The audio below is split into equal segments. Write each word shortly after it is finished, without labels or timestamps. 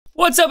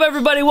What's up,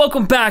 everybody?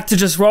 Welcome back to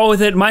Just Roll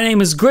With It. My name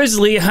is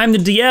Grizzly. I'm the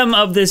DM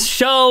of this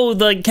show,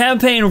 the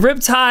campaign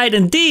Riptide,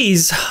 and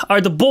these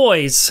are the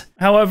boys.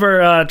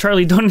 However,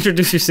 Charlie, don't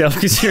introduce yourself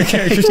because your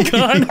character's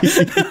gone. You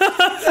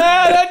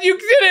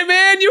did it,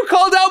 man! You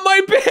called out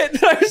my bit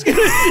that I was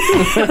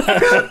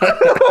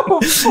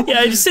gonna do.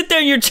 Yeah, just sit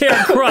there in your chair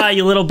and cry,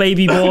 you little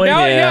baby boy.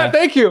 Yeah,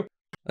 thank you.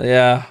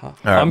 Yeah.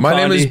 Right, my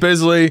name is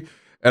Bisley,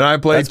 and I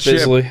play Chip.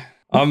 Bisley.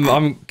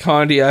 I'm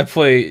Condi. I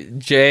play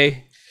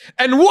Jay.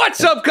 And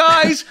what's up,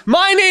 guys?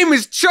 My name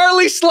is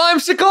Charlie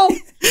Slimesicle.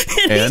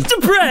 And he's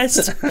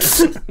depressed.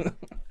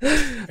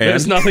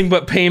 There's nothing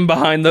but pain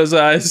behind those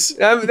eyes.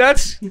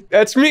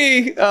 That's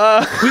me.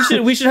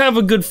 We should have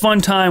a good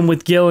fun time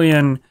with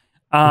Gillion.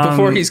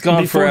 Before he's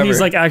gone before forever. he's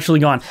like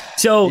actually gone.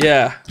 So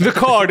yeah, the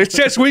card, it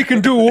says we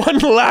can do one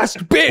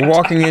last bit. We're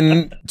walking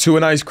into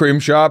an ice cream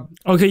shop.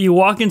 Okay, you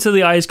walk into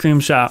the ice cream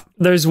shop.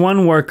 There's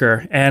one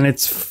worker, and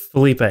it's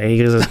Felipe. He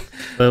goes,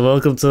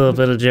 "Welcome to a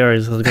bit of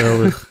Jerry's."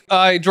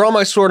 I draw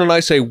my sword and I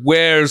say,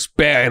 "Where's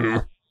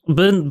Ben?"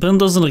 Ben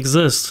doesn't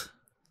exist,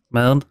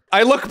 man.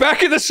 I look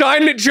back at the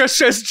sign and it just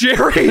says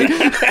Jerry.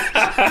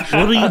 What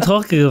are you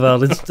talking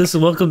about? This is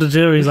Welcome to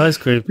Jerry's Ice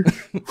Cream.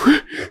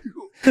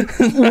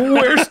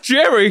 Where's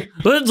Jerry?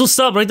 Just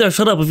stop right there.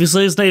 Shut up. If you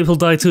say his name, he'll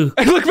die too.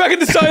 I look back at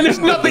the sign, there's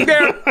nothing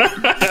there.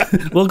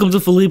 Welcome to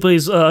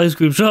Felipe's ice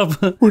cream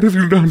shop. What have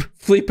you done?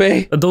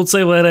 Felipe. Don't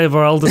say my name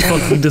or I'll just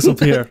fucking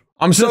disappear.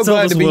 I'm so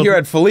glad to be here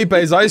at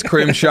Felipe's ice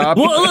cream shop.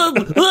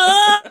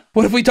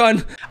 What have we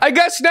done? I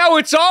guess now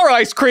it's our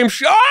ice cream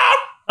shop.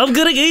 I'm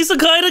getting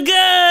isekai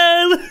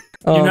again.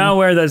 You're not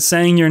aware that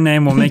saying your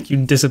name will make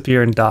you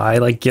disappear and die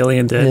like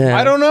Gillion did. Yeah.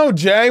 I don't know,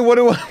 Jay. What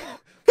do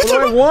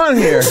I want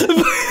here?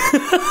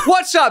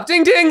 What's up?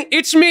 Ding ding,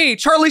 it's me,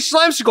 Charlie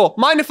Slimesicle.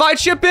 Mind if I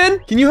chip in?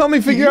 Can you help me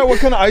figure out what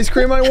kind of ice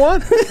cream I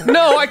want?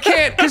 No, I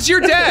can't, because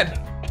you're dead.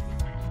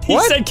 He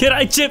said, can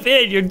I chip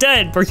in? You're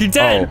dead, bro. You're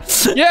dead.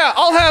 Oh. Yeah,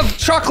 I'll have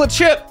chocolate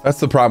chip. That's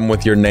the problem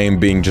with your name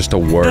being just a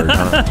word,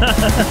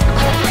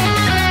 huh?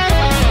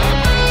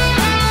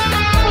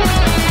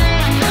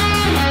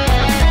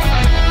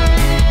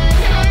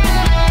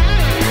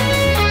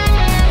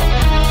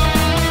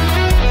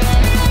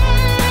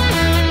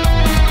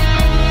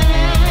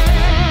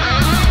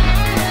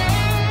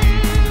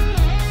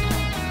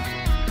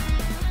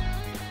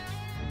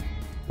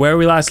 Where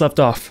we last left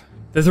off,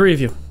 the three of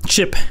you,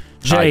 Chip,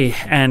 Jay,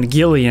 and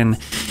Gillion,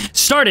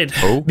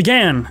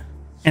 began,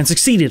 and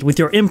succeeded with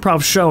your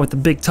improv show at the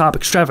Big Top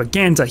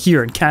Extravaganza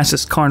here in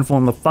Cassis Carnival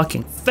in the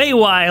fucking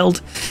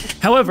Feywild.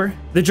 However,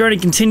 the journey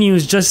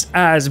continues just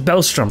as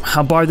Belstrom,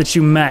 a bard that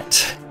you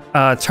met,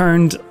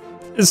 turned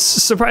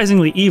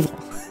surprisingly evil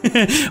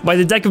by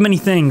the deck of many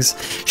things,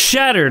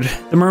 shattered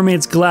the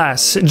mermaid's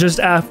glass just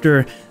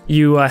after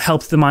you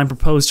helped the mime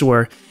propose to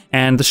her,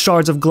 and the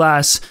shards of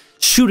glass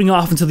shooting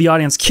off into the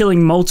audience,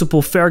 killing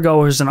multiple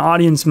fairgoers and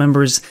audience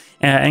members,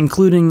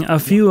 including a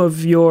few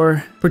of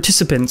your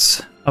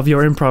participants of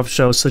your improv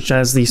show, such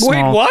as the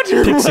small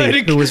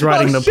pixie who was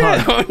riding the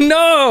pod. Oh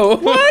no!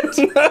 What?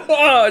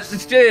 Oh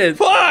shit!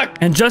 Fuck!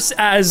 And just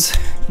as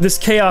this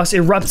chaos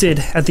erupted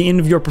at the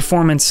end of your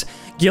performance,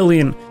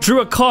 Gillion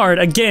drew a card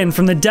again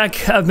from the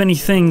deck of many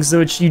things,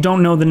 which you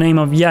don't know the name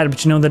of yet,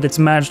 but you know that it's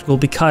magical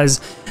because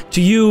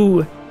to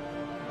you,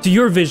 to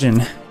your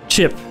vision,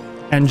 Chip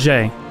and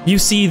Jay, you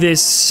see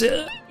this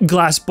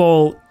glass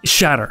bowl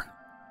shatter,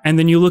 and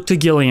then you look to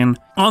Gillion.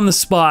 On the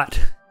spot,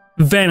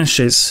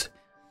 vanishes.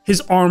 His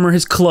armor,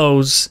 his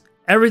clothes,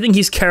 everything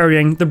he's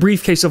carrying, the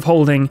briefcase of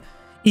holding,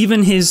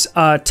 even his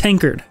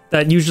tankard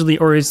that usually,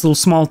 or his little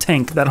small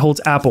tank that holds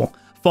apple,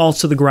 falls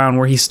to the ground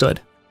where he stood.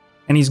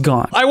 And he's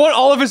gone. I want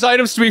all of his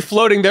items to be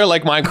floating there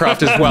like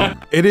Minecraft as well.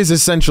 It is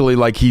essentially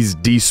like he's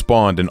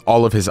despawned and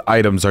all of his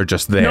items are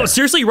just there. No,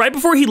 seriously, right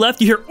before he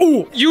left, you hear,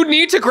 ooh! You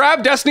need to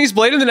grab Destiny's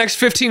Blade in the next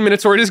 15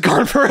 minutes or it is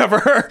gone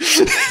forever.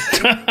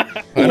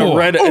 And a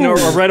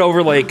red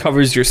overlay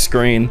covers your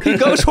screen. He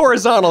goes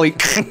horizontally.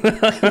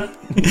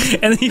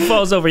 And then he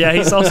falls over. Yeah,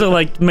 he's also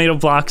like made of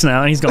blocks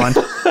now and he's gone.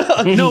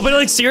 No, but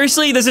like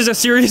seriously, this is a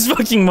serious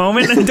fucking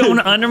moment and don't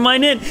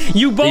undermine it.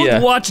 You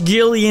both watch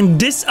Gillion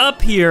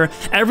disappear.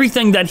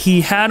 Everything that he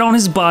had on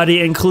his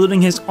body,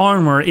 including his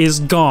armor, is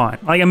gone.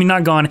 Like, I mean,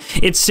 not gone.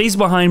 It stays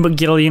behind, but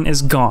Gillion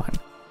is gone.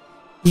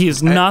 He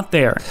is not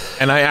there.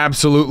 And I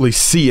absolutely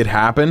see it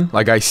happen.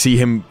 Like, I see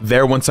him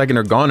there 1 second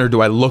or gone, or do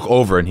I look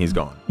over and he's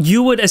gone?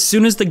 You would, as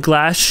soon as the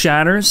glass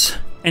shatters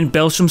and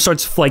Belstrom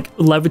starts like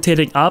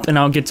levitating up, and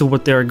I'll get to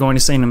what they're going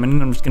to say in a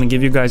minute. I'm just going to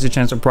give you guys a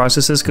chance to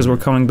process this because we're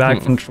coming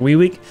back from JRWI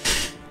week.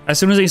 As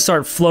soon as they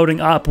start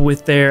floating up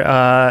with their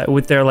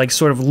like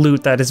sort of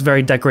loot that is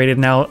very decorated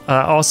now,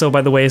 also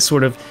by the way is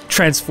sort of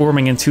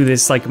transforming into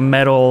this like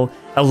metal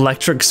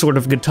electric sort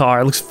of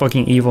guitar. It looks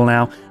fucking evil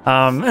now.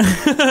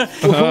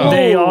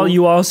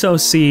 You also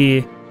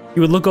see,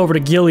 you would look over to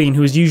Gillion,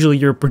 who is usually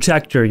your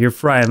protector, your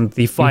friend,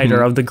 the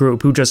fighter of the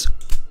group, who just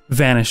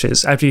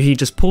vanishes after he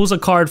just pulls a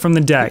card from the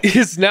deck.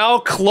 Is now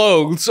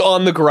clothes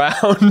on the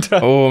ground.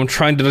 Oh, I'm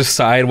trying to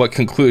decide what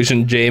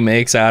conclusion Jay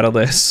makes out of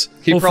this.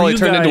 He probably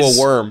turned into a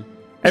worm.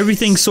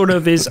 Everything sort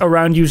of is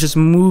around you just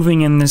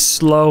moving in this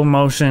slow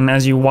motion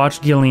as you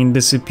watch Gillion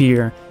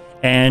disappear.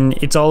 And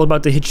it's all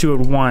about to hit you at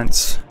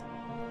once.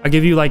 I'll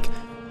give you like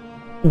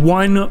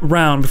 1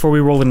 round before we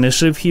roll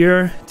initiative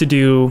here to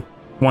do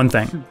one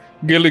thing.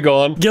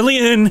 Gilligan.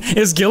 Gillion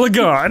is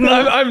Gilligan.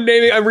 I'm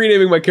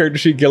renaming my character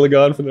sheet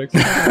Gilligan for the next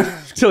one.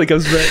 Until he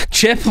comes back.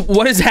 Chip,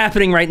 what is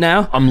happening right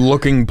now? I'm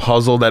looking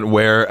puzzled at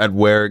where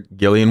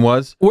Gillion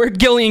was. Where'd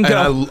Gillion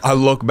go? And I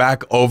look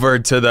back over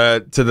to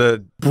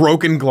the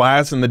broken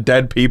glass and the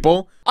dead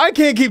people. I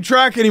can't keep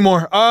track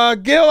anymore.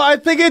 Gil, I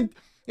think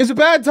it's a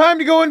bad time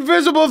to go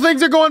invisible.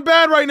 Things are going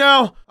bad right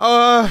now.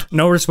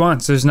 No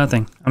response. There's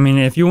nothing. I mean,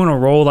 if you want to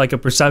roll like a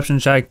perception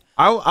check,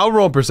 I'll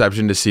roll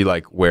perception to see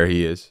like where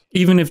he is.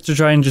 even if to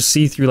try and just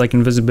see through like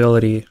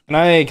invisibility. Can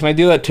I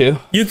do that too?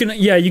 You can,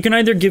 yeah, you can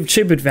either give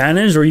Chip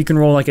advantage or you can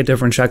roll like a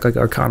different check like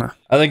Arcana.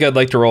 I think I'd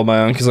like to roll my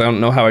own because I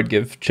don't know how I'd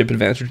give Chip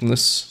advantage in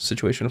this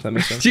situation, if that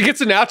makes sense. He gets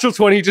a natural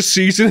 20, he just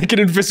sees like an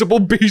invisible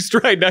beast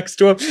right next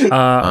to him.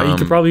 You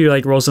could probably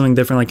like roll something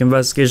different like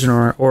investigation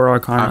or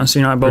Arcana, so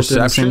you're not both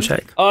doing the same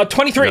check.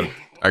 23.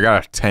 I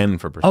got a 10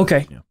 for perception.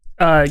 Okay.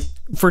 Yeah.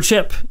 For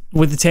Chip,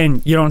 with the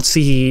 10, you don't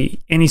see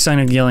any sign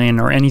of Gillion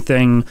or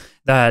anything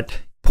that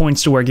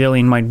points to where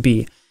Gillion might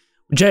be.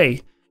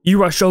 Jay,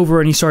 you rush over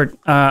and you start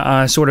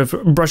sort of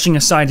brushing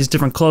aside his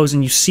different clothes,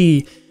 and you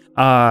see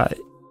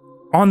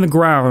on the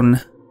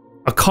ground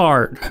a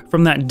card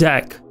from that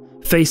deck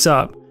face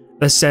up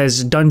that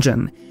says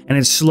dungeon, and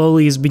it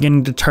slowly is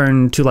beginning to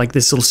turn to like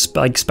this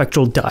little like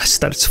spectral dust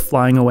that's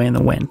flying away in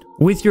the wind.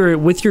 With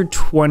your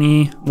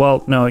 20,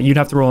 well, no, you'd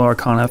have to roll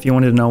Arcana if you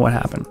wanted to know what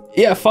happened.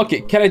 Yeah, fuck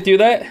it. Can I do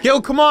that?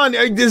 Gil, come on.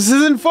 This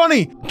isn't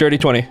funny. Dirty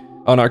 20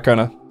 on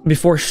Arcana.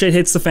 Before shit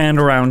hits the fan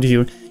around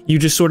you, you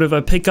just sort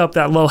of pick up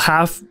that little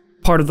half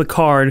part of the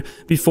card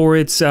before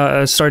it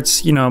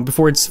starts, you know,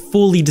 before it's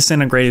fully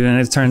disintegrated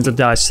and it turns to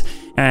dust,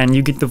 and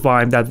you get the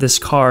vibe that this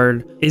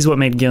card is what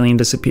made Gillion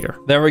disappear.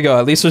 There we go.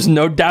 At least there's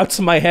no doubts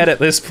in my head at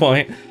this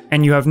point.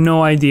 And you have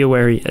no idea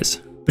where he is,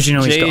 but you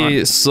know he's Jay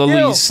gone.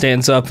 slowly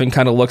stands up and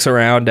kind of looks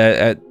around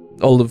at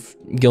all of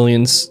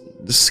Gillion's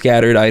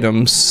scattered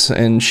items,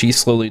 and she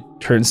slowly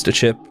turns to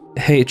Chip.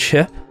 Hey,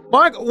 Chip.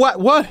 Mark,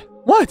 what?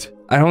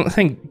 I don't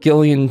think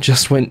Gillion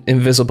just went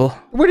invisible.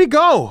 Where'd he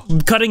go?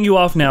 I'm cutting you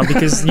off now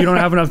because you don't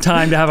have enough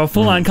time to have a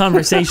full-on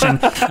conversation.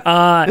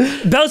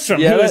 Bellstrom,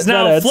 who is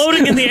now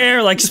floating in the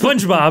air like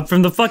SpongeBob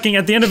from the fucking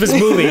at the end of his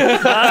movie,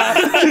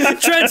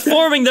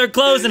 transforming their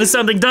clothes into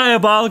something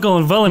diabolical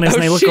and villainous,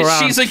 and they look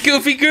around. She's a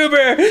goofy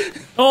goober.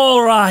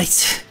 All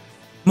right,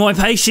 my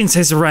patience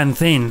has run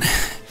thin.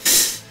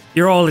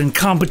 You're all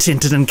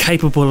incompetent and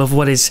incapable of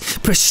what is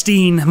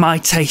pristine, my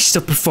taste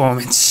of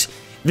performance.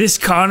 This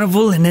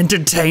carnival and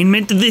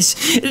entertainment, this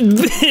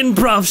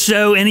improv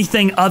show,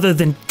 anything other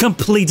than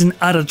complete and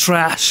utter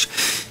trash.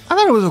 I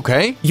thought it was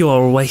okay.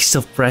 You're a waste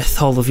of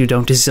breath. All of you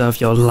don't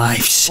deserve your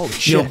lives. Holy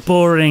shit. You're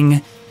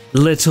boring,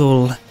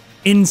 little,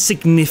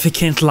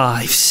 insignificant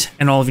lives.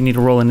 And all of you need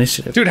to roll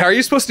initiative. Dude, how are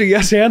you supposed to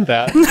yes and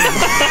that?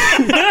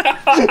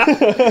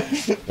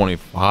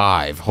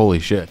 25. Holy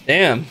shit.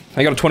 Damn,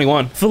 I got a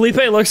 21. Felipe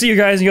looks at you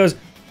guys and goes,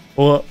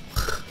 well,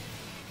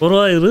 what do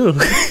I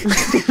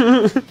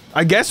do?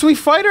 I guess we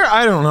fight her?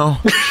 I don't know.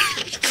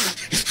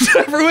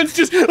 Everyone's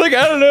just like,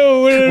 I don't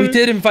know. We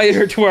did invite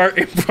her to our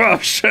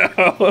improv show.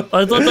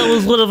 I thought that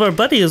was one of our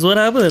buddies. What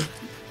happened?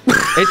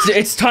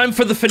 It's time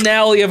for the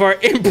finale of our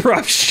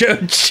improv show,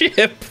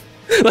 Chip.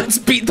 Let's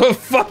beat the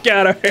fuck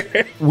out of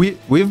her.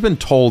 We've been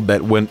told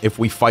that if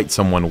we fight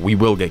someone, we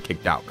will get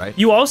kicked out, right?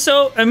 You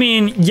also, I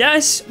mean,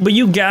 yes, but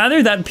you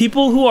gather that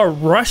people who are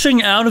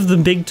rushing out of the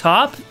big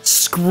top,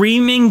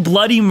 screaming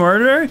bloody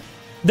murder,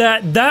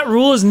 that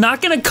rule is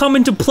not going to come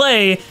into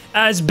play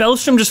as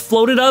Bellstrom just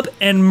floated up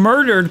and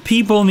murdered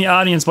people in the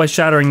audience by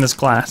shattering this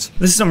glass.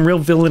 This is some real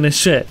villainous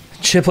shit.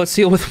 Chip, let's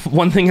deal with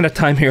one thing at a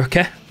time here,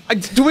 okay?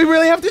 Do we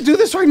really have to do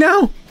this right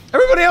now?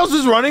 Everybody else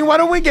is running. Why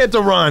don't we get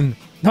to run?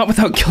 Not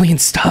without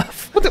Gillion's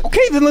stuff.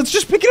 Okay, then let's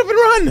just pick it up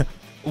and run.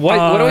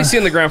 What do I see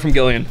on the ground from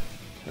Gillion?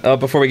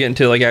 Before we get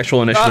into like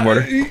actual initiative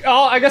order.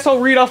 I guess I'll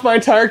read off my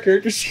entire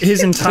character sheet.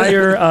 His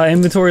entire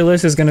inventory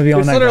list is going to be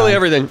on that. Literally guy.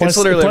 everything. It's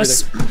literally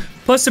everything.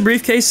 Plus the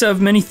briefcase of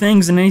many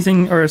things and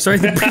anything, or sorry,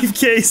 the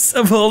briefcase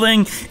of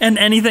holding and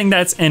anything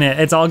that's in it.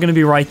 It's all going to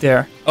be right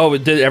there. Oh,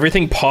 did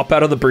everything pop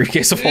out of the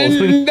briefcase of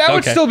holding? That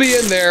would still be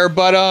in there,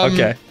 but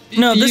okay.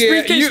 No, this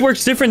briefcase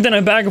works different than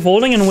a bag of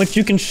holding, in which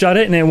you can shut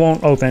it and it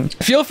won't open.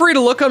 Feel free to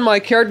look on my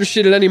character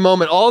sheet at any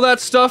moment. All that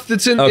stuff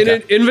that's in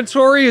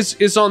inventory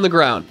is on the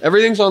ground.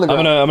 Everything's on the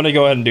ground. I'm gonna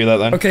go ahead and do that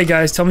then. Okay,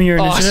 guys, tell me your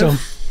initiative. Awesome.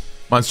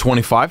 Mine's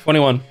 25.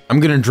 21. I'm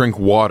gonna drink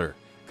water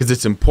because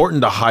it's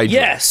important to hydrate.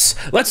 Yes,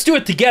 let's do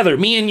it together,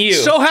 me and you.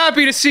 So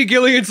happy to see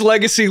Gillion's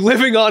legacy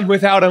living on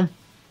without him.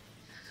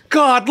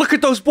 God, look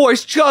at those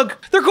boys chug.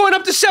 They're going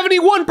up to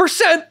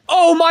 71%.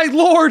 Oh my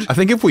lord. I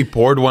think if we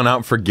poured one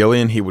out for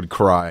Gillion, he would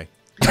cry.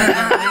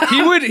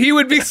 He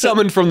would be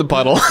summoned from the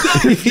puddle.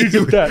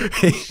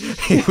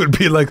 He would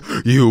be like,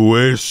 you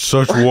waste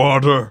such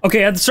water.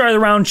 Okay, at the start of the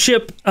round,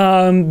 Chip,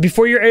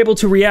 before you're able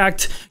to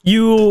react,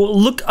 you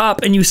look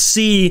up and you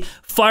see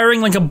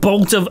firing like a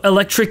bolt of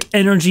electric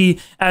energy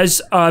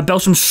as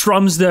Belstrom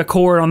strums the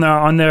chord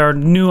on their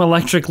new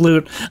electric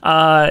lute.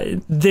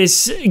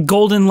 This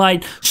golden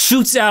light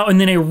shoots out, and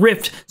then a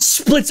rift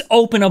splits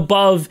open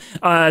above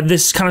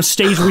this kind of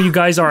stage where you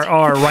guys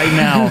are right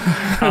now,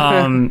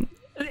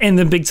 in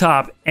the big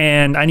top.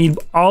 And I need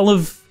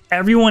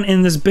everyone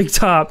in this big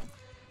top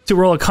to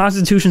roll a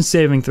Constitution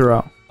saving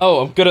throw.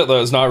 Oh, I'm good at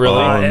those. Not really.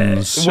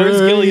 Where's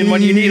Gillion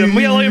when you need him?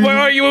 Gillion, where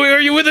are you? Are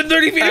you within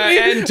 30 feet of me?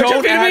 And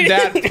don't add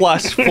that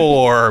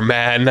 +4,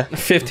 man.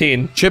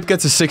 15. Chip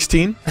gets a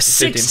 16. A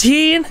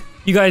 16?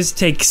 You guys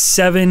take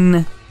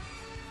 7d.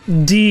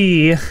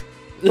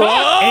 Oh,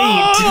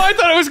 I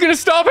thought I was gonna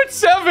stop at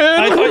 7.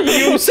 I thought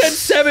you said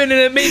 7 and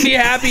it made me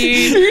happy.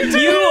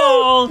 You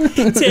all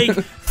take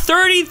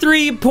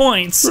 33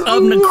 points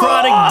of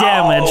necrotic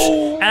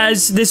damage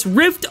as this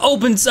rift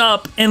opens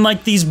up and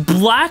like these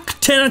black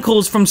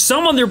tentacles from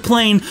some other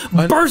plane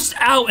burst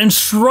out and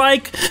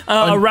strike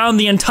around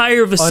the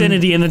entire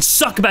vicinity and then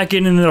suck back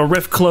in, and the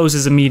rift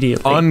closes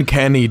immediately.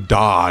 Uncanny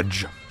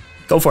dodge.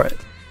 Go for it.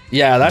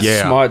 Yeah, that's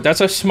smart.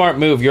 That's a smart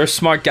move. You're a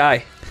smart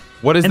guy.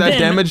 What is And that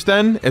then- damage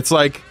then? It's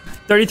like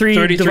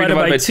 33 divided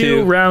by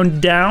 2,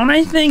 round down,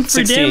 I think, for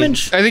 16.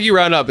 damage. I think you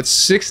round up. It's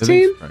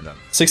 16?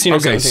 16 or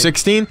okay, 17.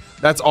 16.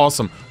 That's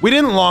awesome. We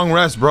didn't long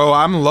rest, bro.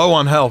 I'm low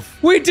on health.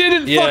 We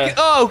didn't fucking.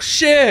 Oh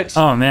shit!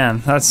 Oh man,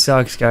 that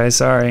sucks, guys.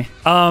 Sorry.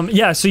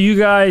 Yeah. So you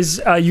guys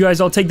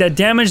all take that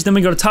damage. Then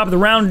we go to top of the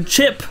round.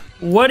 Chip,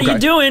 what are you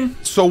doing?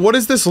 So what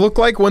does this look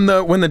like when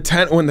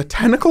the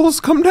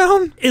tentacles come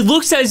down? It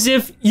looks as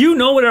if you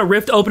know what a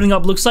rift opening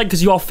up looks like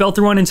because you all fell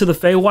through one into the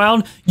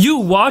Feywild. You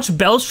watch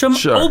Belstrom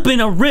open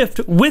a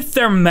rift with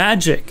their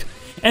magic.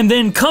 And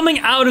then coming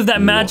out of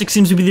that magic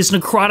seems to be these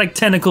necrotic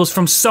tentacles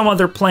from some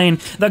other plane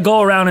that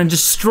go around and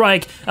just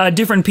strike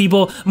different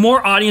people.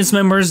 More audience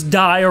members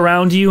die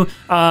around you.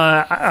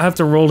 I have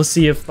to roll to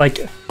see if like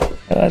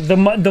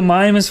the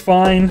mime is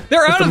fine.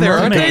 They're out of there,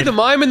 aren't they? The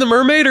mime and the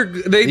mermaid are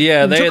they?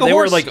 Yeah, they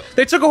were like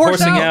they took a horse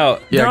horsing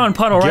out. They're on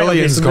puddle, right?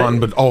 Gillion's Okay, so gone,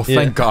 but oh,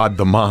 thank God,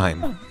 the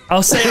mime.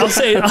 I'll say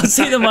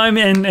the mime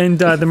and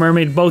the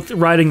mermaid both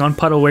riding on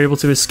puddle were able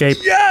to escape.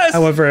 Yes.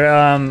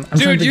 However,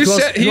 Dude, he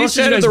said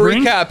in the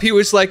recap, he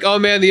was like, "Oh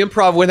man, the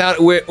improv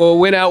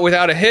went out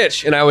without a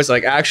hitch," and I was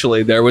like,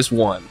 "Actually, there was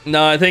one."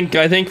 No, I think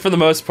for the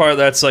most part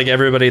that's like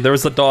everybody. There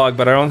was the dog,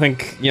 but I don't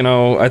think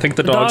I think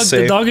the dog's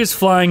safe. The dog is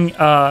flying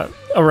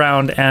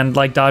around and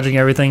like dodging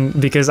everything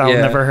because I'll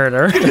never hurt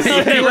her.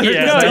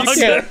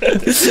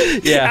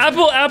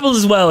 Apple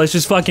as well is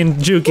just fucking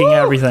juking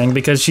everything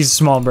because she's a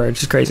small bird.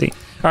 She's crazy.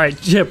 All right,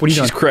 Chip, what are you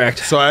doing? She's cracked.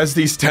 So as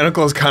these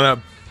tentacles kind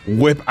of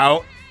whip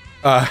out,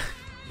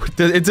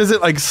 does it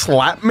like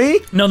slap me?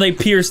 No, they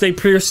pierce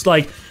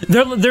like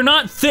they're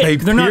not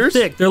thick. They're not pierce?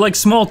 thick. They're like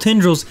small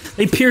tendrils.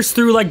 They pierce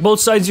through like both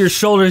sides of your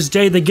shoulders.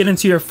 Jay, they get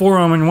into your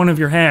forearm and one of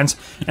your hands,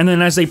 and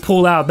then as they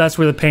pull out, that's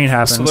where the pain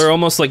happens. So they're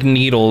almost like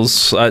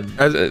needles,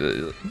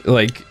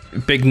 like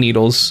big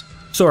needles.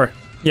 Sure.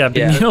 Yeah,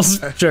 big needles.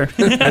 Sure.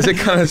 As it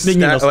kind of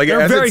stabs, like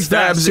as it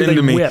stabs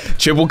into me,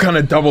 Chip will kind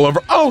of double over.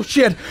 Oh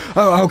shit!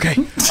 Oh okay.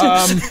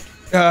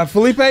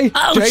 Felipe, Jay,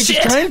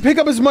 just try and pick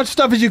up as much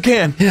stuff as you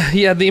can.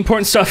 Yeah, the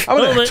important stuff. I'm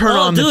gonna turn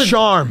on the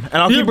charm, and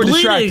I'll keep her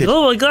distracted.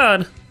 Oh my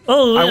god.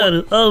 Oh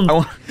man.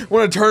 I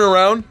want to turn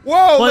around.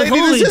 Whoa, lady,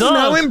 this isn't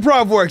how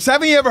improv works.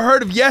 Haven't you ever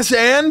heard of yes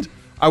and?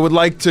 I would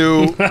like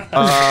to.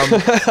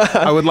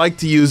 I would like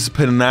to use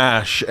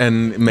panache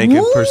and make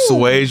a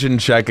persuasion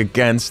check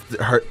against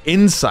her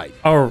insight.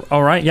 Oh,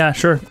 all right. Yeah,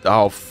 sure.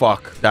 Oh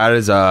fuck, that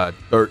is a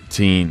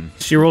 13.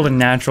 She rolled a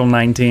natural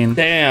 19.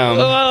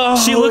 Damn.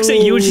 She looks at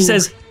you and she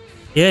says,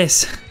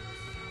 "Yes,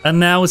 and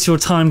now it's your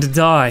time to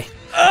die."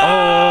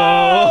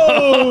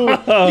 Oh,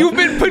 you've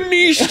been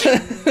punished.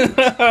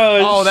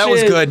 Oh, that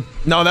was good.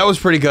 No, that was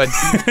pretty good.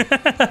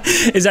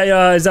 Is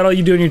that all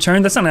you do in your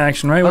turn? That's not an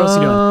action, right? What else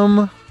are you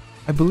doing?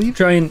 I believe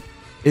Try and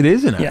it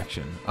is an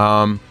action.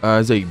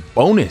 As a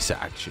bonus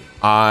action,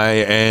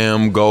 I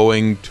am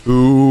going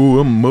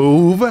to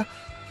move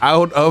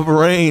out of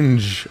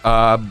range,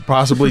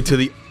 possibly to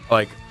the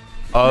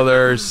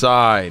other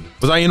side.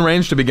 Was I in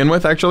range to begin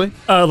with, actually?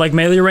 like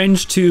melee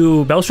range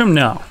to Belstrom?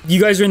 No.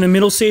 You guys are in the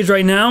middle stage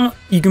right now.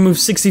 You can move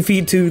 60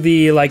 feet to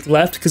the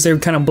left because they're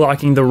kind of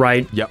blocking the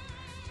right. Yep.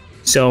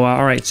 So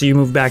all right, so you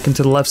move back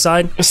into the left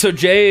side. So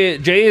Jay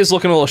is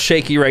looking a little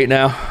shaky right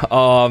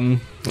now.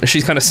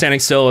 She's kind of standing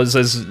still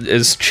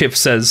as Chip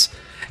says,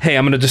 "Hey,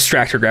 I'm gonna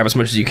distract her. Grab as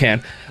much as you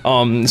can."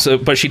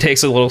 But she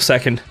takes a little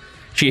second.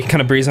 She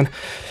kind of breathes in,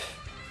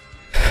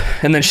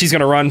 and then she's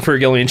gonna run for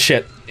Gillion's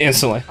shit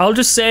instantly. I'll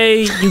just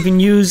say you can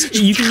use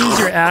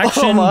your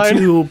action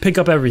to pick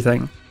up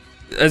everything.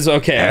 It's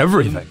okay.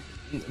 Everything.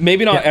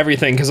 Maybe not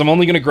everything, because I'm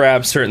only gonna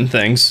grab certain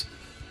things.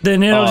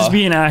 Then it'll just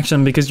be an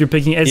action because you're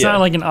picking. It's not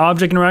like an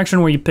object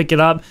interaction where you pick it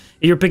up.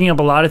 You're picking up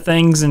a lot of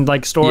things and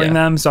storing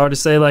them. So I'll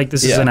just say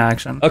this is an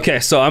action. Okay,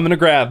 so I'm gonna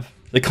grab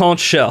the conch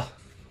shell.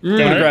 I'm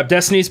gonna grab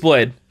Destiny's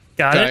Blade.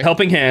 Got it.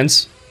 Helping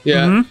Hands.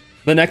 Yeah.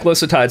 The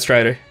necklace of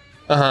Tidestrider.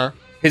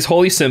 his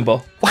holy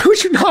symbol. Why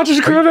would you not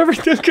just grab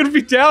everything that's gonna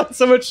be down?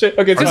 So much shit.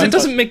 Okay, Because it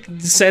doesn't make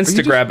sense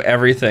to grab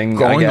everything.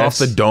 Going off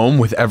the dome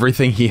with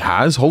everything he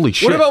has? Holy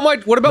shit. What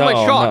about my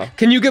chalk? No.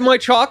 Can you get my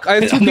chalk? I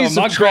have two No, pieces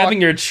I'm of not chalk.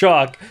 grabbing your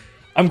chalk.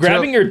 I'm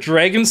grabbing your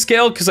dragon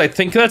scale because I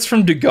think that's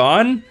from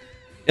Dugon.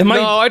 Am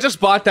No, I just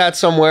bought that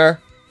somewhere.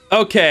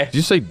 Okay. Did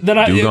you say then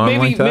Dugon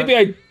like that?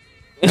 maybe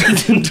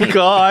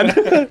God.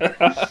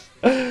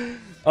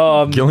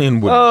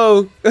 Gillion would...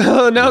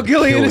 Now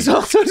Gillion is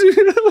also...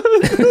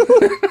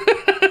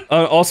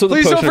 also the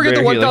Please don't potion of forget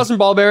the greater 1,000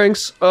 ball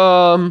bearings. yeah,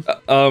 I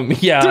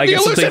The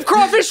guess elusive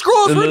crawfish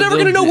scrolls, we're never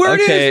gonna know where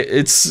it is! Okay,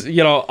 it's,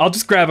 you know, I'll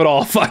just grab it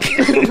all. Fuck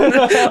it.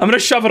 I'm gonna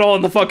shove it all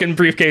in the fucking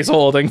briefcase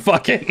holding.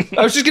 Fuck it.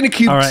 I was just gonna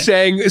keep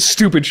saying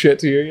stupid shit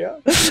to you, yeah?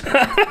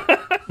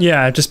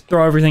 Yeah, just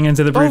throw everything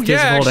into the briefcase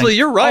yeah, holding. actually,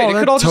 you're right. Oh, it that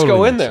could all just go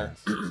totally in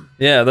makes there.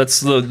 Yeah,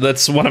 that's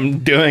what I'm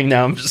doing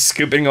now. I'm just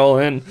scooping all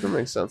in. That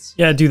makes sense.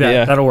 Yeah, do that.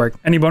 Yeah. That'll work.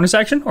 Any bonus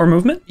action or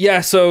movement?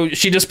 Yeah, so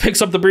she just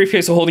picks up the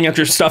briefcase holding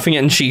after stuffing it,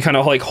 and she kind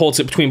of like holds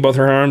it between both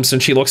her arms,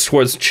 and she looks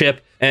towards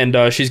Chip, and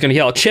she's gonna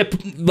yell, "Chip,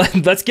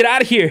 let's get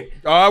out of here!"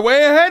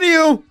 way ahead of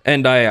you!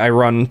 And I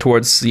run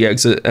towards the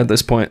exit at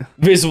this point,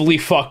 visibly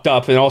fucked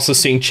up, and also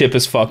seeing Chip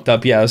is fucked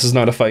up. Yeah, this is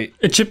not a fight.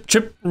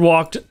 Chip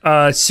walked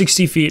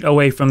 60 feet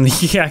away from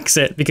the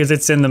exit because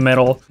it's in the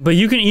middle. But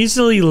you can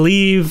easily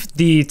leave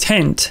the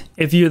tent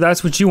if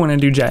that's what you want to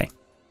do, Jay.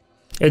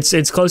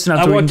 It's close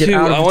enough so we can get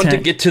out of the tent. I want to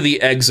get to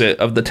the exit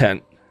of the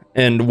tent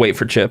and wait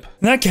for Chip.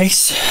 In that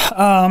case,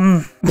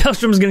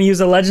 Maelstrom's gonna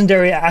use a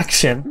legendary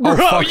action.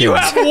 Bro, you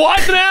have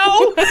what now?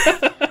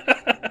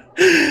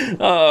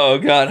 Oh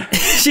god.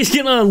 She's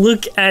gonna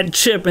look at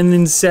Chip and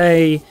then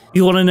say,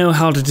 "You want to know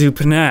how to do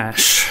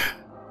panache?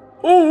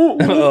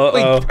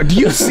 Wait, do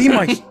you see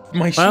my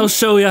I'll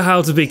show you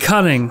how to be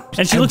cunning."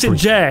 And she looks at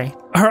Jay.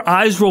 Her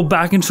eyes roll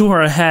back into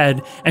her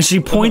head, and she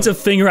points a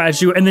finger at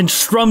you and then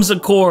strums a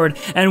chord.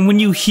 And when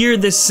you hear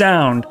this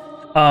sound,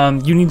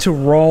 you need to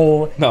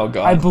roll. Oh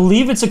god. I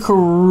believe it's a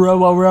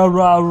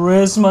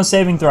charisma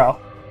saving throw.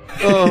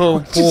 Oh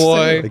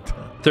boy.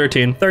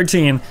 13.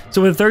 13.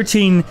 So with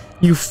 13,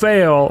 you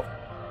fail,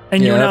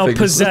 and you're that now figures.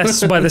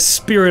 possessed by the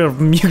spirit of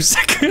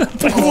music.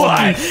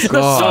 What?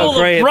 The soul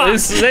Great. of rock.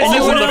 This You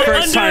isn't the are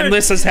first time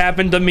this has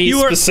happened to me you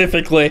are-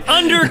 specifically.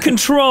 Under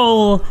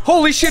control.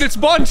 Holy shit, it's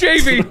Bon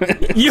Jovi!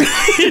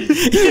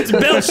 It's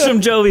Belgium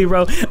Jovi,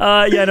 bro.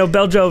 Yeah, no,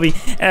 Bel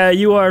Jovi.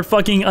 You are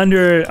fucking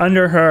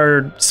under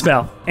her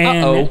spell.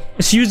 And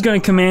she was gonna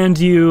command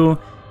you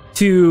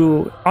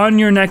to, on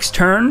your next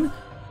turn,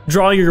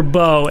 draw your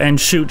bow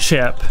and shoot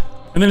Chip.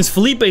 And then it's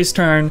Felipe's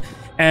turn,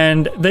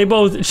 and they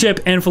both, Chip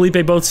and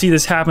Felipe both see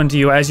this happen to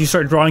you as you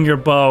start drawing your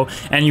bow,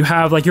 and you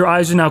have, like, your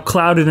eyes are now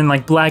clouded in,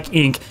 like, black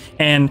ink,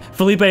 and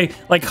Felipe,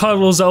 like,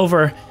 huddles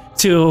over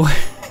to...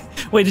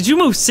 Wait, did you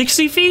move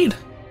 60 feet?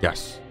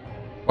 Yes.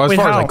 Well, as Wait,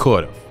 far as how? I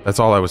could have. That's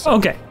all I was saying.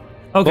 Okay.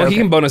 Well, he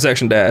can bonus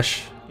action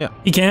dash.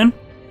 He can?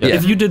 Yeah.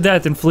 If you did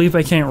that, then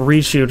Felipe can't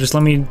reach you. Just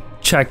let me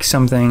check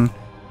something.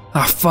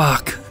 Oh,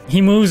 fuck.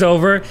 He moves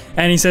over,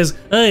 and he says,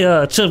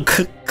 "Hey, Chip,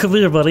 come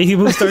here, buddy." He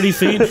moves 30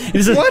 feet.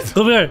 He says, What?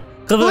 Come here.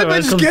 Come here,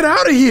 man. Just get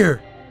out of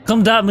here!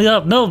 Come dap me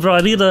up. No, bro,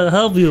 I need to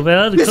help you,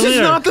 man. This Come is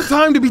here. not the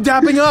time to be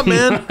dapping up,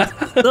 man!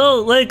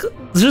 No, like,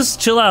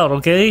 just chill out,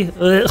 okay?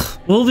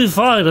 We'll be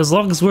fine as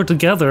long as we're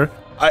together.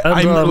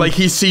 Like,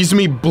 he sees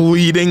me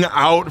bleeding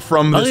out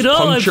from this I know,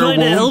 I'm puncture trying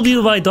to wound. help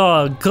you, my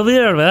dog. Come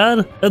here,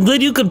 man. And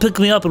then you can pick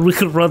me up and we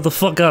can run the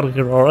fuck out of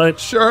here, alright?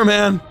 Sure,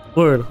 man.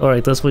 Word.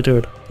 Alright, that's my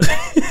turn.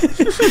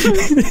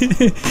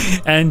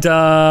 And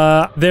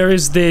there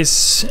is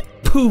this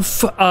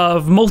poof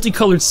of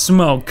multicolored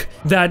smoke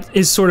that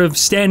is sort of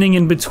standing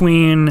in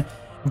between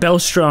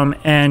Belstrom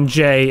and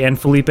Jay and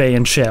Felipe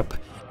and Chip.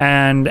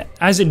 And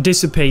as it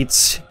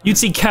dissipates, you'd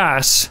see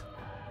Cass,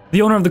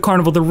 the owner of the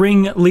carnival, the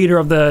ringleader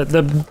of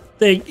the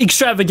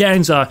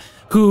extravaganza,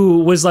 who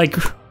was like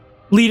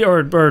lead or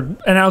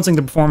announcing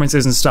the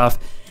performances and stuff.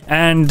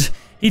 And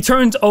he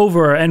turns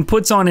over and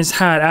puts on his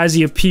hat as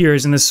he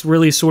appears in this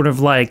really sort of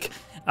like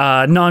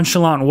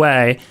nonchalant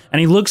way. And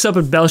he looks up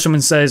at Belsham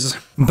and says,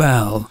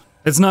 "Belle,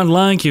 it's not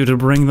like you to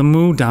bring the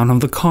mood down of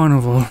the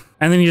carnival."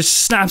 And then he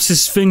just snaps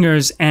his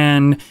fingers,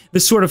 and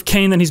this sort of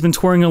cane that he's been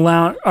twirling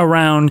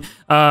around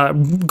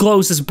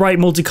glows this bright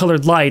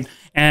multicolored light,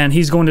 and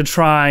he's going to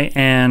try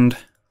and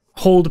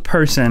hold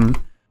person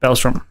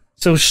Belstrom.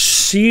 So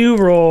she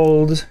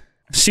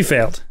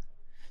failed.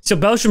 So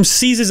Belstrom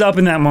seizes up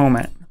in that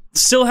moment.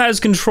 Still has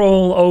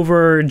control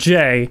over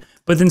Jay,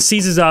 but then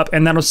seizes up,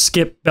 and that'll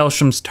skip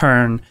Belstrom's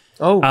turn.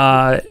 Oh,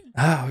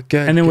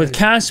 good. And then with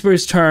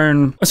Casper's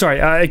turn,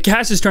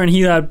 Cass's turn,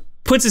 he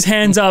puts his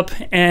hands up,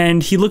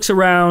 and he looks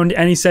around,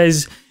 and he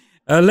says,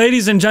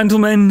 "Ladies and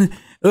gentlemen,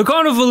 the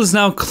carnival is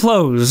now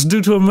closed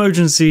due to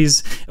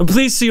emergencies.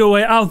 Please see your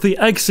way out the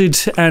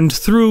exit and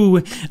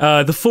through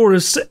the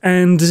forest,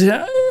 and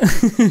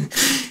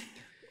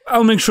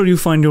I'll make sure you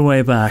find your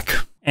way back."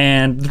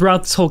 And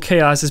throughout this whole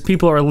chaos, as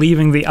people are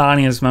leaving the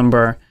audience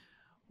member,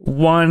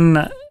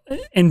 one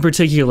in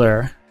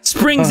particular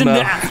springs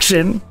into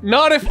action.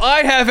 Not if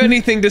I have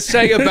anything to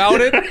say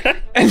about it.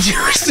 And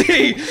you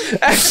see,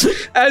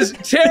 as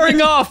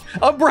tearing off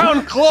a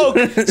brown cloak,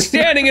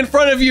 standing in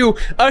front of you,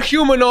 a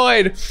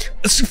humanoid,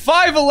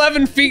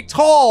 5'11" feet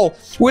tall,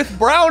 with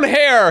brown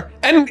hair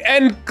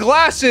and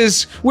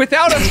glasses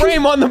without a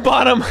frame on the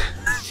bottom.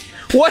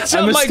 What's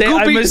up, my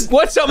goopy?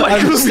 What's up, my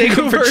goopy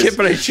for goopers? Chip,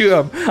 and I shoot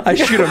him. I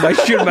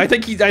shoot him. I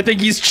think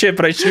he's Chip,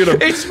 and I shoot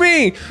him. It's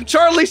me,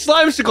 Charlie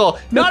Slimesicle.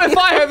 Not if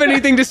I have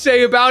anything to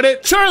say about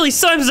it. Charlie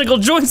Slimesicle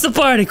joins the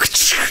party.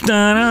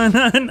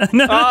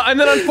 And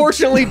then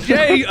unfortunately,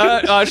 Jay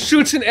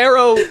shoots an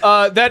arrow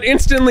that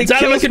instantly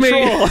kills me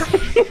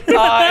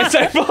as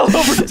I fall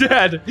over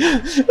dead.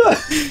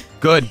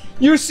 Good.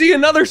 You see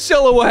another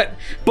silhouette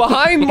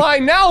behind my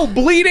now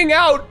bleeding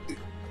out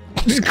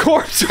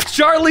corpse of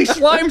Charlie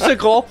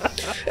Slimesicle.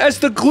 As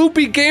the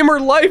gloopy gamer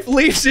life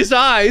leaves his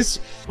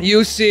eyes,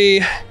 you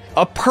see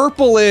a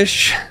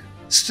purplish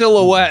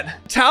silhouette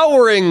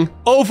towering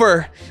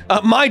over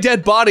my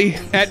dead body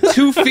at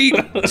 2 feet,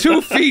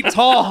 2 feet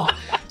tall,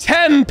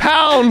 10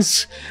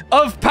 pounds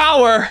of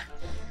power.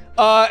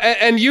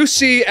 And you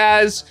see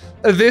as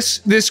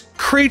this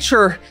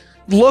creature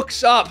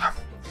looks up,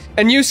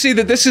 and you see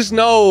that this is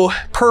no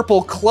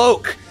purple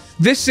cloak.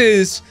 This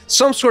is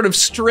some sort of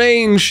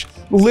strange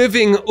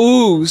living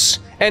ooze,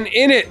 and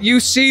in it you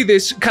see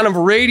this kind of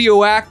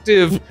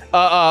radioactive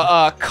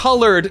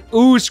colored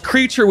ooze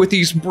creature with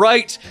these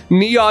bright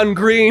neon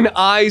green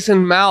eyes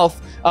and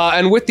mouth,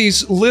 and with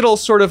these little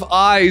sort of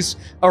eyes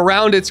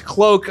around its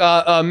cloak,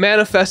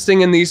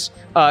 manifesting in these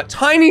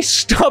tiny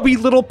stubby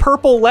little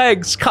purple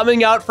legs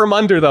coming out from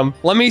under them.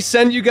 Let me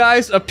send you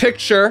guys a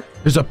picture.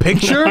 There's a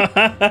picture?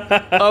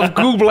 Of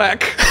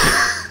Gooblek.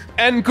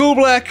 And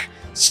Gooblek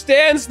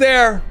stands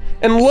there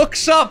and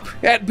looks up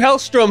at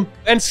Bellstrom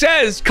and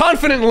says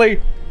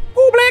confidently,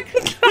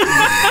 Gooblek.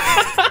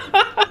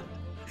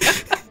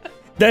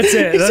 That's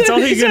it. That's all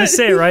he's gonna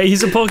say, right?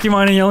 He's a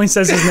Pokemon and he only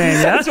says his name,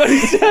 yeah? That's what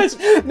he says.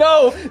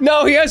 No,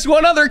 he has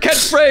one other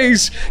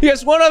catchphrase.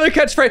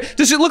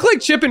 Does it look like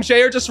Chip and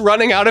Jay are just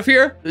running out of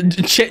here?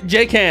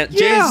 Jay can't. Yeah.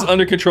 Jay's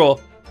under control.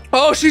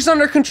 Oh, she's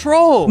under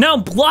control. Now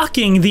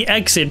blocking the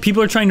exit.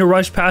 People are trying to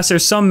rush past her.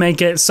 Some make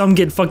it. Some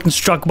get fucking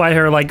struck by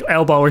her like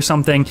elbow or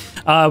something.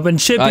 When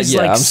Chip is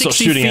like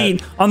 60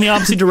 feet on the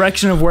opposite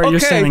direction of where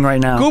you're standing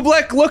right now.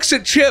 Gooblek looks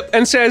at Chip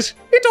and says,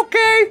 "It's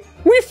okay.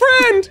 We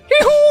friend."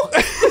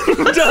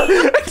 And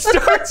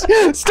starts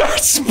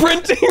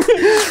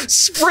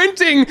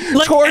sprinting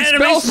like towards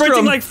anime Bellstrom.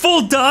 sprinting like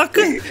full duck.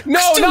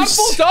 No,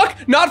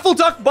 not full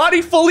duck.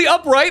 Body fully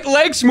upright,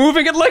 legs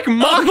moving at like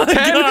Mach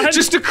 10, God.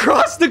 just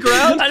across the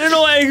ground. I don't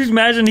know why I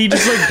imagine he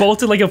just like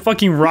bolted like a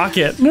fucking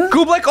rocket.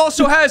 Gooblek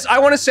also has, I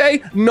want to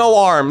say, no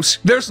arms.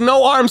 There's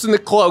no arms in the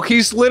cloak.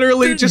 He's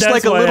literally just That's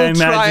like a why I little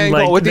imagine, triangle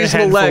like, with the these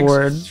head little legs.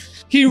 forward.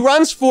 He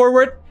runs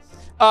forward,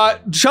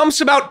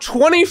 jumps about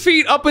 20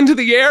 feet up into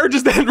the air,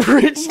 just then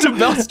reach to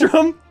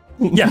Bellstrom.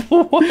 Yeah.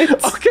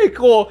 Okay,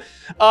 cool.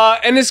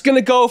 And it's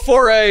gonna go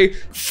for a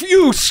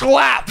few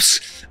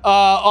slaps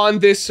on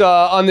this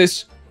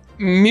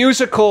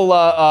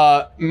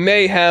musical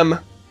mayhem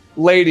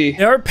lady.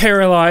 They are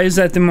paralyzed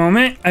at the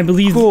moment. I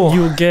believe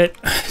you'll get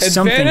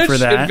something for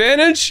that.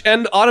 Advantage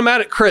and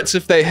automatic crits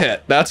if they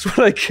hit. That's what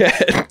I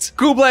get.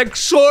 Gooblek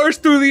soars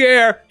through the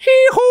air.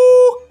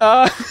 Hee-hoo!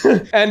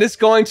 And it's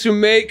going to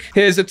make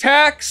his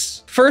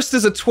attacks. First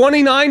is a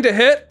 29 to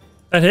hit.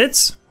 That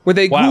hits. With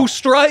a goo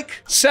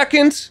strike.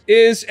 Second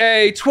is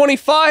a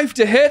 25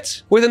 to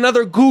hit with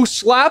another goo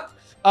slap.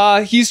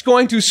 He's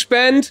going to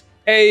spend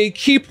a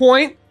key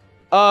point.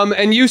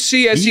 And you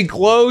see as he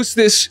glows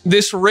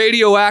this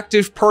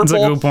radioactive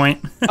purple. That's a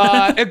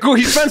goo point.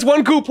 He spends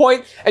one goo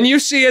point, and you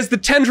see as the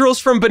tendrils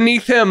from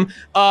beneath him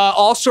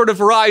all sort of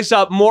rise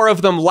up, more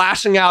of them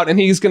lashing out, and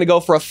he's going to go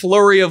for a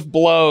flurry of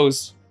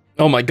blows.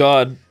 Oh my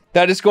god.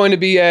 That is going to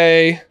be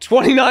a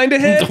 29 to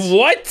hit.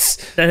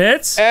 What? That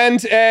hits.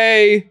 And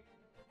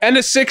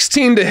a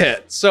 16 to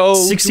hit. So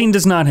 16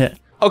 does not hit.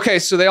 Okay,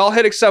 so they all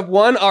hit except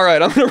one. All right,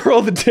 I'm gonna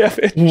roll the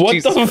damage. What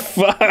Jesus. the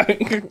fuck?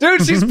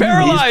 Dude, she's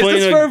paralyzed.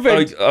 That's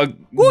perfect. A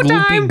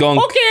gloopy gunk.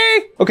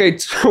 Okay,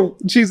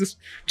 Jesus.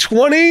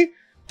 20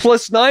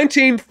 plus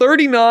 19,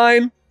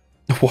 39.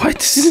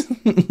 What?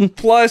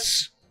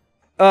 Plus,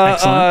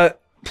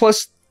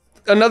 plus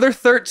another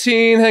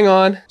 13. Hang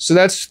on. So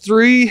that's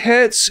 3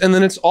 hits, and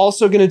then it's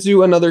also gonna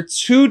do another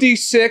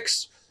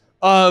 2d6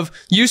 of,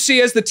 you see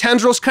as the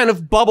tendrils kind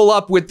of bubble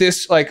up with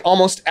this like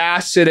almost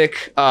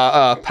acidic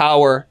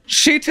power.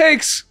 She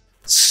takes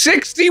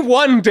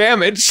 61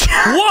 damage.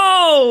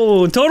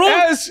 Whoa! Total?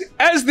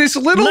 As this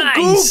little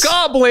goo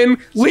goblin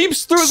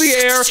leaps through the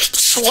air,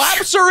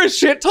 slaps her a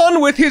shit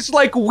ton with his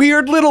like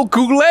weird little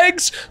goo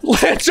legs,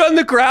 lands on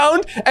the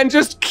ground, and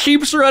just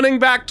keeps running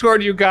back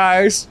toward you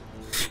guys.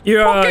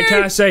 You're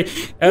can I say,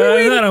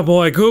 that a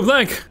boy,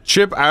 Gooblek?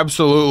 Chip,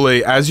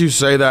 absolutely. As you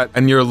say that,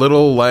 and your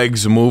little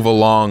legs move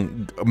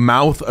along,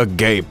 mouth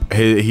agape.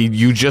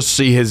 You just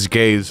see his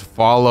gaze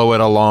follow it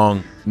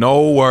along.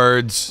 No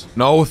words,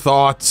 no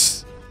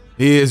thoughts.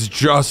 He is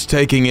just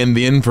taking in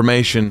the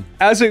information.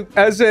 As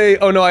a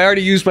oh no, I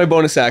already used my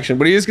bonus action,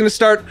 but he is gonna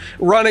start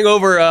running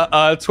over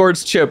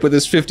towards Chip with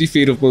his 50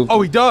 feet of movement.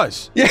 Oh, he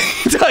does. Yeah,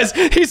 he does.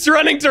 He's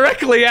running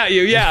directly at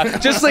you. Yeah,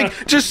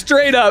 just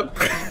straight up.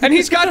 And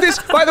he's got this.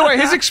 By the way,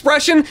 his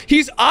expression: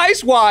 he's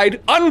eyes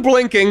wide,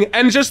 unblinking,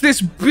 and just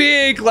this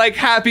big, like,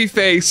 happy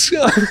face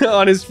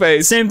on his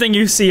face. Same thing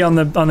you see on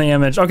the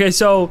image. Okay,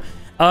 so.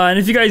 And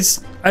if you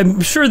guys, I'm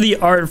sure the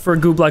art for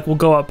Gooblek will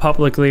go up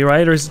publicly,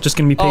 right? Or is it just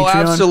gonna be Patreon? Oh,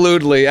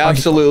 absolutely,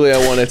 absolutely.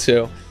 I wanted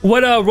to.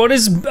 What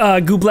is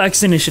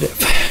Gooblek's initiative?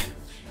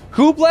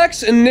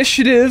 Gooblek's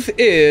initiative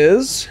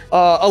is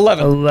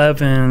 11.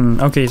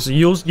 11. Okay, so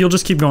you'll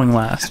just keep going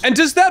last. And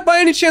does that by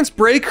any chance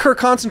break her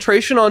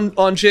concentration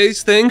on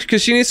Jay's thing?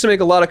 Because she needs to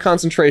make a lot of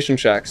concentration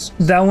checks.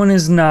 That one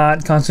is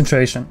not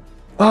concentration.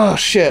 Oh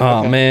shit. Oh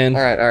okay. man.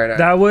 All right.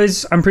 That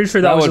was, I'm pretty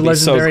sure that was a would be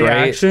so legendary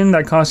great. action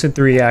that costed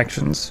 3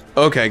 actions.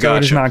 Okay, So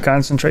it is gotcha. not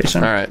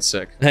concentration. All right,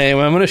 sick. Hey,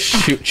 well, I'm gonna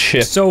shoot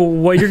Chip. So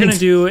what you're gonna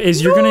do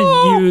is you're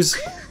gonna use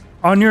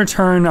on your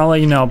turn. I'll let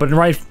you know,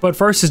 but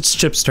first it's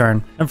Chip's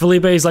turn, and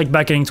Felipe is like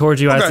beckoning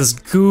towards you as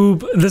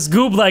this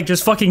goob like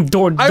just fucking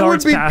darts I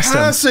would be past him.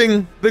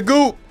 passing the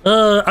goop I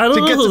don't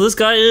know who this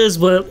guy is,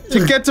 but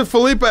to get to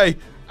Felipe.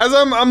 As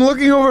I'm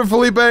looking over at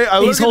Felipe, I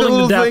look at the holding the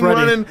little dap thing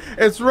ready. running.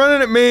 It's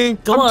running at me.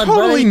 Go I'm on,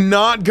 totally buddy.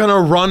 not gonna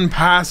run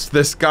past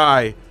this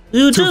guy.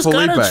 you to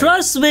Felipe.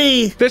 trust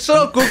me. This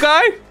little good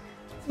guy?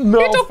 No,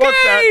 It's fuck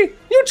that. okay.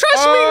 You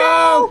trust me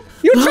Oh. now.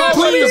 You trust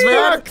Please, me.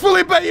 man.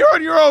 Felipe, you're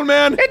on your own,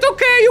 man. It's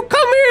okay. You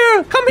come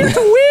here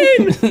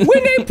to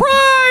win a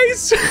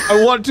prize.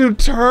 I want to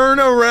turn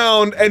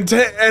around and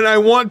I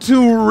want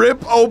to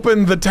rip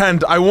open the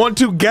tent. I want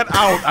to get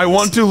out. I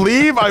want to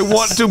leave. I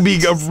want to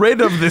be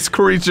rid of this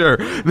creature.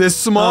 This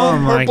small Oh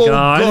my purple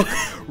God.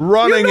 gook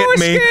running You at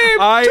me. escape.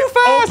 I Too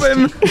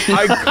fast.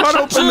 I cut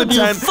open the You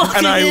tent fucking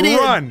and I idiot.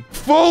 run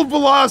full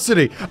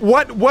velocity.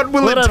 What will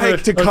Whatever.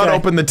 it take to cut Okay.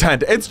 open the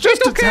tent? It's just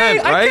It's a okay.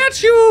 tent, I right?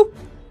 got you.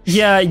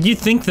 Yeah, you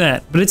think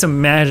that, but it's a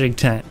magic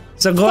tent.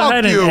 So go Fuck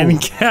ahead you. and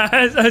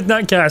cast,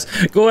 not cast.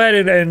 Go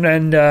ahead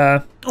and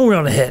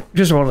roll a hit.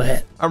 Just roll a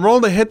hit. I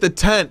rolled to hit the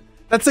tent.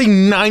 That's a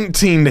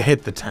 19 to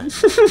hit the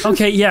tent.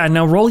 Okay, yeah.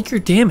 Now roll your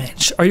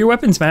damage. Are your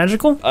weapons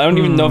magical? I don't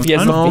even know if he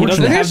has. He doesn't unfortunate. I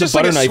think have it's the just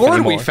like butter a knife sword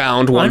anymore. we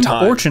found one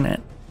time.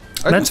 Unfortunate.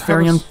 I That's just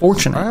very have a-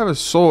 unfortunate. I have a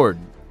sword.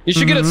 You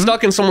should get it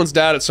stuck in someone's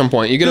dad at some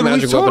point. You get a We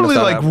magic weapon. totally if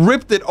that like happens.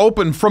 ripped it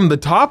open from the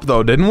top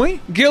though, didn't we?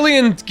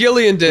 Gillion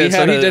did,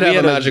 so he did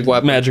have a magic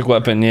weapon. Magic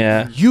weapon,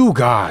 yeah. You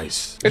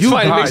guys. It's you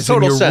fine, it guys makes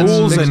total and your sense.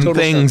 rules Makes and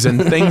total things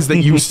and things that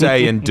you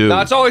say and do. No,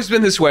 it's always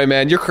been this way,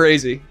 man. You're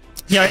crazy.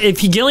 Yeah, if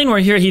Gillian were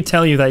here, he'd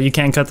tell you that you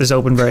can't cut this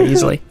open very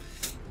easily.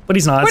 But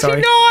he's not, But sorry.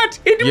 he not.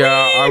 It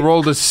Yeah, I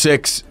rolled a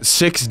 6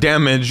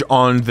 damage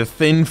on the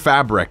thin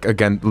fabric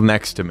again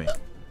next to me.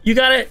 You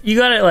got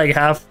it like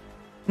half.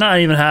 Not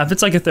even half.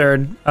 It's like a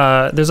third.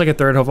 There's like a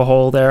third of a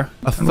hole there.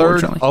 A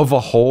third of a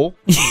hole.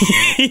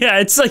 Yeah,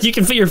 it's like you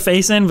can fit your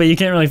face in, but you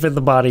can't really fit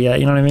the body yet.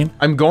 You know what I mean?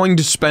 I'm going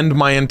to spend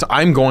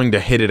I'm going to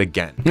hit it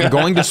again. I'm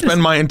going to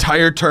spend my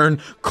entire turn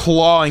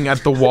clawing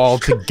at the wall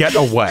to get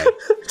away.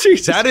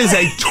 That is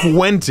a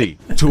 20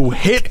 to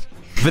hit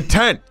the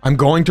tent. I'm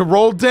going to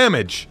roll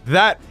damage.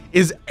 That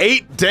is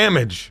 8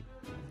 damage.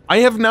 I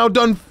have now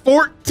done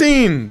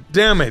 14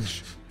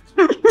 damage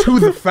to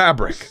the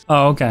fabric.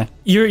 Oh, okay.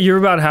 You're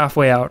about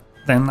halfway out.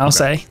 Then I'll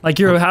say, like,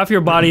 half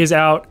your body is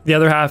out, the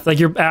other half, like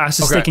your ass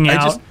is sticking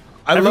out.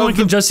 I Everyone love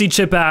can just see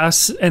Chip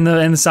ass in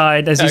the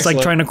side as he's like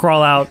Excellent. trying to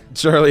crawl out.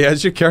 Charlie,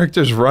 as your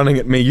character's running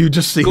at me, you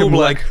just see him Gooblek.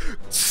 like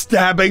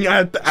stabbing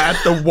at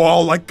the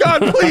wall, like,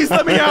 God, please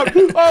let me out!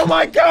 Oh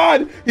my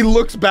God! He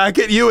looks back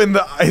at you, and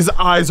his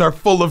eyes are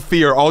full of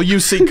fear. All you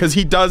see, because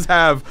he does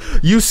have,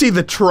 you see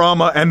the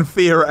trauma and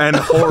fear and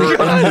horror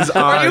in his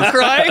Are you eyes.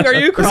 crying? Are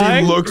you As he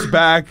crying? looks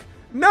back.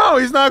 No,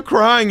 he's not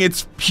crying.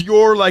 It's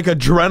pure like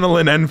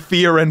adrenaline and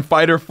fear and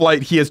fight or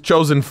flight. He has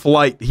chosen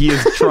flight. He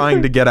is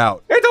trying to get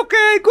out. It's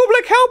okay.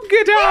 Gooblek, help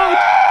get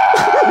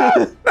out.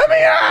 Let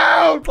me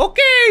out!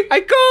 Okay,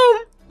 I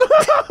come.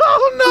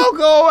 Oh no,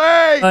 go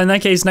away! In that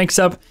case, next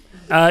up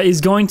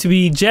is going to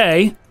be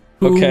Jay,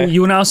 who Okay.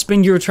 you will now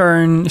spend your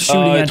turn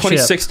shooting at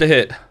 26 Chip. to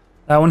hit.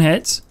 That one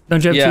hits.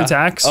 Don't you have Yeah. 2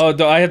 attacks? Oh,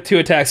 I have 2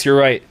 attacks. You're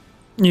right.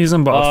 Use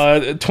them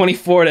both.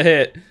 24 to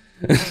hit.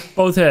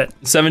 Both hit.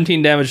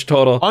 17 damage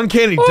total.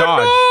 Uncanny dodge.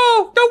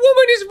 Oh, the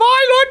woman is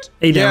violent.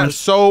 8 Yeah, damage.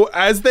 so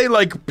as they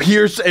like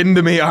pierce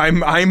into me,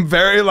 I'm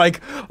very like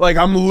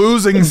I'm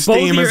losing Both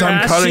steam your as I'm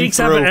ass cutting cheeks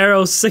have through.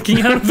 arrows sticking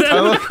out of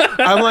them.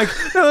 I'm like,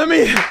 let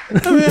me out,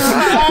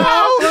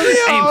 let me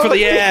Aim out. for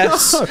the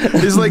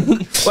ass. He's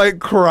like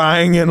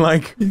crying and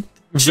like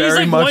She's very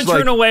like much one like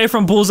turn away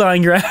from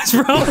bullseyeing your ass,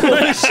 bro.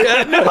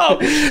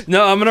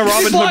 No, I'm gonna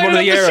Robin Hood one of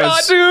Lining the up the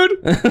arrows.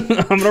 shot,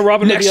 dude. I'm gonna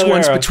Robin Hood Next the other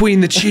one's arrow.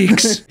 between the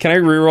cheeks. Can I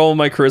reroll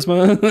my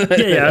charisma?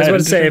 Yeah, I was about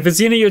to say, if it's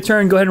the end of your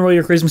turn, go ahead and roll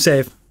your charisma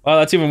save. Oh,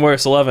 that's even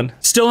worse. 11.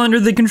 Still under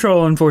the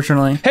control,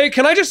 unfortunately. Hey,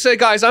 can I just say,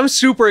 guys, I'm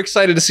super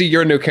excited to see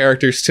your new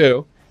characters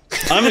too.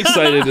 I'm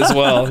excited as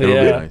well. It'll be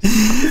Yeah.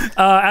 nice.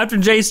 After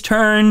Jay's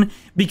turn,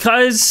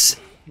 because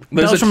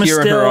There's a Beltram is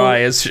tear in her still eye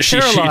as she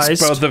shoots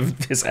paralyzed. both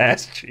of his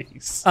ass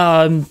cheeks.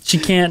 She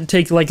can't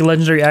take like a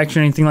legendary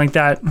action or anything like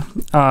that,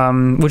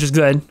 which is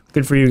good.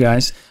 Good for you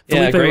guys. Yeah,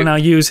 Felipe great. will now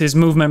use his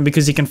movement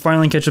because he can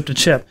finally catch up to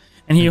Chip,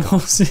 and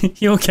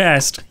he'll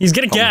cast. He's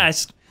gonna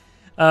cast.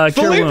 Cure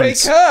Felipe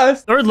Wounds.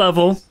 cast. 3rd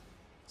level.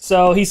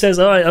 So he says,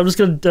 "All right, I'm just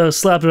gonna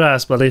slap your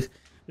ass, buddy.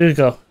 Here you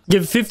go.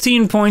 Give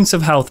 15 points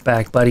of health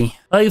back, buddy.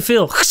 How you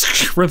feel?"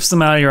 Rips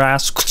them out of your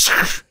ass.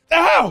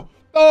 Ow!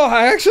 Oh,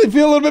 I actually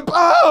feel a little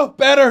bit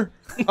better.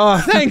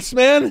 Thanks,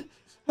 man.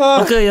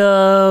 Okay,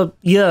 yeah.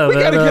 We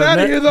gotta get out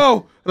of here,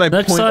 though. And I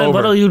Next point time, why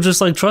over. don't you just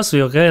like trust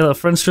me, okay? The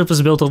friendship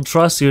is built on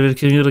trust, unit,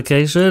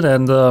 communication,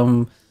 and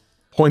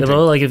Pointing. you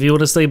know, like if you want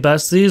to stay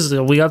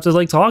besties, we have to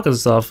like talk and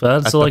stuff,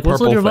 man. So the like,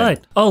 what's on purple your thing.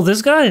 mind? Oh,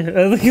 this guy.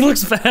 He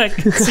looks back.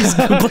 Sees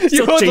Gooblex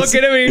You both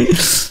chasing. looking at me.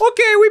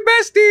 Okay, we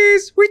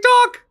besties. We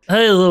talk.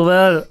 Hey, little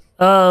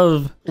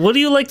man. What do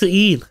you like to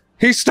eat?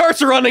 He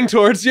starts running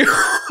towards you.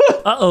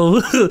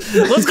 Uh-oh.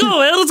 Let's go,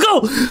 man. Let's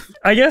go.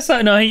 I guess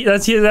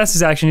that's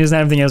his action. He doesn't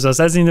have anything else.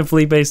 That's the end of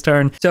Felipe's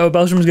turn. So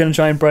Beltram's going to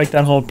try and break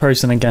that whole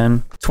person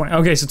again. 20.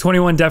 Okay, so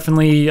 21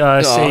 definitely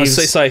saves.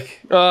 Say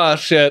psych. Oh,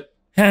 shit.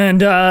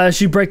 And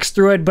she breaks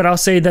through it, but I'll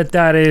say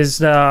that is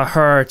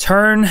her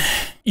turn.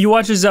 You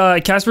watch as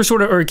Casper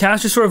sort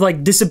of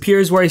like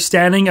disappears where he's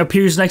standing,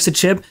 appears next to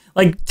Chip,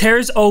 like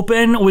tears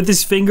open with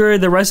his finger.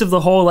 The rest of the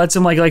hole lets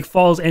him like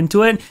falls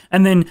into it,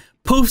 and then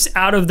poofs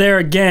out of there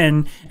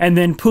again, and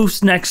then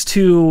poofs next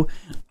to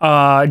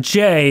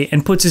Jay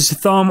and puts his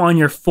thumb on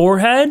your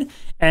forehead,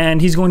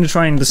 and he's going to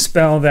try and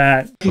dispel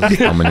that.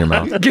 Thumb in your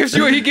mouth.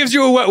 He gives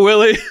you a wet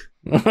willy.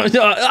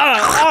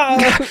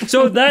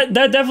 So that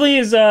definitely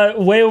is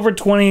way over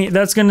 20.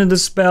 That's going to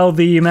dispel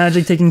the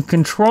magic taking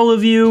control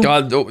of you.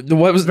 God,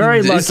 what was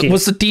Very lucky.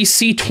 Was the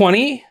DC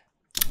 20?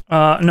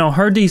 No,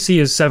 her DC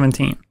is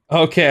 17.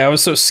 Okay, I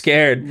was so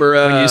scared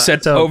Bruh. when you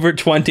said So- over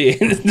 20.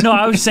 No,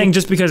 I was saying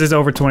just because it's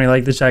over 20,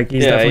 like the check,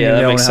 he's definitely that going to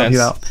be able makes to help sense.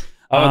 you out.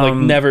 I would like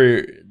Um,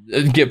 never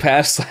get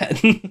past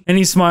that. And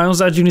he smiles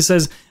at you and he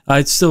says,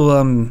 "I'd still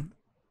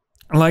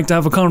like to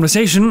have a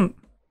conversation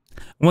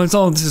once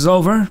all this is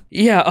over.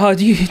 Yeah,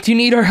 do you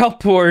need our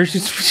help or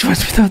just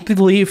without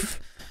belief?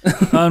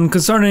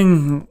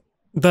 Concerning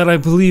that, I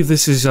believe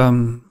this is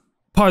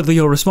partly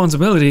your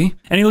responsibility."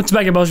 And he looks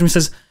back at Belgium and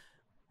says,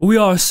 "We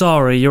are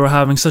sorry you are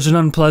having such an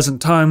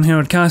unpleasant time here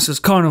at Cassis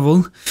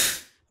Carnival.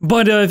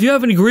 But if you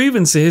have any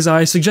grievances,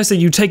 I suggest that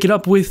you take it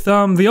up with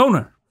the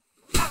owner."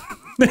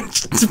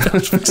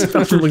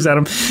 Belgium looks at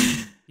him.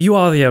 "You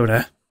are the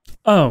owner.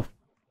 Oh.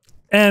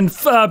 And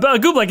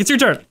Goobleck, it's your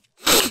turn."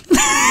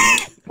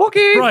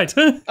 Okay. Right.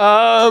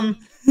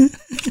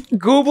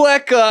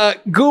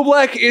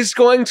 Goobleck is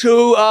going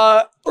to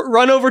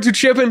run over to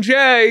Chip and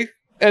Jay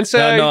and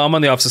say, No, I'm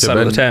on the opposite side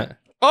of the tent.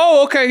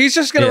 "Oh, okay, he's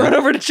just gonna Yeah. run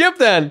over to Chip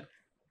then."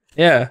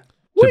 Yeah.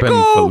 Chip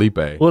and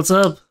Felipe What's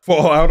up?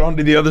 fall out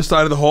onto the other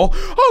side of the hole.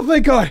 Oh,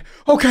 thank God.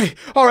 Okay.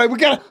 All right, we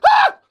gotta.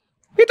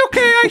 It's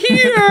okay, I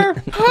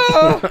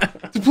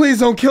hear. Please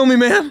don't kill me,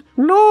 man.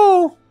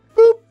 No.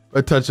 Boop.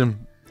 I touch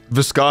him.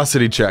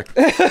 Viscosity check.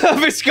 A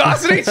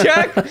viscosity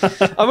check?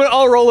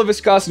 I'll roll a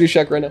viscosity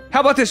check right now.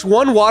 How about this?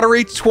 1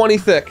 watery, 20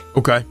 thick.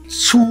 Okay.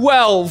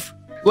 12.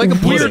 Like a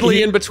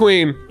Weirdly in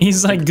between.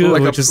 He's like goo,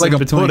 like which a, is like in a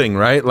between. pudding,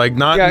 right? Like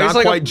not He's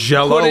like quite a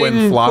jello pudding,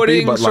 and floppy,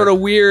 pudding but sort like,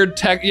 of weird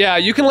tech. Yeah,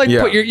 you can like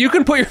Yeah. put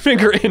your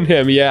finger in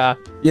him. Yeah.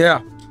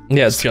 yeah.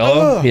 Yeah, it's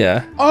Jello. Ugh.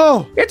 Yeah.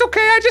 Oh, It's okay.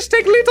 I just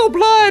take little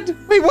blood.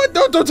 wait, what?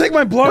 Don't take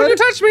my When blood. you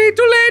touch me,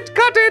 too late.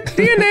 Cut it.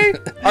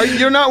 DNA.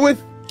 You're not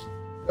with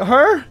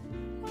her?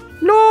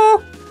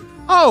 No.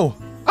 Oh,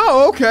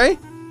 okay.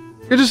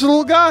 You're just a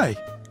little guy.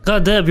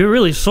 God damn, you're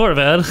really short,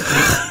 man.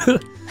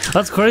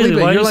 That's crazy.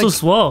 Felipe, Why are you're you so like-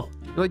 small?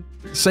 You're like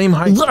same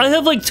height. I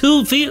have like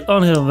 2 feet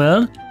on him,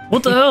 man.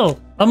 What the hell?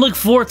 I'm like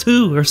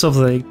 4'2" or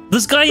something.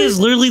 This guy is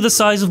literally the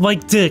size of my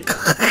dick.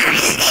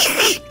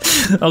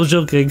 I was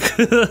joking.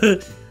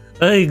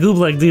 Hey,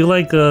 Goobleck, do you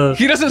like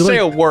He doesn't say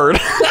a word.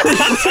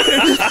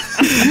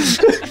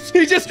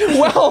 He just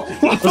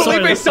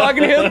Felipe's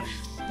talking to him.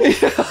 Is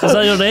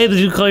that your name? Did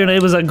you call your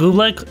name? Is that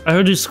Goobleck? I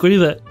heard you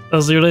scream it.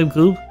 Was your name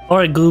Goob?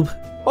 Alright, Goob.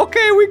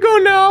 Okay, we go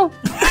now.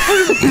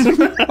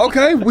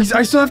 Okay,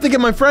 I still have to get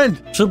my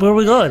friend. So where are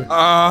we going?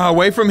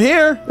 Away from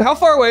here. How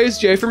far away is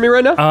Jay from me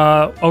right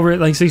now? Over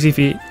like 60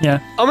 feet. Yeah.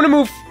 I'm gonna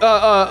move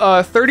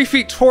 30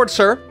 feet towards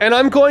her, and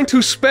I'm going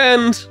to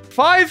spend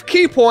 5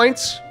 key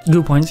points.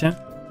 Good points, yeah.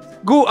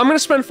 I'm gonna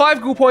spend 5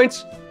 goo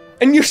points,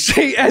 and you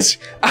see as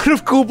out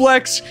of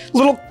Goobleck's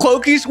little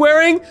cloak he's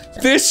wearing,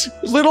 this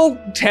little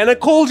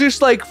tentacle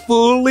just like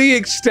fully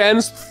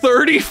extends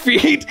 30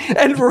 feet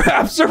and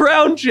wraps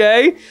around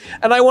Jay,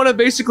 and I want to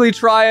basically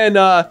try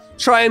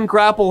and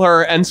grapple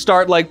her and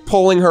start like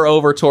pulling her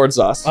over towards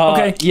us.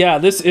 Okay. Yeah,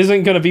 this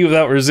isn't gonna be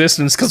without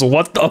resistance because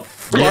what the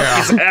fuck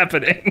Yeah. is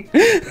happening?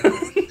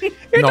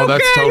 No,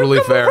 that's Okay, totally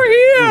you come fair. over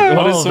here.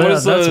 What is Oh, man,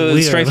 that's the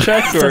weird. strength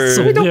check? That's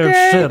some Or weird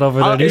okay. shit over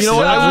there. You know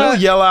what? I will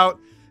yell out.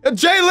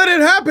 Jay, let it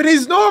happen.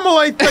 He's normal,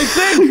 I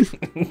think.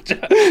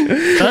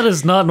 That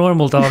is not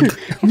normal, dog.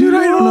 Dude,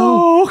 I don't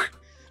know.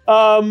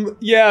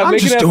 Yeah, I'm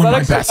make just an doing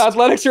my best.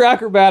 athletics or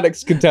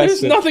acrobatics There's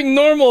contestant. nothing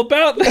normal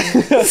about that.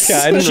 Okay,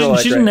 I didn't She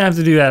realize didn't have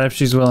to do that if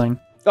she's willing.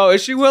 Oh,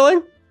 is she willing?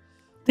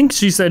 I think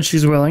she said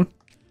she's willing.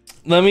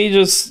 Let me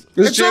just...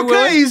 Is It's Jay okay.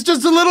 willing? He's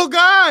just a little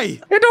guy.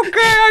 It's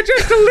okay, I'm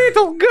just a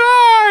little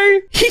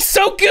guy. He's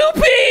so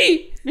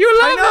goopy!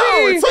 You love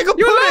know, me. it's like a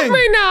You love pudding.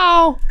 me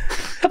now.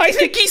 I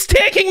think he's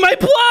taking my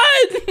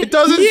blood! It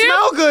doesn't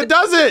smell good,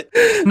 does it?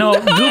 No,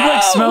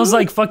 Gooblex smells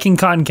like fucking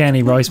cotton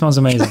candy, bro. He smells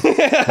amazing.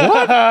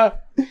 What?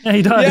 Yeah,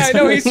 he does. Yeah, I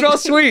know, he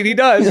smells sweet. He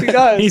does. He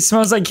does. He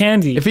smells like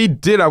candy. If he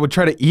did, I would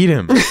try to eat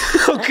him.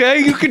 Okay,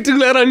 you can do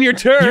that on your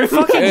turn. You're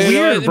fucking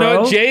weird,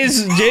 bro.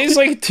 Jay's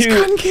like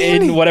too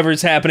in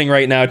whatever's happening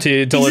right now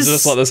to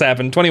just let this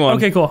happen. 21.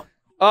 Okay, cool.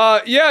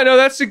 Yeah, no,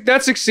 that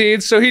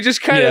succeeds. So he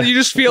just kind of, Yeah. you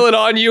just feel it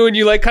on you, and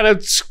you like kind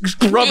of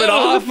rub it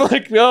off.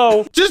 Like,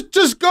 no.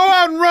 Just go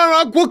out and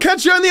run. We'll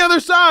catch you on the other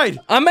side.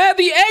 I'm at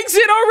the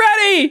exit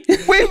already!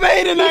 We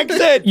made an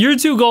exit. Your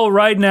two goal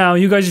right now,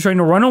 you guys are trying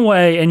to run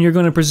away, and you're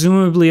going to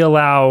presumably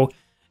allow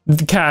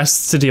the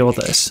casts to deal with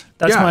this.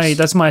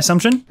 That's my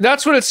assumption.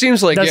 That's what it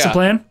seems like. That's yeah. the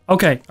plan.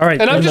 Okay, all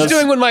right. And I'm then just that's-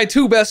 doing what my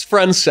two best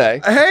friends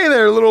say. Hey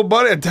there, little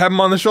buddy. I tap him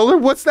on the shoulder.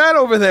 What's that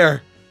over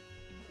there?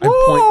 I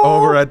point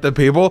over at the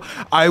people.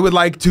 I would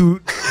like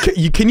to.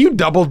 Can you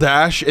double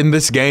dash in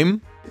this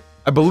game?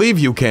 I believe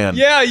you can.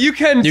 Yeah, you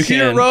can. You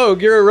You're a can. rogue.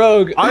 You're a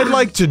rogue. I'd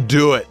like to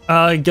do it.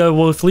 Go.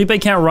 Well,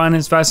 Felipe can't run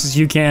as fast as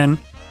you can,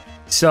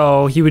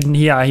 so he would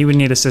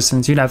need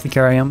assistance. You'd have to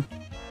carry him.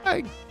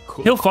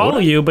 He'll follow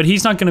you, but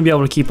he's not going to be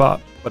able to keep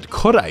up. But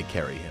could I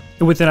carry him?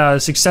 Within a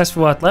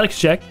successful athletics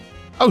check.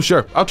 Oh,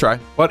 sure. I'll try.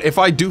 But if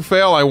I do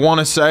fail, I want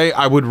to say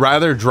I would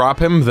rather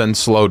drop him than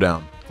slow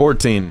down.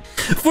 14.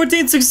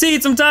 14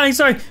 succeeds. I'm dying.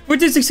 Sorry.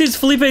 14 succeeds.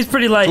 Felipe's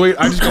pretty light. Wait,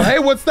 I just go, hey,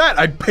 what's that?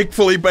 I pick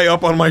Felipe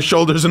up on my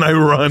shoulders and I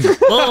run.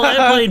 Oh,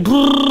 I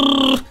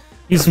played.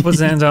 He just puts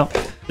his hands out.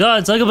 God,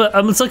 it's like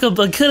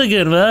a kid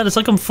again, man. It's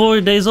like I'm 4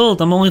 days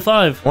old. I'm only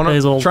 5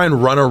 days old. Try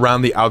and run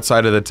around the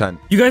outside of the tent.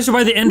 You guys are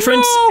by the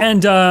entrance,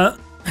 and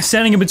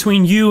standing in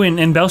between you and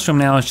Belstrom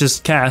now is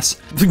just Cass.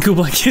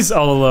 Kublak is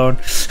all alone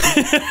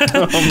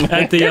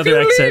at the other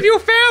exit. You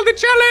failed the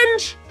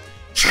challenge.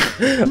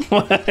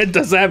 What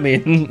does that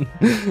mean?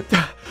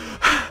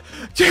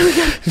 Jay, we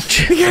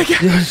gotta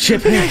get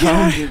Chip,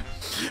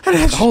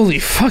 holy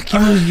fuck,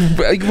 you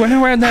went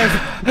around there.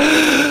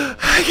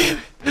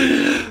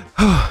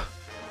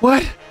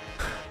 What?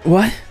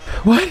 What?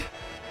 What?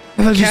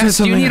 I thought you said Cass, do you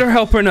something. need our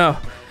help or no?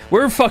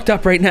 We're fucked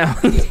up right now.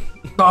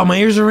 Oh, my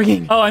ears are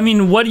ringing. Oh, I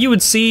mean, what you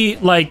would see,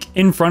 like,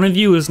 in front of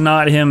you is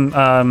not him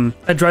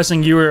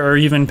addressing you or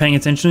even paying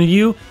attention to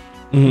you.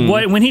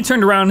 When he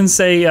turned around and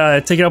take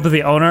it up with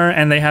the owner,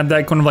 and they had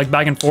that kind of like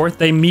back and forth,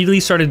 they immediately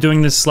started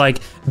doing this like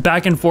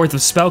back and forth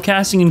of spell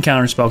casting and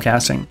counter spell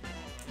casting.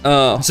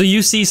 Oh. So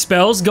you see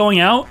spells going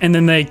out, and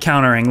then they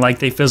countering, like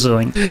they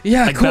fizzling.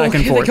 Yeah, like, cool. back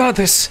and Okay, forth. they got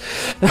this.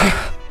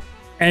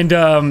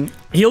 And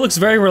he looks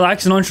very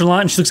relaxed and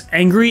nonchalant, and she looks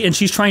angry, and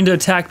she's trying to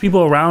attack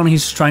people around, and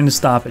he's trying to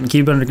stop it and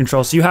keep it under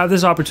control. So you have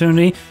this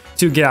opportunity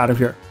to get out of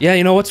here. Yeah,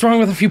 you know, what's wrong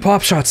with a few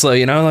pop shots, though?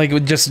 You know, like,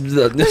 just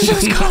Do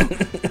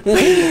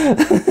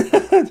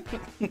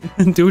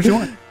what you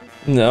want.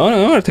 No,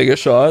 I want to take a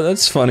shot.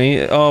 That's funny.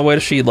 Oh,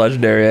 wait, she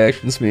legendary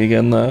actions me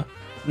again, though.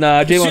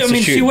 Nah, Jay wants to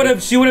shoot.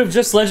 She would have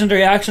just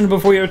legendary action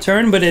before your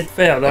turn, but it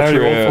failed. I already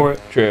rolled for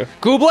it. True.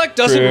 Gublek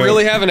doesn't True.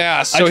 really have an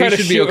ass, so I tried he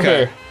to should be shoot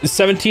okay. her.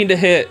 17 to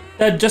hit.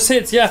 That just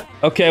hits, yeah.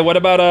 Okay, what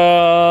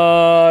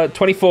about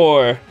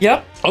 24?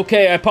 Yep.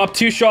 Okay, I popped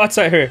 2 shots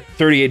at her.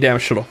 38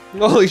 damage total.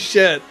 Holy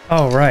shit.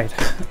 All right.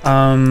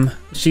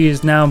 She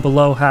is now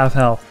below half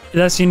health.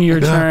 That's in your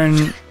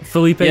turn.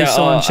 Felipe is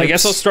still on chips. I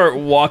guess I'll start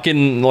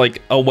walking like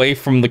away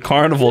from the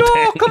carnival No,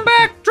 tent. come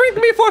back. Drink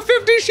me for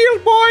 50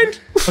 shield point.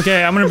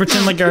 Okay, I'm gonna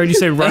pretend like I heard you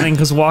say running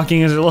because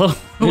walking is a little.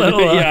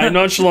 Yeah, I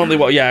nonchalantly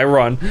walk. Yeah, I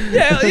run.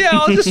 Yeah,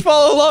 I'll just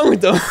follow along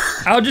with them.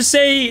 I'll just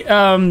say,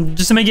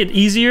 just to make it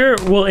easier,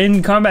 we'll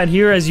end combat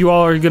here as you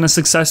all are gonna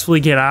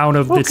successfully get out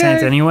of the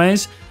tent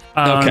anyways.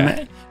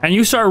 Okay. And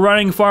you start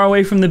running far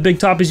away from the big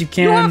top as you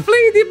can.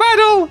 Flee the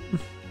battle.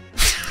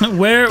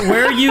 Where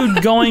are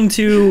you going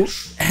to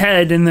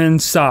head and then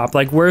stop?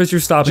 Like, where's your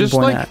stopping Just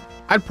point like, at?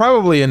 I'd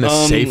probably in a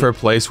safer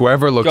place,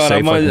 wherever looks God, safe,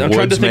 I'm like trying to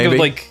woods, think maybe. of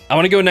like I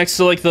want to go next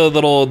to like the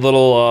little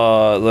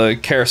the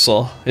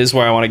carousel is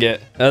where I want to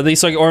get at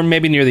least like or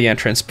maybe near the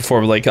entrance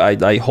before like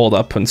I hold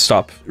up and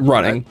stop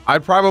running.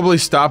 I'd probably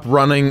stop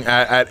running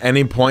at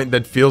any point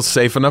that feels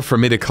safe enough for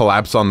me to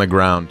collapse on the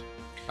ground,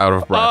 out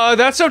of breath.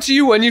 That's up to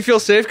you when you feel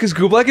safe, because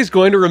Gublek is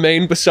going to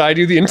remain beside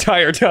you the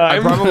entire I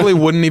time. probably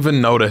wouldn't even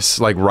notice,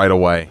 like, right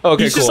away.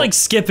 Okay, He's cool. just like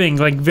skipping,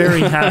 like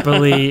very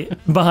happily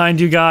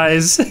behind you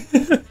guys.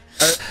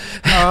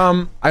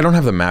 I don't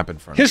have the map in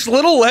front of me. His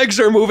little legs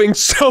are moving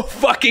so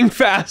fucking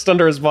fast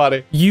under his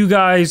body. You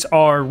guys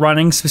are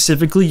running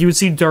specifically. You would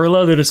see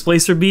Durla, the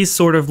displacer beast,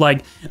 sort of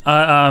like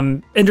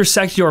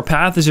intersect your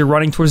path as you're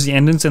running towards the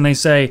entrance, and they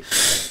say,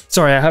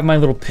 sorry, I have my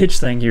little pitch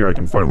thing here. I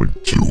can finally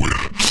do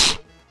it.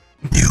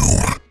 You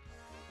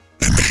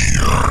in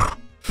here.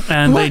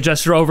 And they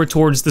gesture over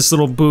towards this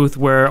little booth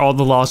where all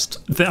the lost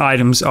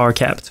items are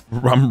kept.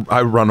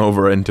 I run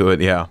over into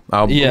it. Yeah.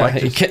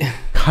 Yeah.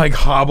 Like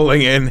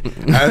hobbling in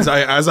as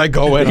I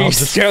go in. I'll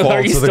just fall to the ground.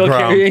 Are you still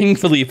carrying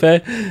Felipe?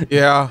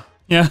 Yeah.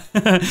 Yeah.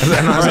 And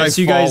as I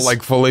fall,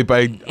 like Felipe,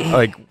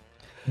 like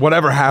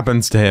whatever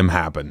happens to him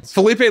happens.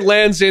 Felipe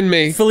lands in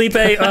me. Felipe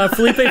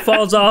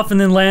falls off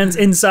and then lands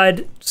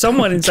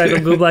somewhat inside the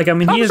goop. Like, I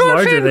mean, he is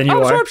larger than you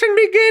are. Absorption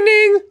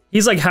beginning.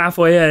 He's like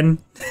halfway in.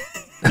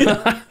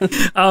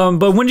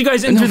 But when you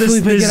guys enter this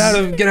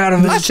get out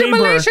of this chamber,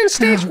 Assimilation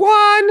stage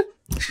 1.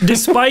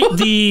 despite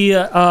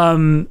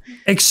the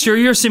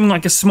exterior seeming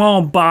like a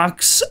small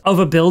box of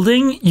a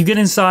building, you get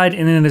inside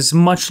and it is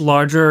much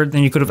larger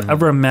than you could have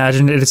ever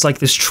imagined. It's like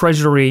this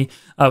treasury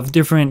of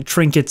different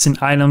trinkets and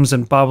items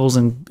and baubles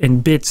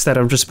and bits that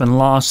have just been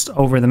lost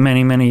over the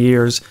many, many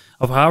years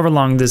of however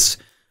long this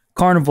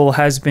carnival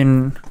has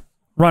been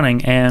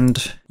running.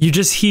 And you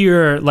just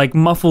hear like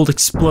muffled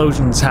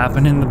explosions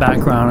happen in the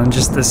background and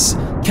just this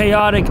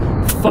chaotic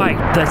fight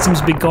that seems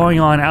to be going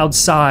on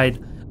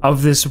outside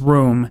of this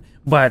room.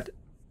 But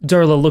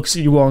Durla looks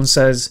at you all and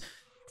says,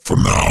 "For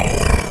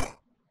now,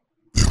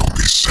 it'll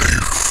be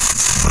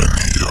safe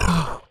in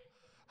here."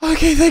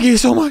 Okay, thank you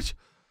so much.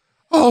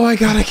 Oh my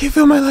god, I can't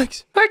feel my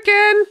legs.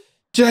 Again.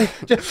 Jay.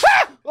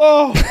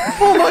 Oh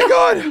my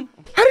god.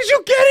 How did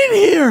you get in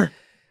here?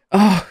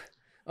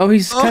 Oh,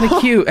 he's kind of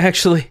cute,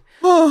 actually.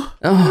 You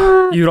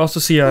would also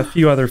see a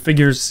few other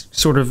figures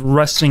sort of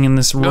resting in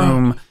this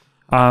room.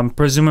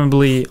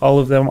 Presumably all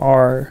of them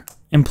are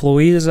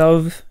employees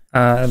of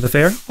the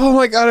fair. Oh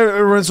my god, I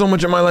run so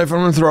much in my life, I'm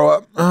gonna throw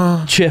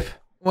up. Chip.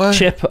 What?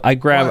 Chip, I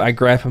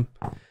grab him.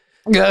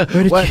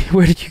 What?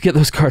 Where did you get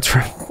those cards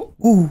from?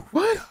 Ooh.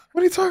 What?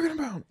 What are you talking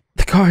about?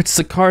 The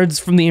cards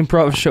from the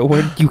improv show.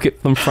 Where did you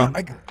get them from?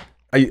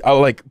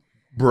 I'll like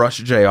brush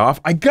Jay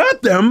off. I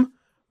got them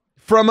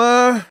from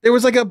it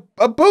was like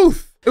a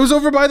booth. It was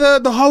over by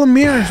the Hall of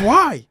Mirrors.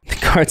 Why? The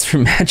cards for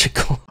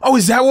magical. Oh,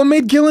 is that what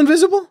made Gil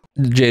invisible?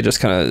 Jay just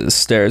kind of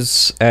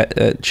stares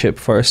at Chip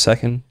for a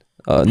second,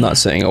 not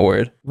saying a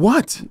word.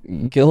 What?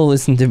 Gil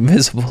isn't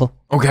invisible.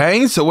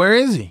 Okay, so where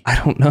is he? I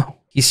don't know.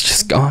 He's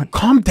just gone.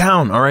 Calm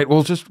down. All right,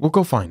 we'll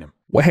go find him.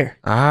 Where?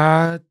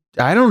 I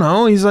don't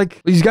know. He's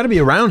got to be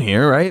around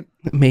here, right?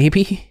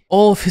 Maybe.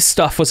 All of his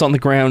stuff was on the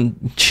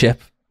ground,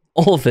 Chip.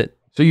 All of it.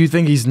 So you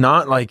think he's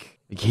not like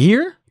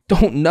here?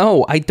 Don't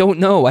know. I don't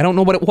know. I don't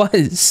know what it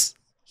was.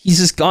 He's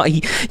just gone.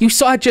 You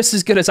saw it just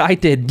as good as I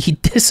did. He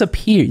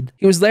disappeared.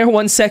 He was there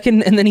 1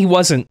 second and then he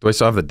wasn't. Do I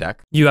still have the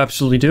deck? You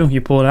absolutely do.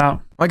 You pull it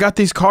out. I got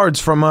these cards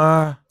from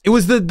it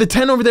was the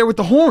tent over there with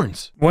the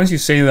horns. Once you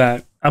say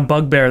that, a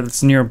bugbear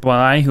that's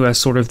nearby who has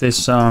sort of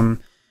this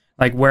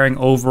like wearing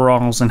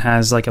overalls and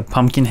has like a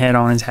pumpkin head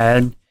on his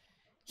head,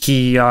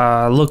 he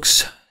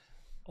looks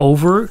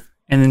over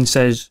and then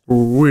says,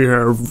 "We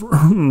have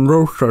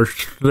no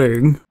such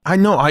thing." I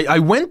know. I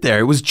went there.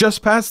 It was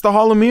just past the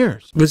Hall of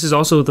Mirrors. This is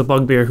also the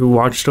bugbear who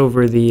watched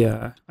over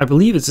the, I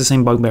believe it's the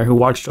same bugbear who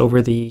watched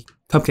over the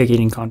cupcake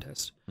eating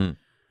contest.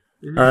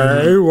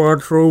 I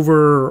watch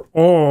over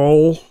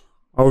all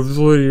of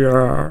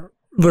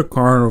the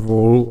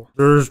carnival.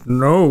 There's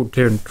no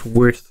tent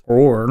with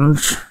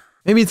horns.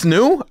 Maybe it's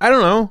new? I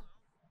don't know.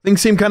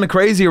 Things seem kind of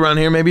crazy around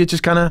here. Maybe it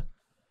just kind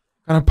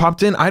of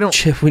popped in. I don't...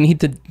 Chip, we need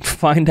to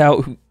find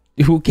out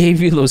who gave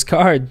you those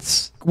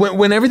cards.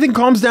 When everything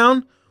calms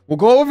down, we'll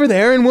go over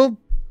there and we'll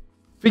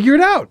figure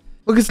it out.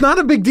 Look, it's not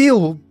a big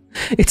deal.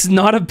 It's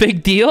not a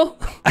big deal?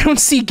 I don't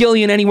see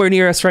Gillion anywhere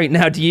near us right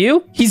now, do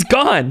you? He's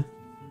gone.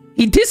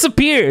 He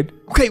disappeared.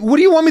 Okay, what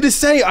do you want me to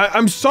say?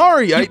 I'm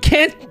sorry. You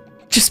can't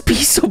just be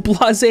so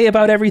blasé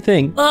about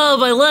everything. Oh,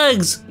 my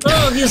legs.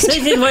 Oh, he's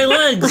taking my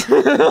legs.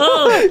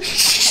 Oh.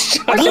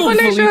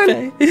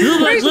 Assimilation. Let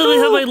me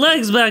have my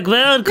legs back,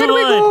 man. Come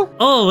on.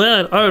 Oh,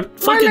 man. Our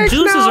fucking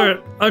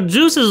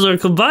juices are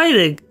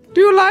combining.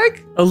 Do you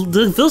like?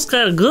 It feels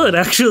kind of good,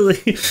 actually.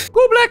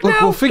 Go black Look,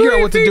 now. we'll figure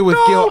out what to do with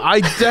Gil. Gil.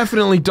 I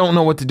definitely don't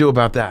know what to do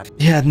about that.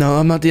 Yeah, no,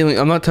 I'm not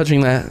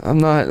touching that. I'm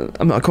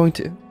not going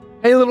to.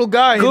 Hey, little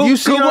guy, have you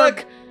seen our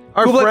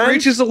Kublak friend?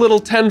 reaches a little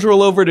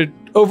tendril over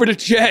to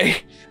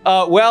Jay.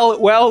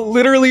 Well,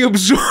 literally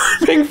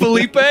absorbing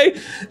Felipe,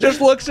 just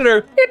looks at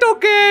her. It's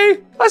okay.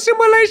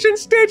 Assimilation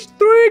stage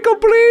 3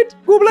 complete.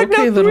 Kublak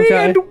Okay, now little 3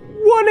 guy. and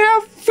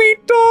 1/2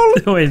 feet tall.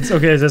 Wait,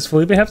 okay, does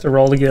Felipe have to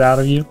roll to get out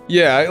of you?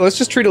 Yeah, let's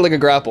just treat it like a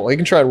grapple. He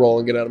can try and roll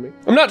and get out of me.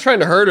 I'm not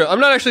trying to hurt him. I'm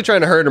not actually trying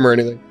to hurt him or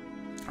anything.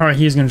 All right,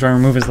 he's going to try and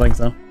remove his legs,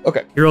 though.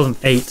 Okay. He rolls an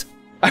 8.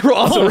 I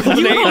also rolled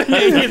an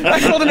 8.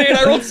 I rolled an 8.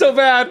 I rolled so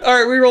bad. All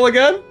right, we roll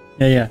again?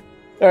 Yeah.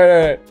 All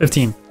right.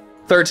 15.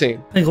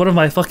 13. I think one of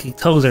my fucking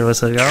toes are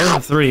listening. I only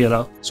have 3, you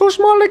know. So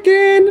small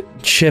again.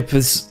 Chip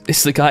is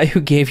the guy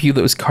who gave you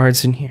those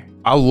cards in here.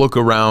 I'll look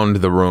around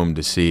the room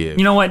to see it.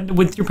 You know what?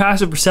 With your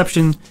passive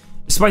perception,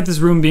 despite this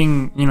room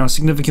being,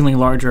 significantly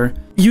larger,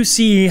 you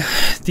see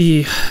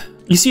a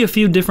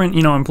few different,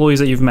 employees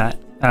that you've met.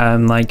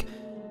 Like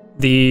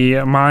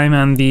the mime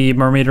and the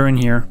mermaid are in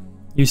here.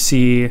 You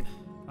see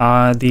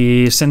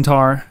the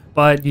centaur,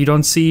 but you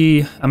don't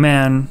see a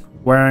man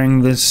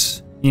wearing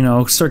this you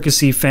know,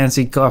 circusy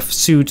fancy cuff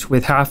suit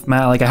with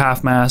like a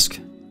half mask,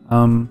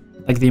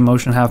 like the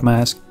emotion half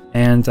mask,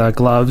 and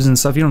gloves and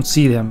stuff. You don't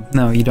see them.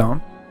 No, you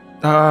don't.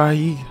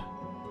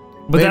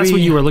 But that's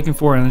what you were looking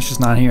for, and it's just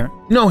not here.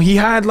 No, he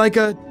had like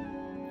a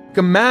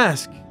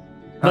mask.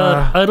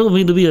 But I don't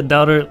mean to be a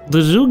doubter.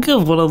 Did you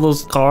give one of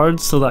those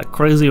cards to that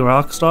crazy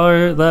rock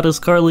star that is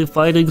currently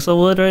fighting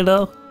someone right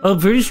now? I'm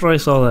pretty sure I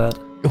saw that.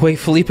 Wait,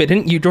 Felipe,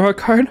 didn't you draw a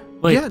card?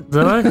 Wait, Yeah.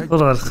 did I?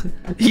 Hold on.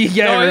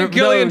 No,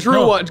 Gillion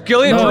drew one.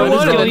 Gillion No, drew I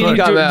one, didn't and then draw he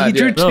got one. mad. You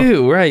drew yeah.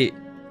 two, right?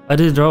 I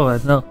didn't draw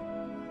it, no.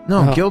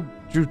 No, Gil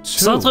drew 2.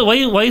 Sounds like, why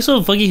you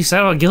so fucking sad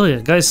about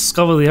Gillian? Guy's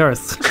scum of the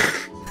earth.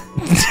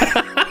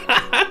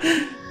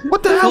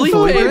 What the hell? Felipe,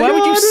 Felipe? why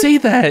would you say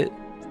that?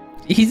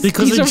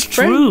 Because he's it's our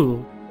friend.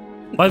 true.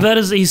 My bet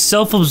is he's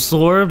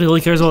self-absorbed. He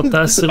only cares about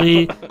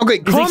destiny. Okay, He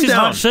calm thinks he's down.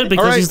 hot shit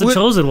because All right, he's the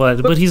chosen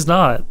one, but he's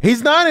not.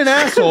 He's not an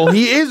asshole.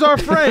 He is our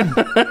friend,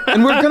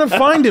 and we're gonna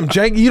find him.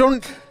 Jake, you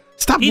don't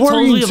stop He told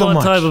worrying me so one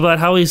much. time about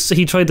how he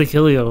tried to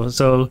kill you.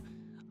 So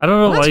I don't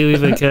know why you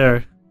even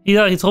care.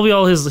 Yeah, he told me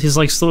all his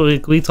like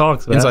story. We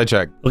talked. Man. Inside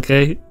check.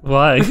 Okay,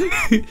 why? I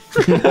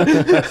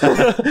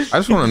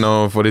just want to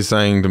know if what he's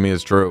saying to me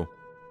is true.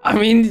 I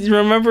mean, you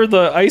remember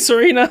the ice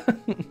arena?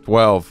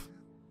 12.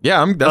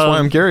 Yeah, that's why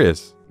I'm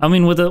curious. I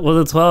mean, with the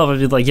 12, I'd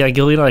be like, yeah,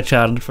 Gillian and I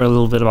chatted for a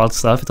little bit about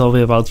stuff. He told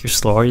me about your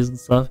stories and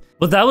stuff.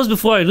 But that was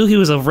before I knew he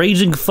was a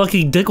raging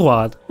fucking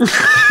dickwad.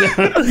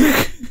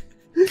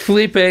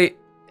 Felipe,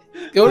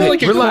 go to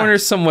like a corner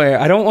somewhere.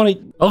 I don't want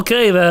to.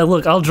 Okay, man,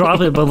 look, I'll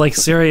drop it, but like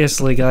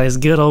seriously, guys,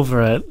 get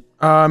over it.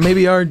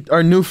 Maybe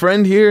our new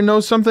friend here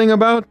knows something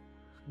about.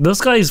 This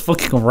guy is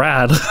fucking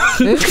rad.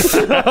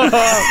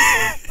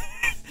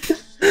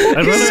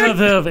 I'd rather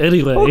have him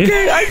anyway.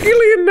 Okay, I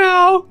Gillian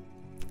now.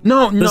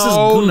 No.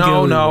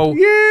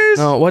 Yes.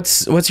 Oh,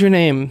 what's your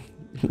name,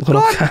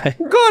 little guy?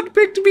 God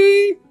picked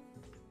me.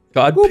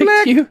 God Go picked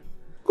black. you.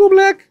 Go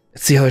black.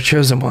 It's the other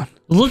chosen one.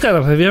 Look at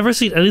him. Have you ever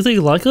seen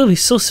anything like him?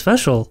 He's so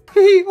special.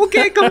 Hey,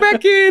 okay, come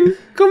back in.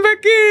 Come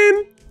back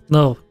in.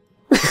 No.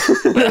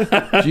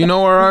 Do you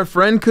know where our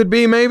friend could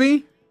be?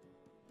 Maybe.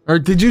 Or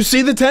did you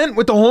see the tent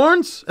with the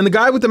horns and the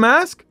guy with the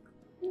mask?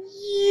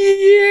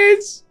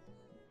 Yes.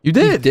 You You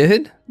did.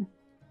 did?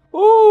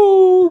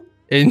 Oh.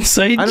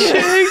 Inside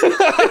check?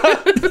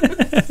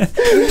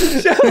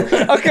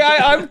 Okay,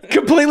 I'm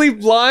completely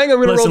lying.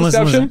 I'm gonna roll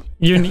deception.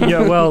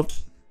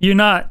 You're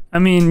not. I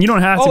mean, you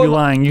don't have to be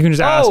lying. You can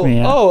just ask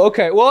me. Oh,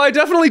 okay. Well, I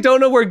definitely don't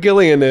know where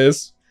Gillian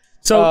is.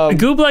 So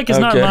Gublek is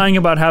not okay. lying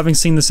about having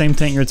seen the same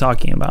tent you're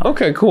talking about.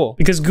 Okay, cool.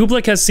 Because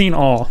Gublek has seen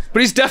all.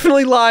 But he's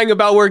definitely lying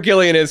about where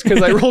Gillian is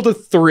because I rolled a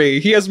 3.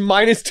 He has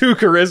 -2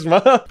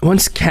 charisma.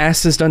 Once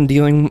Cass is done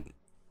dealing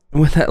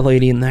with that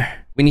lady in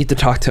there, we need to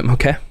talk to him,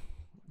 okay?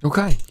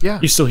 Okay. Yeah.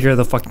 You still hear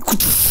the fucking.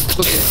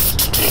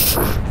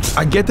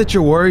 I get that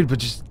you're worried, but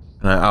just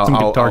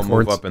I'll dark move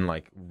words. up and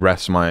like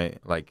rest my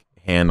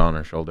hand on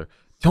her shoulder.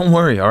 Don't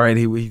worry. All right.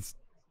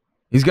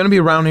 He's gonna be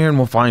around here, and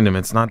we'll find him.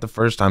 It's not the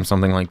first time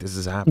something like this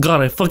has happened. God,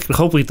 I fucking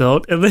hope we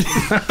don't. And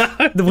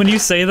then when you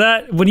say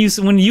that, when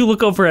you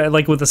look over at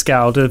like with the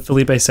scowl to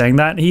Felipe saying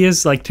that, he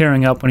is like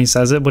tearing up when he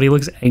says it, but he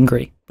looks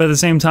angry. But at the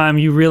same time,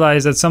 you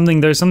realize that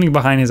there's something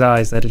behind his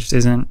eyes that it just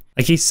isn't.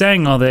 Like he's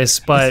saying all this,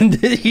 but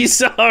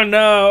Oh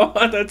no,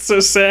 that's so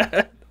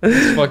sad.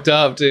 It's fucked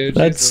up, dude.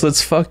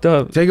 That's fucked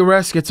up. Take a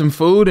rest, get some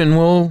food, and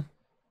we'll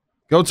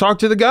go talk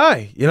to the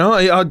guy. You know,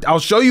 I'll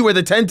show you where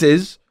the tent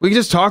is. We can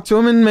just talk to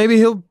him, and maybe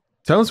he'll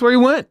tell us where he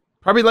went.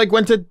 Probably like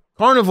went to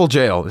carnival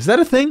jail. Is that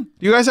a thing?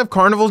 Do you guys have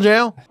carnival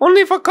jail?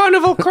 Only for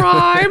carnival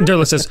crime.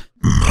 Durla says,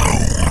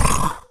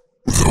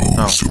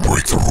 Those who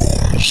break the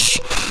rules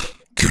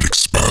get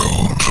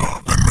expelled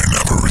and may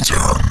never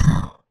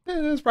return.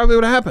 Yeah, that's probably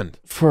what happened.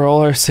 For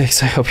all our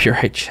sakes, I hope you're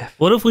right, Jeff.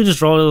 "What if we just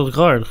draw a little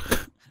card,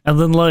 and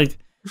then like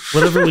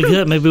whatever we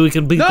get, maybe we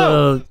can beat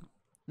the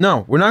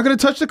No, we're not gonna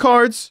touch the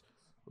cards.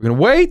 We're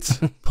gonna wait.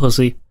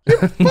 pussy."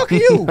 Fuck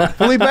you,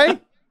 Felipe.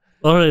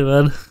 All right,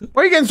 man.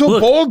 Why are you getting so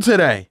bold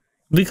today?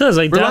 Because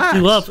I dapped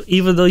you Relax. up,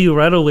 even though you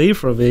ran away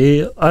from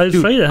me. I was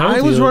trying to help you.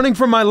 I was running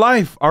for my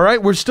life. All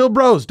right, we're still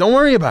bros. Don't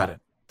worry about it.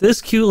 This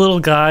cute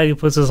little guy who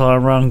puts his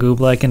arm around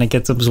Gublek and it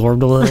gets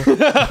absorbed a little.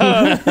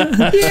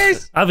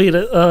 Yes. I mean,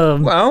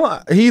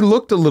 Well, he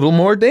looked a little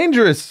more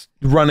dangerous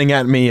running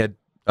at me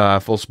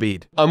at full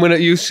speed.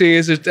 You see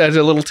as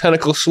a little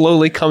tentacle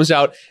slowly comes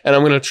out, and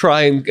I'm gonna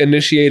try and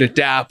initiate a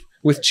dap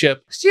with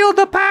Chip. Seal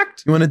the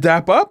pact. You want to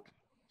dap up?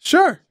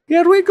 Sure.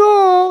 Here we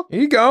go.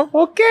 Here you go.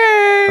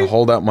 Okay. I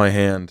hold out my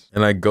hand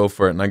and I go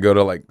for it, and I go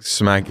to like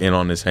smack in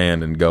on his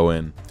hand and go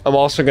in. I'm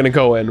also gonna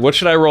go in. What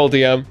should I roll,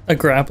 DM? a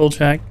grapple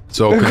check.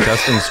 So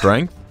contesting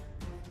strength.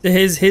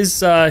 His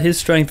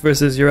strength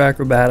versus your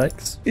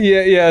acrobatics.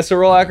 Yeah. So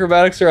roll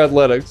acrobatics or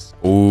athletics.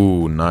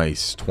 Ooh,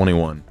 nice.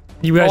 21.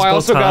 You guys I both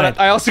also tied.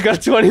 got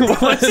a 21.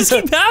 What does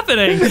this keep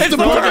happening? It's the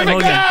perfect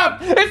dap.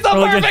 It's the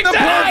perfect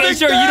dap. Okay,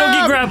 sure, you don't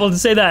get grappled.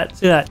 Say that.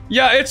 Say that.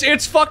 Yeah,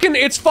 it's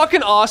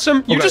fucking awesome.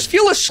 You Okay. just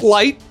feel a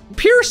slight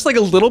pierce, like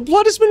a little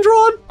blood has been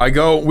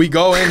drawn. We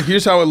go in.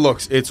 Here's how it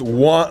looks. It's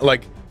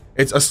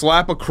a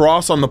slap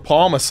across on the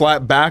palm, a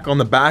slap back on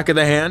the back of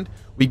the hand.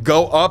 We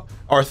go up.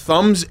 Our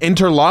thumbs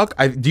interlock.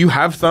 Do you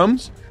have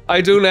thumbs?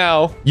 I do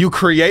now. You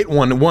create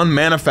one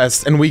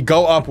manifests, and we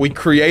go up. We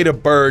create a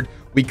bird.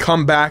 We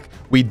come back.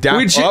 We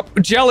dap up.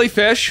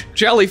 Jellyfish.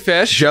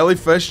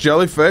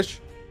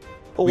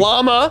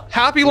 Llama.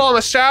 Happy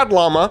llama, sad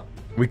llama.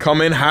 We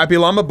come in happy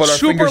llama, but our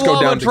Super fingers go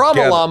llama, down drama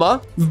together.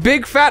 llama.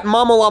 Big fat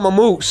mama llama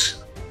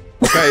moose.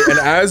 Okay, and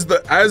as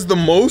the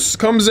moose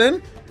comes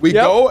in, we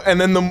go, and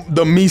then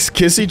the meese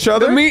kiss each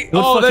other.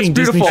 Oh, that's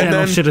beautiful.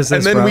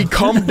 And then we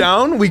come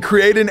down, we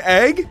create an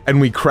egg,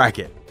 and we crack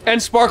it.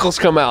 And sparkles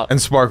come out. I'm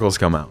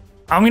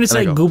gonna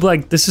say,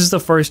 Gooblek, this is the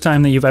first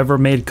time that you've ever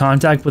made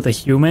contact with a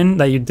human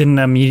that you didn't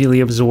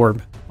immediately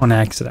absorb on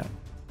accident.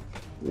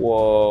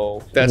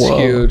 Whoa. That's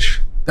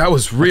huge. That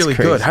was really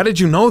good. How did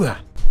you know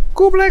that?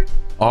 Gooblek.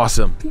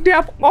 Awesome.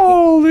 Dap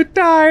all the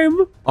time.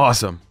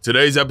 Awesome.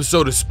 Today's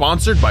episode is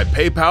sponsored by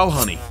PayPal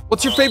Honey.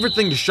 What's your favorite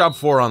thing to shop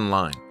for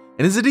online?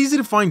 And is it easy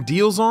to find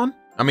deals on?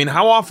 I mean,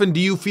 how often do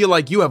you feel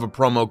like you have a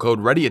promo code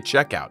ready at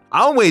checkout?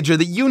 I'll wager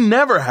that you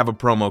never have a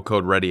promo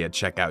code ready at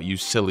checkout, you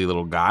silly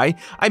little guy.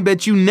 I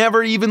bet you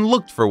never even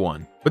looked for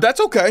one. But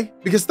that's okay,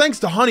 because thanks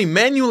to Honey,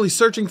 manually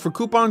searching for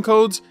coupon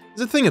codes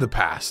is a thing of the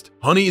past.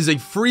 Honey is a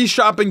free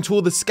shopping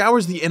tool that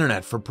scours the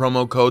internet for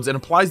promo codes and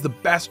applies the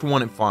best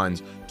one it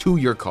finds to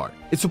your cart.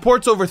 It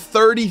supports over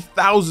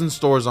 30,000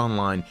 stores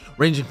online,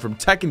 ranging from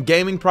tech and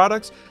gaming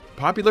products to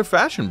popular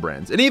fashion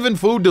brands, and even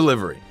food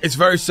delivery. It's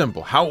very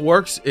simple. How it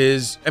works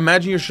is,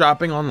 imagine you're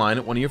shopping online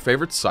at one of your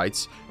favorite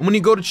sites, and when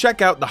you go to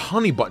checkout, the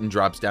Honey button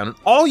drops down, and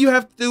all you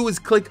have to do is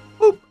click,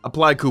 boop,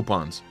 apply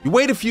coupons. You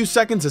wait a few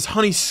seconds as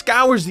Honey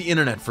scours the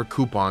internet for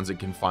coupons it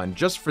can find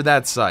just for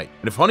that site.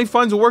 And if Honey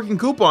finds a working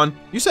coupon,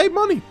 you save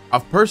money.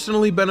 I've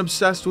personally been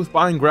obsessed with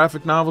buying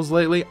graphic novels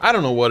lately. I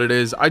don't know what it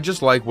is. I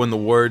just like when the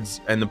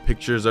words and the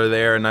pictures are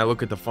there, and I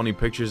look at the funny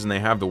pictures and they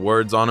have the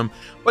words on them.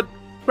 But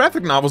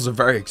graphic novels are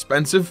very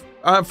expensive,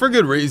 for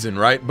good reason,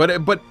 right?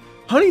 But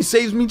Honey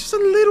saves me just a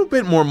little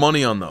bit more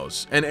money on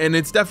those, and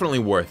it's definitely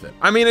worth it.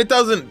 I mean, it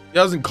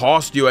doesn't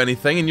cost you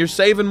anything, and you're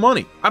saving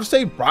money. I've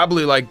saved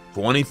probably like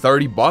 20,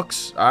 30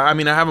 bucks. I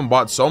mean, I haven't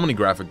bought so many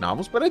graphic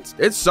novels, but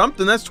it's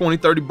something that's 20,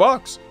 30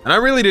 bucks. And I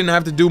really didn't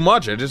have to do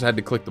much. I just had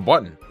to click the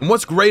button. And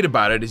what's great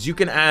about it is you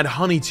can add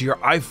Honey to your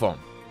iPhone.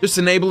 Just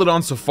enable it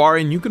on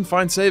Safari, and you can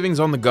find savings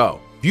on the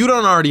go. If you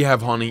don't already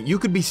have Honey, you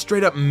could be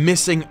straight up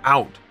missing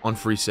out on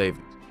free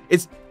savings.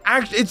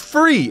 It's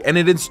free, and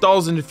it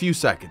installs in a few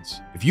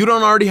seconds. If you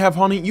don't already have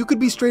Honey, you could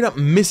be straight up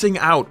missing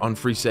out on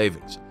free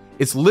savings.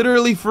 It's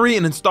literally free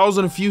and installs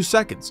in a few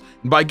seconds.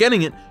 And by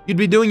getting it, you'd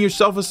be doing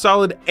yourself a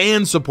solid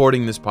and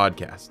supporting this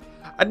podcast.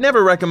 I'd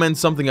never recommend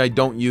something I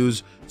don't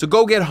use, so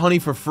go get Honey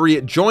for free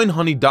at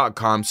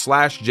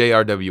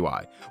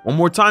joinhoney.com/JRWI. One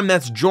more time,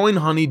 that's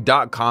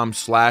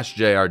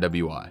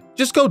joinhoney.com/JRWI.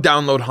 Just go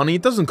download Honey.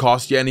 It doesn't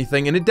cost you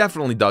anything, and it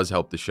definitely does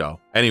help the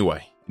show.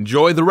 Anyway,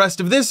 enjoy the rest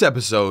of this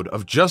episode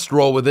of Just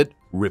Roll With It,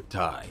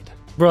 Riptide.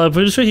 Bro, I'm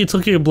pretty sure he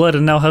took your blood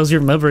and now has your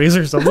memories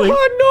or something.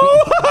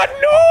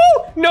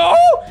 No!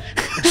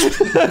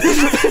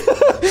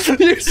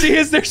 You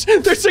see,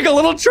 there's like a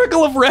little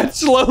trickle of red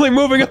slowly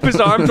moving up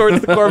his arm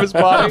towards the core of his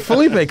body.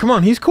 Felipe, come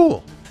on, he's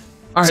cool.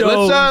 All right,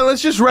 So,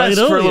 let's just rest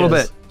for a little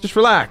bit. Just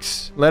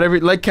relax.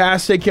 Let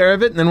Cass take care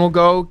of it, and then we'll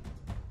go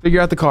figure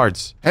out the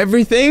cards.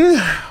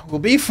 Everything will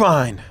be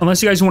fine.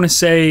 Unless you guys want to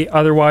say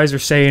otherwise or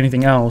say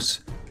anything else,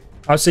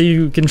 I'll say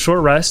you can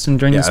short rest, and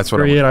during this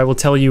period, I will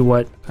tell you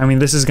what. I mean,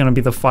 this is going to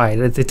be the fight.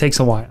 It takes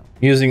a while.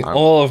 Using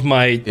all of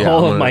my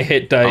my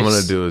hit dice. I'm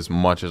gonna do as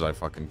much as I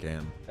fucking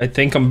can. I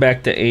think I'm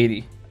back to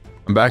 80.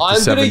 I'm back to I'm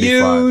 75.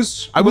 gonna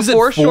use. I was at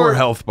 4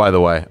 health, by the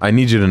way. I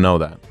need you to know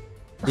that.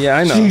 Yeah,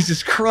 I know.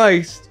 Jesus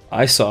Christ.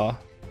 I saw.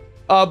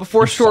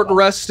 Before short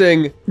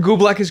resting,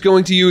 Gooblek is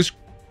going to use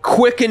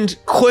quickened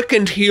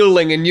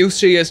healing, and you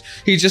see as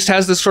he just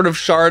has this sort of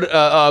shard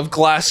of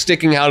glass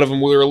sticking out of him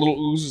where a little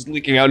ooze is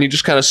leaking out, and he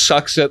just kind of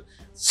sucks it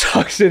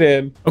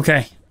in.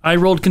 Okay, I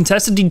rolled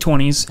contested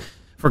d20s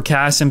for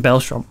Cass and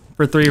Belstrom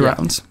for 3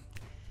 rounds.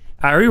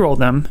 I re-rolled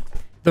them.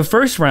 The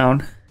first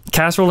round,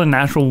 Cass rolled a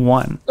natural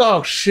 1.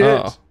 Oh shit.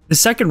 Oh. The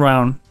second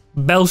round,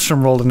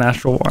 Belstrom rolled a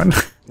natural 1.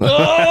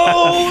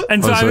 Oh!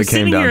 And so I was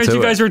sitting here as you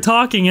guys were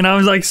talking, and I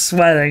was like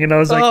sweating, and I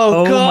was like,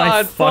 oh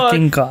my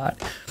fucking god.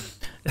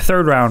 The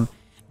third round,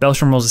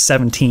 Belstrom rolls a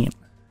 17.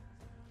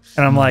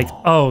 And I'm like,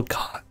 oh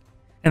god.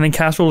 And then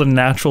Cass rolled a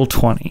natural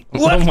 20.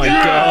 Oh my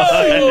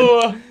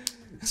god.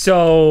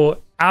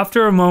 So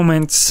after a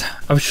moment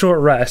of short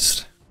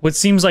rest, what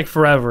seems like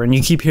forever, and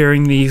you keep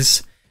hearing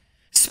these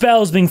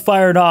spells being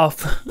fired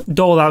off,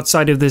 doled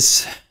outside of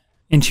this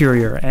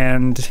interior,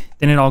 and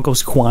then it all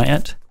goes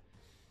quiet.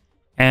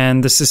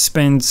 And the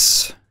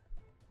suspense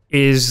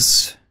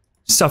is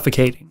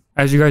suffocating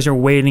as you guys are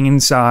waiting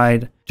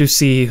inside to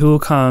see who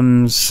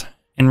comes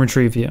and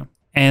retrieve you.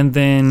 And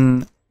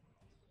then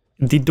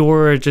the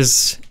door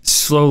just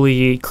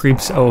slowly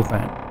creeps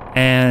open,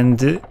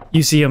 and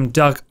you see him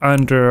duck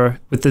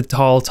under with the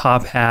tall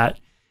top hat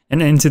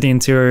and into the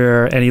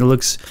interior, and he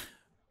looks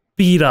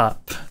beat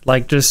up,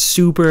 like just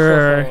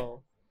super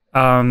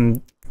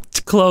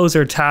clothes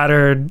are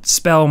tattered,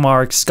 spell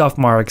marks, scuff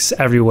marks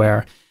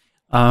everywhere.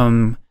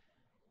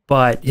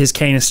 But his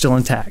cane is still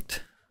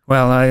intact.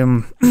 Well, I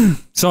am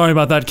sorry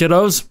about that,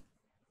 kiddos.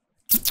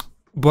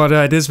 But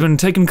it has been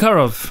taken care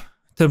of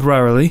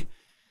temporarily.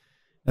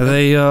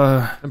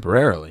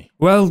 Temporarily?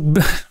 Well,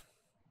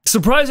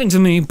 surprising to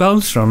me,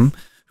 Belstrom,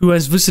 who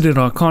has visited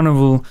our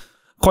carnival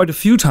quite a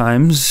few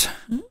times,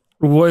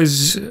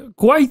 was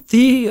quite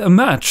the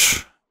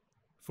match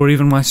for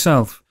even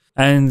myself.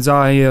 And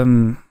I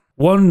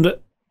won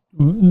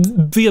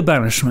via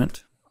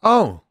banishment.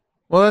 Oh,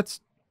 well, that's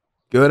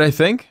good, I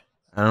think.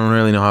 I don't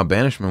really know how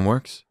banishment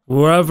works.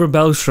 Wherever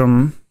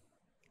Belstrom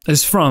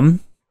is from,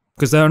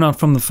 because they're not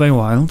from the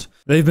Feywild,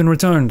 they've been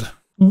returned.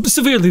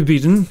 Severely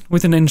beaten,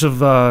 with an inch of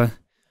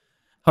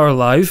her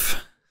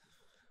life.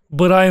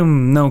 But I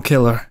am no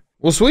killer.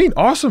 Well, sweet,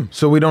 awesome.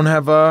 So we don't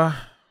have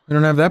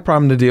that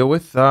problem to deal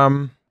with.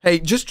 Hey,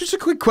 just a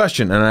quick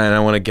question, and I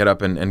want to get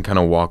up and kind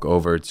of walk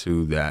over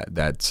to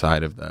that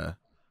side of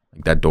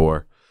that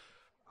door.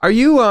 Are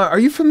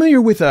you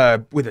familiar with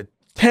a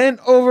tent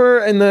over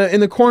in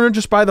the corner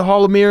just by the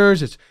Hall of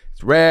Mirrors? It's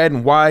red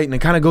and white, and it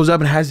kind of goes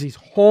up and has these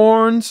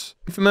horns.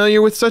 You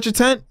familiar with such a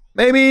tent?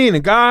 Maybe, and a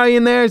guy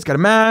in there, he's got a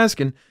mask,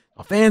 and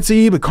all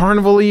fancy, but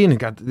carnival-y,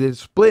 and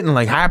it's split in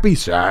like happy,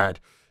 sad.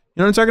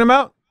 You know what I'm talking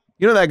about?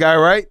 You know that guy,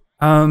 right?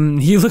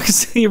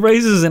 He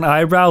raises an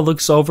eyebrow,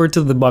 looks over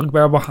to the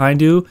bugbear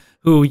behind you,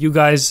 who you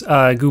guys,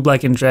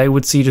 Gooblek and Jay,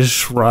 would see just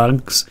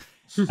shrugs.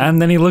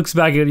 And then he looks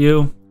back at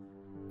you.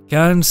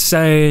 Can't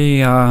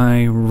say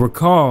I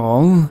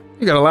recall.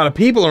 You got a lot of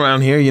people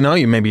around here, you know,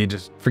 you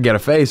just forget a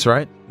face,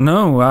 right?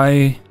 No,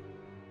 well,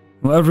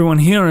 everyone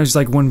here is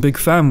like one big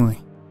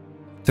family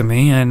to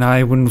me, and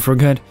I wouldn't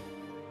forget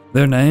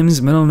their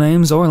names, middle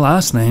names, or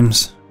last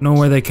names. Know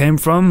where they came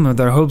from,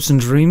 their hopes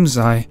and dreams.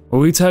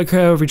 We take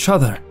care of each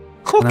other.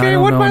 Okay,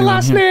 what's my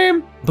last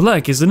name?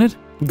 Black, isn't it?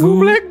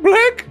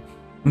 Black?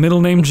 Middle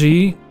name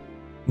G.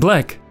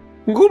 Black.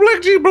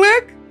 Black G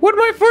Black? What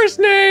my first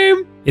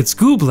name? It's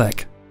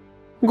Gooblek.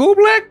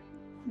 Gooblek?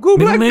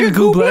 Middle name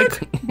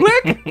Gooblek.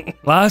 Black?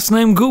 Last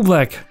name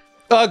Gooblek.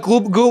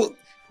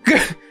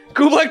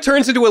 Gooblek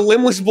turns into a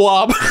limbless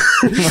blob.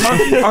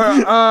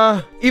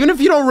 Even if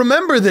you don't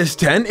remember this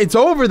tent, it's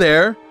over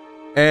there,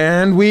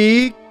 and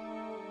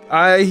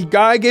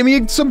guy gave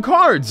me some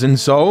cards, and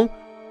so,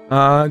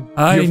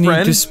 I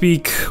need to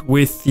speak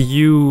with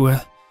you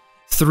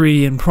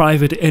three in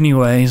private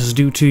anyways,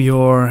 due to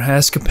your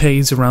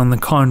escapades around the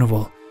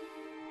carnival.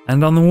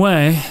 And on the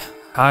way,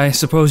 I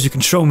suppose you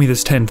can show me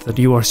this tent that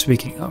you are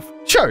speaking of.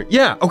 Sure,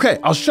 yeah, okay,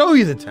 I'll show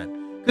you the tent.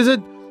 Because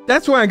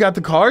that's why I got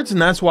the cards,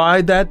 and that's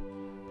why that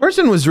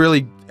person was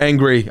really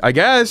angry, I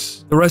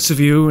guess. The rest of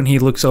you, and he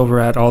looks over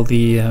at all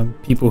the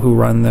people who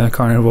run the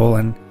carnival,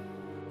 and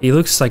he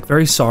looks like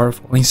very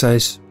sorrowful. He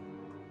says,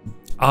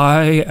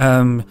 I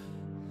am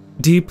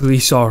deeply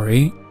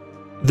sorry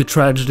the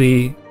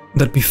tragedy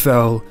that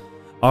befell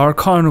our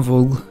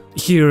carnival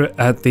here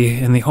in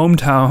the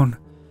hometown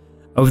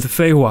of the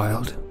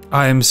Feywild.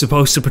 I am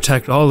supposed to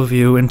protect all of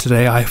you, and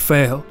today I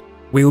failed.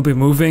 We will be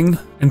moving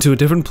into a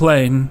different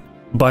plane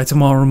by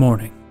tomorrow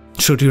morning.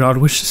 Should you not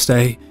wish to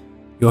stay,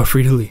 you are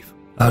free to leave.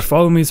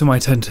 Follow me to my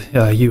tent,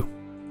 you.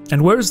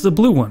 And where's the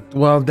blue one?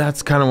 Well,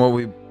 that's kind of what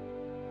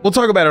we'll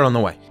talk about it on the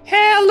way.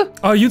 Hell!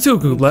 Oh, you too,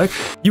 Gooblek.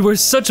 You were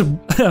such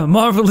a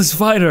marvelous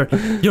fighter.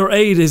 Your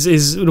aid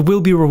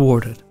will be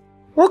rewarded.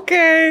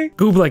 Okay.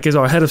 Gooblek is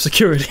our head of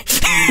security.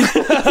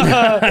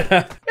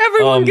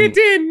 Everyone get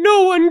in,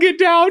 no one get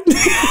out.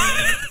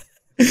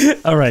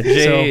 All right,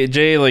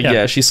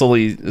 Jay, she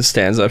slowly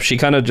stands up. She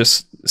kind of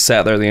just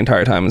sat there the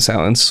entire time in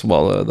silence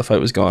while the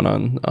fight was going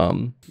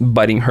on,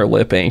 biting her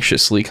lip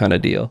anxiously kind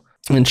of deal.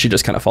 And she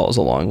just kind of follows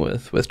along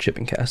with Chip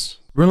and Cass.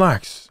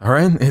 Relax, all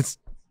right?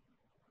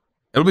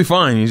 It'll be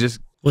fine. You just...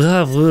 we're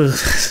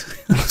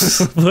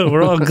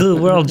all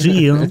good. We're all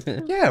G, huh?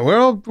 Yeah, we're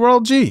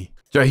all G.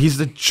 He's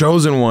the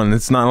chosen one.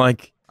 It's not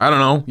like, I don't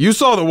know. You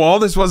saw the wall.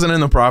 This wasn't in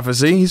the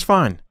prophecy. He's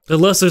fine.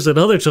 Unless there's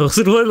another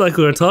chosen one like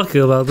we were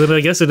talking about, then I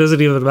guess it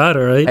doesn't even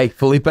matter, right? Hey,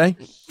 Felipe.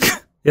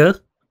 Yeah?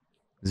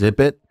 Zip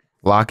it,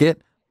 lock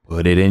it,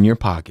 put it in your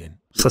pocket.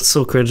 That's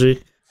so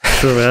cringy.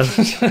 Sure, man.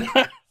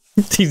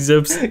 He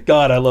zips.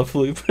 God, I love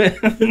Felipe.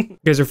 You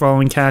guys are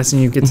following Cass,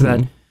 and you get to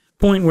that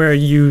point where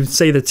you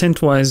say the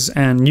tent was,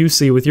 and you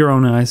see with your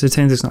own eyes the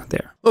tent is not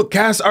there. Look,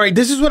 Cass, all right,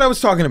 this is what I was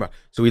talking about.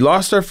 So we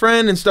lost our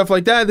friend and stuff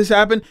like that. This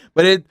happened,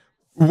 but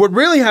what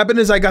really happened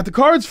is I got the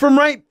cards from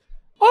right.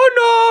 Oh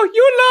no,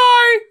 you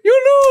lie, you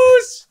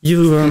lose.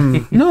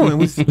 You, No, it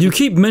was... you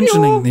keep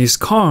mentioning these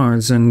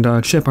cards,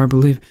 and Chip, I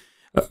believe.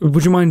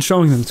 Would you mind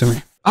showing them to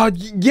me?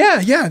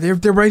 Yeah,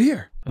 they're right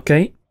here.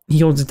 Okay. He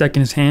holds a deck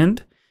in his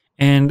hand,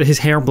 and his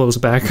hair blows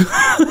back.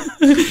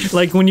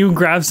 Like when you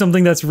grab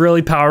something that's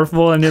really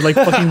powerful and it like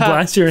fucking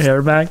blasts your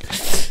hair back.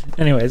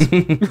 Anyways.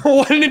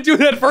 Why didn't it do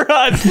that for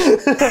us?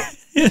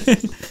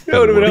 That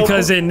would have been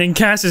because in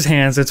Cass's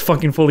hands, it's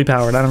fucking fully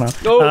powered. I don't know.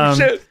 Oh,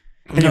 shit.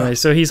 Anyway,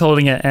 so he's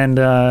holding it, and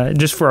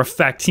just for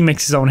effect, he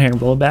makes his own hair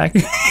blow back.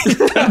 He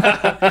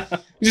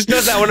just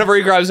does that whenever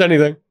he grabs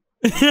anything.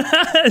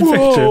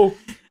 Whoa.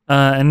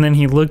 And then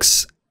he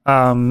looks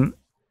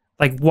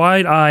like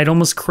wide-eyed,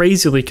 almost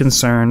crazily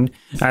concerned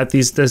at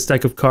this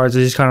deck of cards.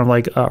 He's kind of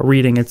like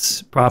reading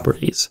its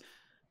properties.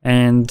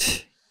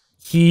 And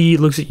he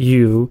looks at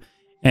you,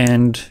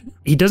 and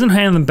he doesn't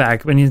hand them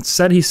back, but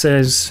instead he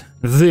says,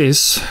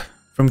 "This,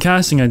 from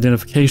casting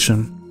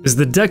identification, is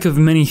the deck of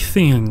many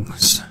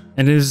things,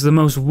 and it is the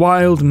most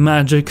wild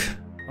magic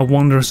a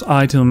wondrous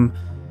item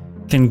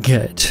can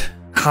get.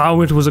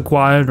 How it was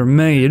acquired or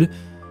made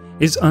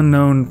is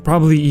unknown,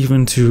 probably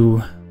even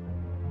to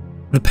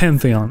the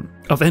pantheon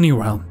of any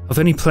realm, of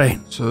any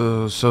plane.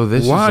 So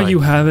this Why is like, you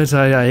have it,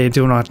 I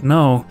do not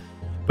know,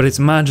 but its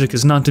magic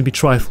is not to be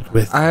trifled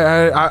with."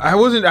 I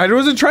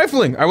wasn't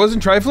trifling. I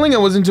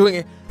wasn't doing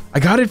it. I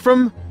got it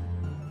from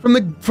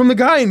the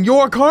guy in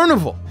your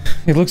carnival.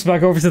 He looks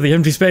back over to the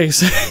empty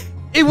space.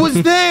 It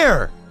was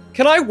there.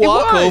 Can I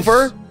walk was.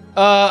 over?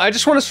 I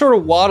just want to sort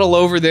of waddle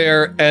over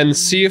there and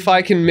see if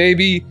I can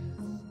maybe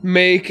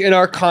make an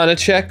Arcana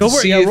check to Go for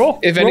it, see yeah, if, roll.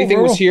 if Roll, anything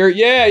roll. was here.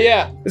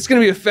 Yeah. It's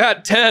gonna be a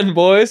fat 10,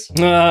 boys. With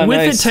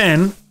Nice. the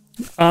 10,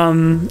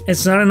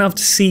 it's not enough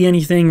to see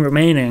anything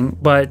remaining,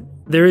 but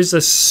there is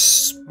a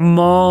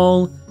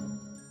small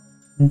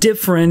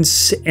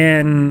difference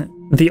in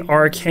the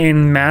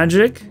arcane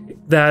magic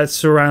that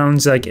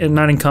surrounds, like,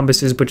 not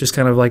encompasses, but just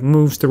kind of like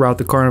moves throughout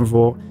the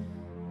carnival.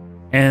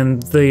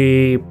 And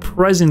the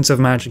presence of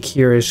magic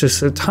here is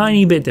just a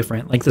tiny bit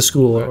different, like the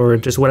school or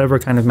just whatever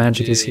kind of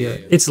magic is here.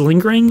 It's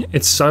lingering,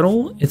 it's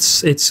subtle,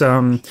 it's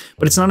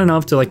but it's not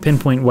enough to like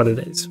pinpoint what it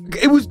is.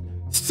 It was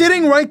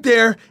sitting right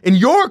there in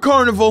your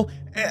carnival,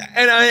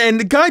 and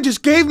the guy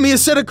just gave me a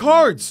set of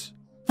cards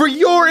for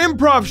your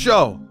improv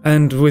show.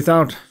 And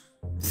without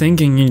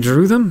thinking, you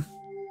drew them?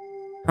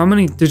 How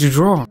many did you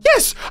draw?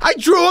 Yes, I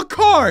drew a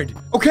card.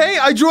 Okay,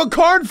 I drew a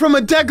card from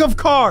a deck of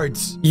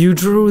cards. You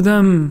drew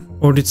them,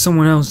 or did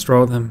someone else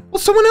draw them?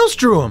 Well, someone else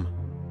drew them.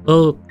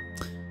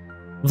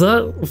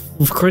 That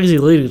crazy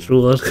lady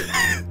drew it.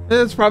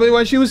 That's probably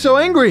why she was so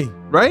angry,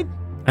 right?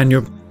 And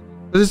your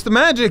 'Cause it's the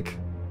magic.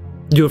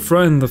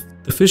 friend,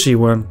 the fishy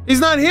one. He's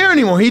not here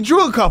anymore. He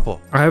drew a couple.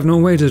 I have no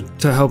way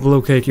to help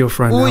locate your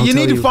friend. Well, I'll you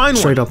tell need to find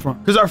straight one. up front.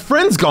 Because our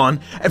friend's gone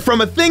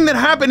from a thing that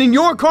happened in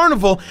your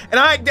carnival,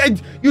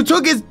 and you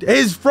took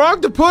his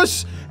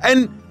frogtopus,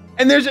 and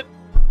there's a...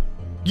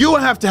 You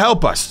have to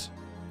help us.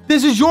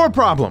 This is your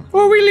problem.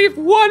 Or we leave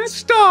 1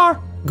 star.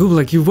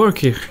 Gublek, you work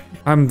here.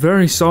 I'm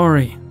very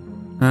sorry.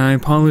 I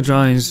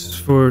apologize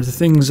for the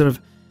things that have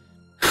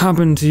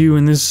happened to you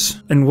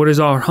in what is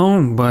our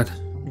home, but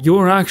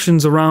your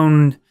actions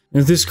around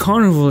this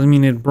carnival, I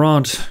mean, it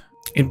brought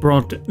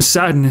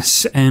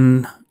sadness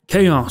and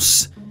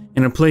chaos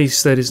in a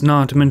place that is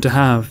not meant to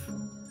have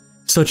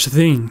such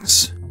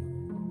things.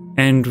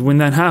 And when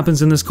that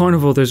happens in this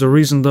carnival, there's a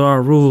reason there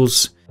are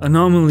rules.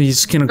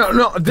 Anomalies can occur.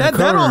 No,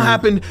 that all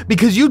happened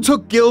because you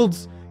took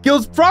Gild's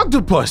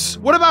frogtopus.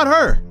 What about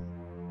her?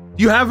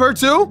 Do you have her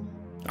too?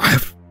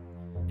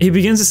 He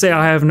begins to say,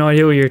 "I have no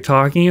idea what you're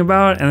talking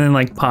about," and then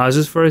like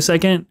pauses for a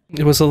second.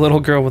 It was a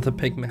little girl with a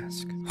pig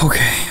mask.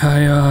 Okay,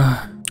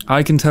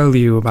 I can tell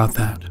you about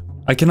that.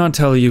 I cannot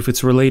tell you if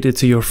it's related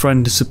to your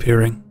friend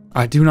disappearing.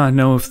 I do not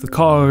know if the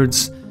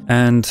cards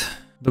and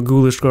the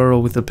ghoulish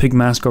girl with the pig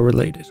mask are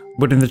related.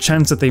 But in the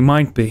chance that they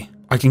might be,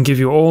 I can give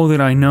you all that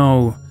I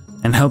know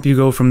and help you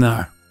go from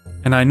there.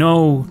 And I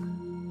know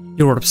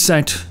you're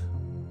upset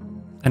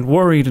and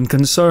worried and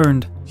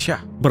concerned, Yeah.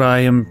 but I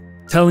am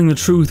telling the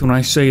truth when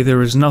I say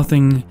there is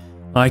nothing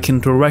I can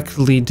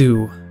directly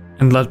do.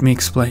 And let me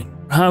explain.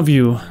 Have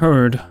you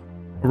heard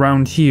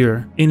around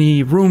here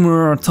any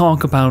rumor or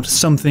talk about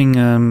something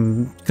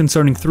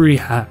concerning 3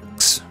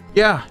 hags?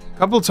 Yeah, a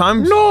couple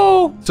times.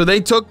 No. So they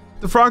took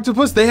the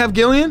frogtopus. They have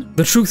Gillion?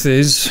 The truth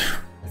is,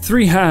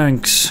 3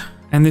 hags,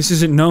 and this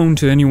isn't known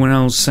to anyone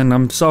else, and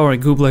I'm sorry,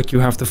 Gublek, you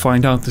have to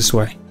find out this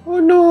way. Oh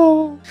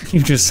no.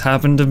 You just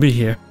happen to be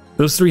here.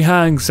 Those 3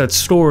 hags, that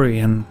story,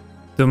 and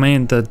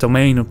the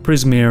domain of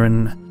Prismere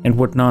and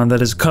whatnot,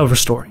 that is a cover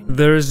story.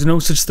 There is no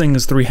such thing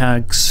as 3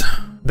 hags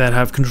that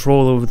have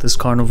control over this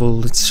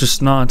carnival. It's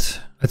just not,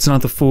 it's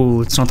not the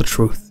fool, it's not the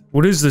truth.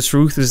 What is the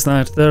truth is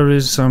that there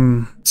is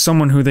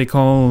someone who they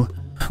call,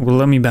 well,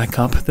 let me back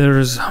up. There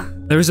is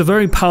a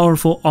very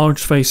powerful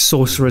archfey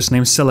sorceress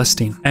named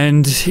Celestine,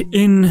 and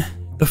in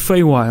the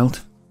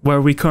Feywild,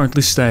 where we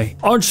currently stay,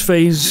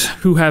 archfays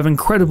who have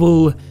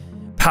incredible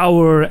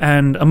power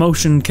and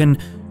emotion can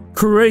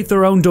create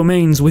their own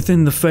domains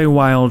within the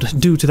Feywild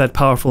due to that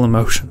powerful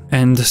emotion.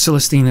 And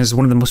Celestine is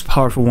one of the most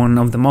powerful one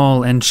of them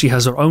all, and she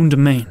has her own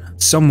domain.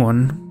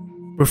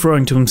 Someone,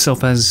 referring to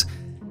himself as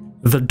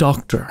the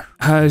Doctor,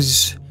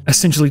 has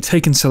essentially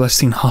taken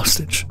Celestine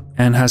hostage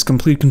and has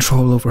complete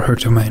control over her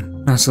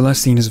domain. Now,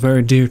 Celestine is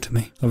very dear to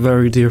me, a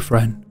very dear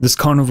friend. This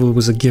carnival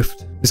was a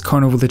gift. This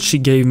carnival that she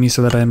gave me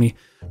so that I may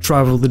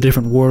travel the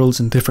different worlds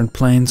and different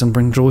planes and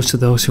bring joy to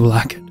those who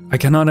lack it. I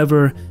cannot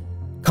ever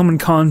come in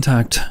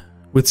contact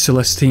with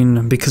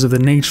Celestine because of the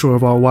nature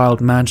of our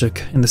wild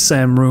magic in the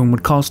same room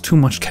would cause too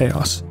much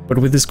chaos. But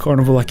with this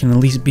carnival I can at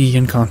least be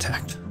in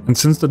contact. And And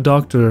since the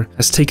doctor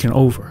has taken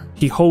over,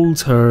 he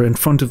holds her in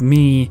front of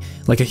me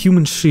like a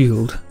human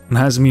shield and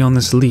has me on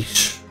this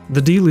leash.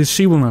 The deal is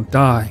she will not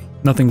die.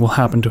 Nothing will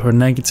happen to her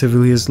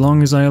negatively as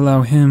long as I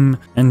allow him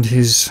and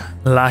his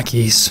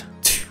lackeys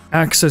to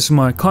access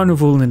my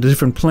carnival in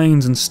different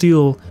planes and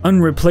steal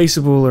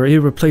unreplaceable or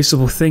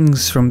irreplaceable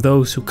things from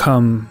those who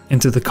come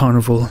into the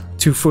carnival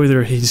to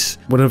further his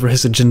whatever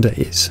his agenda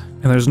is.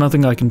 And there's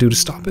nothing I can do to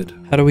stop it.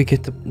 How do we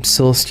get to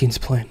Celestine's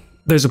plane?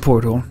 There's a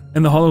portal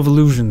in the Hall of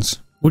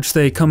Illusions, which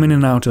they come in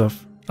and out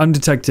of,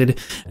 undetected,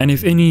 and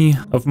if any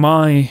of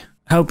my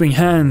helping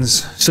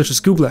hands, such as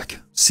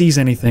Gublek, sees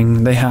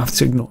anything, they have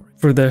to ignore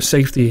it for their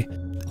safety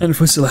and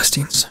for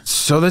Celestine's.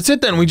 So that's it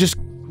then.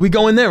 We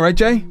go in there, right,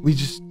 Jay?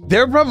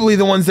 They're probably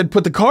the ones that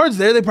put the cards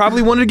there. They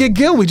probably wanted to get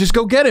Gil. We just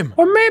go get him.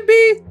 Or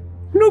maybe,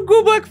 no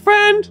Gublek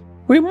friend,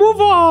 we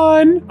move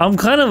on. I'm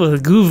kind of a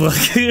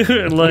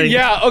Gublek. Like,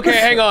 Yeah, okay,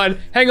 hang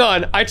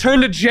on. I turn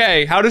to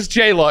Jay. How does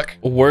Jay look?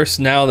 Worse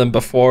now than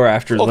before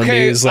after the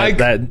Okay, news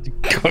that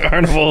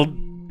Carnival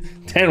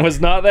 10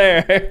 was not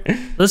there.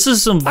 this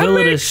is some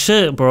villainous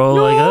shit, bro.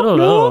 Like, I don't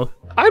know.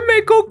 I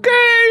make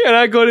okay, and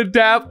I go to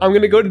dap. I'm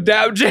gonna go to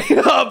dap Jay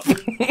up.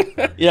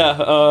 Yeah,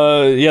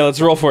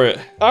 let's roll for it.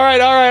 All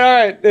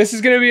right. This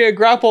is gonna be a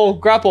grapple,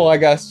 I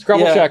guess.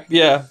 Grapple check.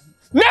 Yeah.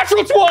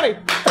 Natural 20.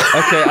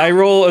 Okay, I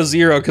roll a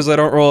 0 because I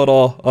don't roll at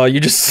all. You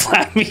just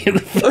slap me in the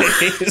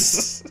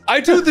face. I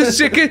do the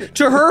sickest,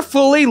 to her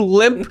fully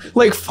limp,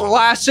 like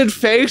flaccid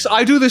face,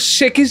 I do the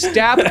sickest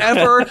dap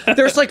ever.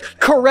 There's like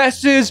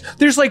caresses,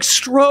 there's like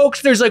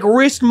strokes, there's like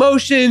wrist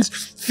motions,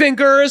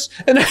 fingers,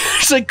 and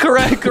there's like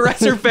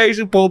caress her face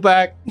and pull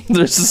back.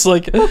 There's just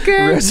like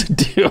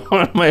residue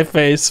on my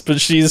face,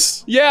 but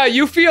she's... Yeah,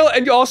 you feel,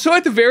 and also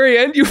at the very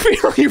end, you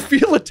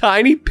feel a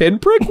tiny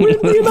pinprick,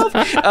 weirdly enough,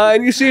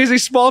 and you see as a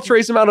small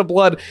trace amount of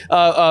blood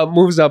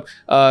moves up,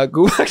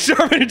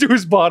 Gulak into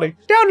his body.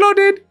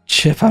 Downloaded.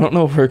 Chip, I don't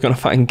know if we're gonna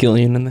find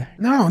Gillion in there.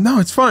 No,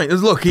 it's fine.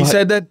 Look, he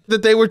said that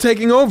they were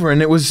taking over,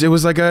 and it was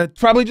like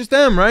probably just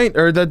them, right?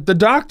 Or the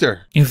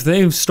doctor. If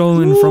they've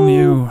stolen from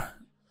you,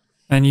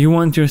 and you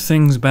want your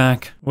things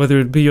back, whether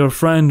it be your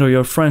friend or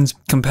your friend's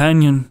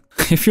companion,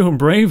 if you're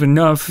brave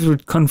enough,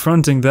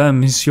 confronting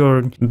them is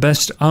your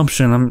best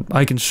option.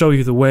 I can show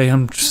you the way.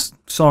 I'm just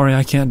sorry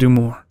I can't do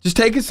more. Just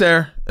take us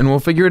there, and we'll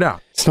figure it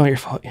out. It's not your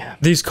fault, yeah.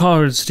 These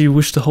cards, do you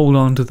wish to hold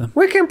on to them?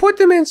 We can put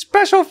them in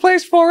special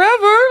place forever.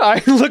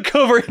 I look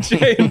over at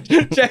Jay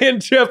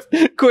and Chip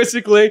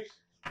quizzically.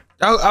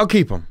 I'll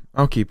keep them.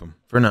 I'll keep them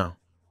for now.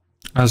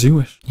 As you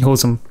wish. He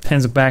holds them,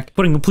 hands it back,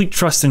 putting complete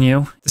trust in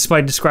you,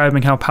 despite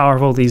describing how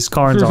powerful these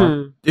cards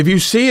are. If you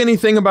see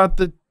anything about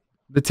the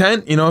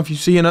tent, if you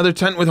see another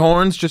tent with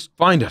horns, just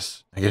find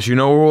us. I guess you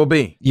know where we'll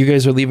be. You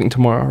guys are leaving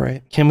tomorrow,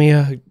 right? Can we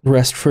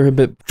rest for a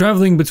bit?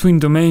 Traveling between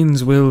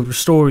domains will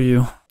restore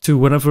you to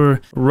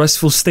whatever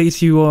restful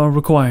state you are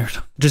required.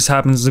 Just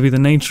happens to be the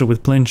nature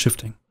with plane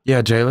shifting.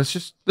 Yeah, Jay, let's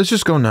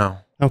just go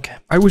now. Okay.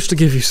 I wish to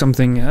give you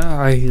something.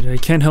 I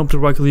can't help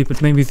directly,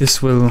 but maybe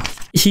this will...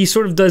 He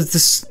sort of does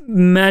this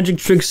magic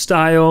trick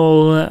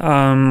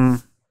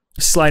style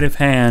sleight of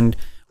hand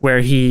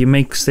where he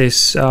makes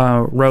this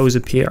rose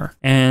appear.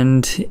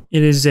 And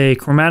it is a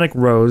chromatic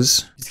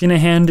rose. He's going to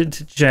hand it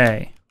to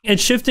Jay.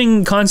 It's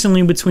shifting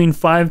constantly between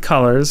 5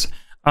 colors.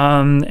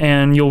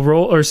 And you'll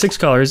roll, or 6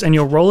 colors, and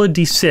you'll roll a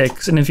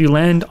d6, and if you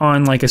land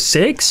on like a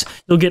 6,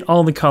 you'll get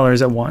all the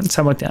colors at once.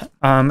 How about that?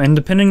 And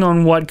depending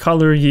on what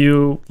color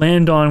you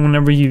land on,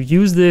 whenever you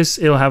use this,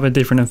 it'll have a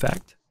different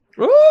effect.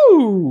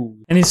 Ooh!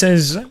 And he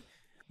says,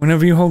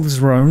 whenever you hold this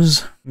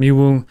rose, you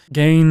will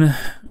gain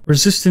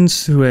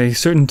resistance to a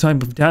certain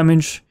type of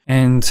damage,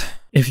 and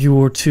if you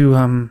were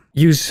to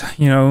use,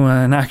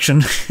 an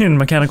action in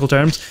mechanical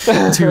terms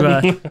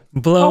to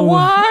blow...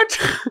 What?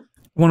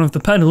 One of the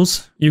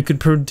petals, you could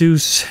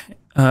produce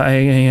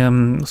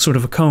a sort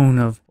of a cone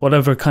of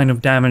whatever kind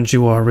of damage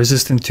you are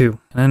resistant to.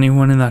 And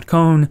anyone in that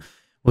cone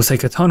will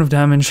take a ton of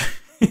damage.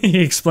 He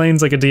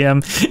explains like a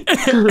DM.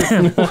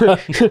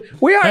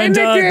 We are in the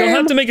game! They'll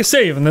have to make a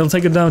save, and they'll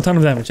take a ton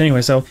of damage.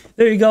 Anyway, so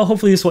there you go.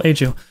 Hopefully this will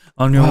aid you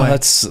on your way.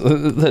 That's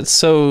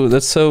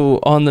so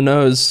on the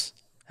nose.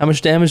 How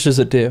much damage does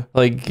it do?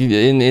 Like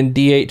in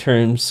D8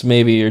 terms,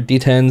 maybe, or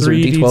D10s or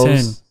D12s?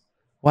 D10.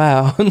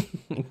 Wow,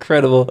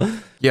 incredible.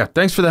 Yeah,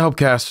 thanks for the help,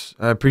 Cass.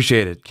 I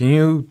appreciate it. Can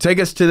you take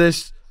us to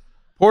this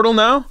portal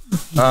now?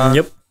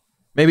 Yep.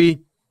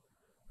 Maybe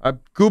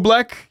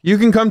Gublek, you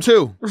can come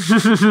too.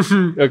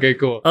 Okay,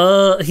 cool.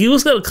 He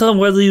was gonna come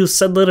whether you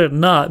said that or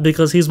not,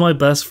 because he's my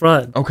best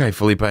friend. Okay,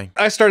 Felipe.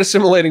 I start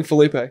assimilating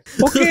Felipe. Okay,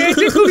 I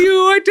tickle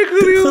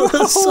you.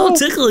 That's so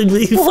tickling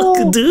me,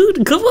 fucking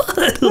dude. Come on.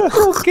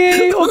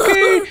 Okay,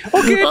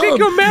 I take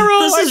your marrow.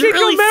 This is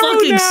really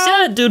fucking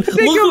sad, dude. Take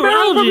your Look marrow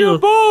around from you. your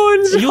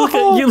bones.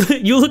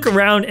 You look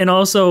around, and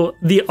also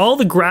all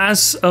the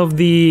grass of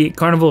the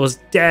carnival is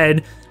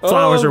dead.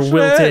 Flowers are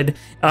wilted.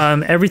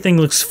 Everything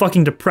looks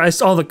fucking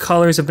depressed. All the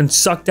colors have been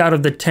sucked out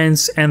of the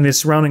tents and the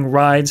surrounding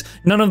rides.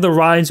 None of the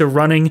rides are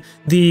running.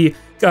 The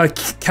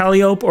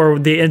calliope, or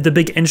the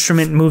big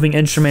instrument, moving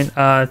instrument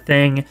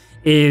thing,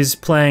 is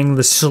playing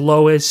the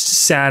slowest,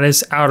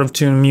 saddest,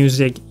 out-of-tune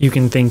music you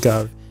can think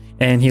of.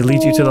 And he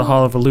leads you to the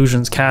Hall of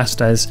Illusions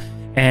Castas.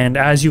 And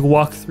as you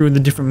walk through the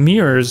different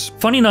mirrors,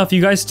 funny enough,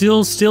 you guys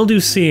still do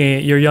see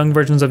your young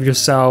versions of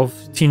yourself,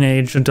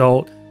 teenage,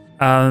 adult.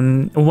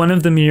 One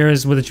of the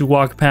mirrors that you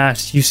walk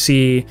past, you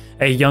see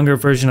a younger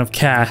version of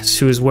Cass,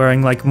 who is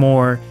wearing like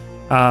more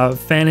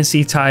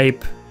fantasy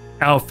type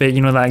outfit,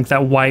 you know, like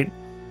that white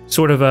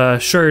sort of a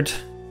shirt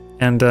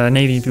and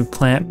navy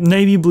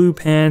blue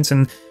pants.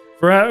 And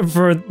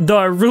though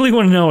I really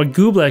want to know what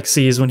Gublek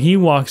sees when he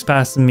walks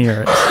past the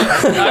mirrors.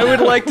 I would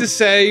like to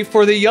say,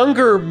 for the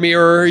younger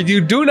mirror,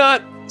 you do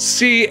not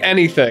see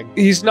anything.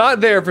 He's not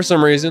there for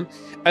some reason.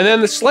 And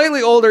then the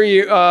slightly older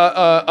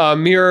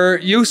mirror,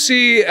 you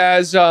see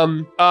as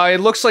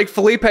it looks like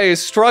Felipe is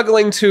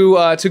struggling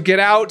to get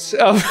out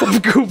of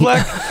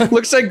Gublek.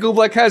 Looks like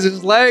Gublek has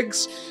his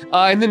legs.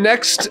 In the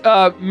next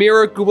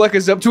mirror, Gublek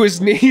is up to his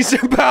knees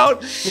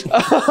about,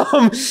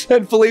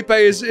 and Felipe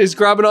is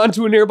grabbing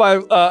onto a nearby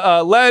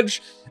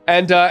ledge.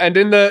 And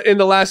in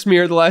the last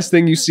mirror, the last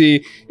thing you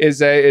see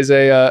is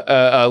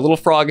a little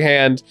frog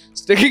hand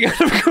sticking out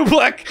of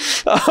Gublek,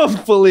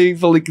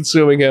 fully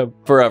consuming him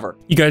forever.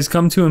 You guys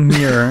come to a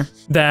mirror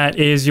that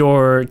is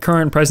your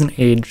current present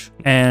age,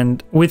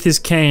 and with his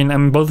cane, I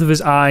mean, both of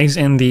his eyes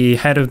and the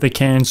head of the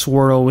cane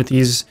swirl with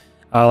these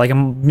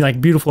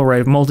like beautiful array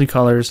of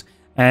multicolors,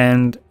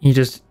 and he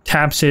just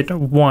taps it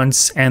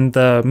once, and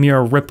the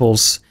mirror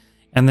ripples.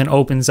 And then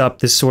opens up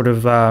this sort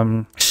of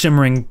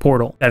shimmering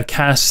portal that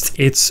casts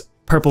its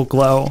purple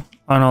glow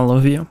on all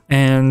of you.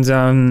 And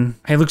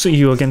he looks at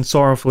you again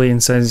sorrowfully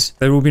and says,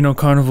 "There will be no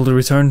carnival to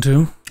return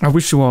to. I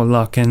wish you all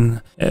luck,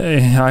 and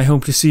I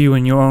hope to see you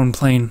in your own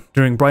plane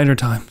during brighter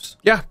times."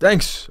 Yeah,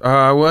 thanks.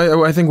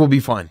 Well, I think we'll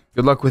be fine.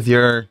 Good luck with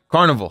your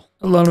carnival.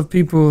 A lot of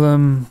people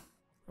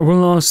were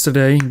lost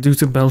today due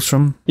to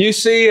Belstrom. You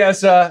see,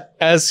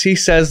 as he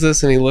says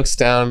this and he looks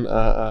down,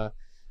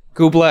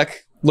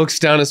 Gublek looks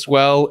down as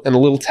well, and a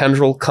little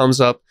tendril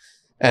comes up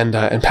and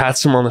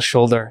pats him on the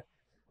shoulder,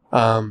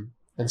 and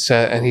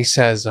he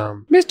says,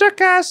 "Mr.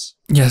 Cass."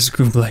 Yes,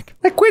 Gublek.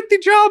 "I quit the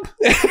job."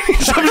 He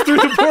jumps through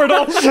the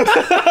portal.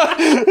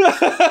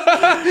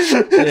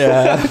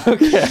 Yeah.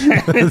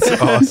 Okay.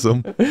 That's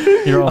awesome.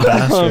 You're all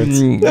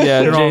bastards.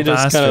 Yeah. You're Jay all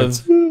just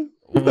bastards. kind of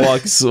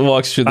walks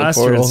through the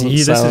portal. Bastards.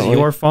 This is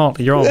your fault.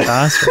 You're all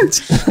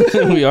bastards.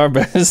 We are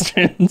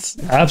bastards.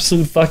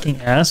 Absolute fucking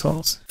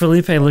assholes.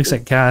 Felipe looks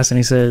at Cass and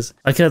he says,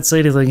 "I can't say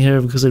anything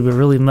here because it'd be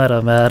really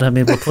meta, man. I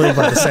mean, we're played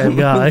by the same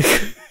guy."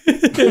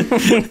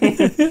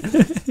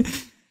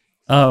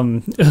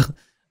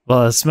 Well,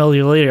 I'll smell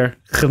you later.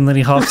 And then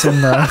he hops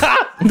in the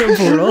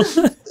portal.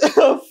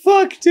 Oh,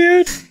 fuck,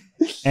 dude.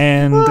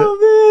 And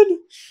Oh, man.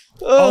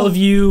 all of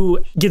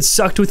you get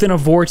sucked within a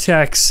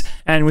vortex,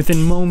 and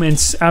within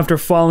moments after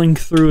falling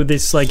through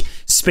this like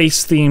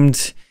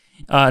space-themed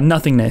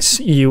nothingness,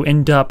 you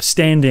end up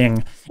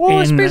standing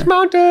in Space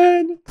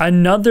Mountain.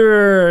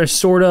 another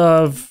sort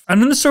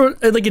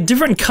like a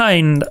different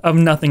kind of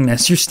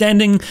nothingness. You're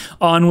standing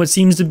on what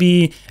seems to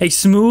be a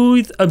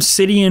smooth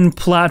obsidian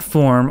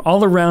platform.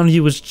 All around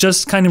you is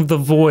just kind of the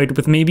void,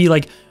 with maybe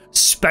like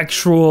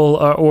spectral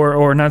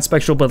or not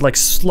spectral, but like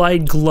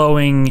slight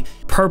glowing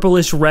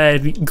purplish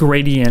red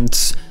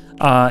gradients.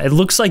 It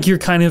looks like you're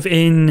kind of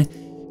in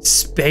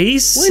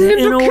space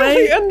in a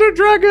way. Ender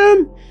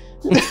Dragon.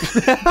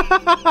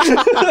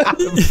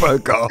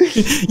 Fuck off.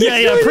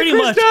 Yeah, pretty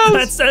much.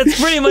 That's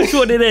pretty much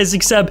what it is.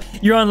 Except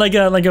you're on like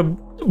a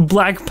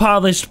black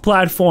polished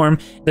platform.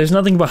 There's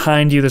nothing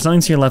behind you. There's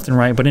nothing to your left and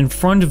right. But in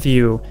front of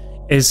you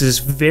is this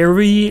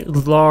very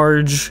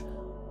large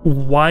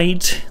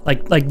white,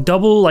 like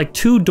double, like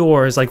two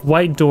doors, like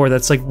white door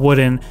that's like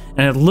wooden,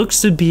 and it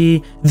looks to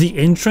be the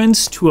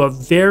entrance to a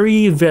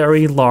very,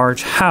 very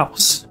large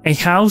house. A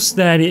house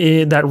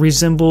that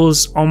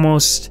resembles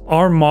almost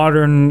our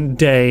modern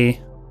day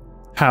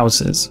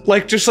houses.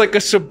 Just like a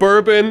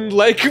suburban,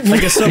 like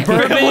a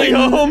suburban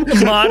home.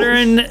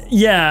 Modern,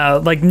 yeah,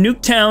 like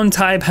Nuketown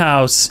type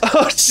house.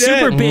 Oh, shit.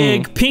 Super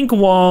big, pink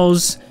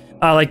walls.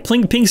 Like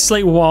pink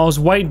slate walls,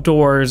 white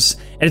doors,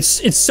 and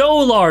it's so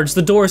large.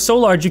 The door is so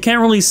large you can't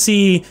really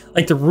see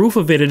like the roof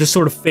of it. It just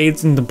sort of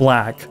fades into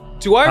black.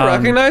 Do I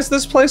recognize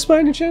this place by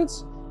any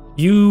chance?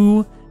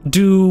 You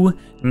do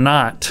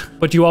not,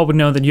 but you all would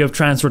know that you have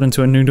transferred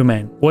into a new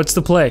domain. What's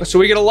the play? So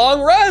we get a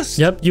long rest.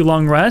 Yep, you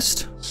long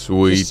rest.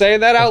 Sweet. Just say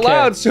that out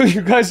loud so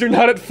you guys are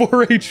not at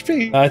 4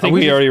 HP. I think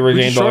we already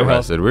regained all our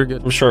health. We're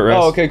good. Short rest.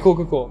 Oh, okay,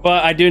 cool.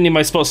 But I do need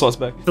my spell slots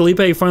back.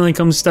 Felipe finally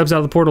steps out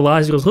of the portal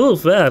eyes. He goes, "Oh,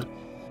 Fed,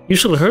 you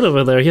should have heard of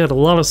it there. He had a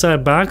lot of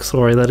sad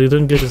backstory that he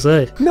didn't get to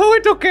say." No,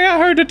 it's okay. I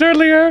heard it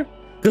earlier.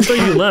 Good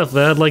thing you left,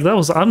 Fed. Like,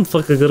 I'm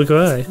fucking gonna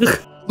cry.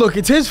 Look,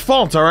 it's his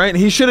fault, all right?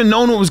 He should have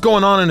known what was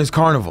going on in his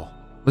carnival.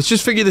 Let's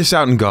just figure this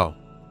out and go.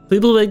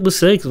 People make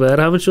mistakes, man.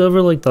 Haven't you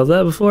ever done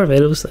that before?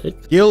 Made a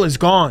mistake. Gil is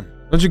gone.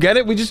 Don't you get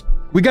it?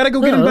 We gotta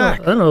go get him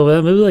back. I don't know,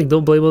 man. Maybe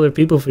don't blame other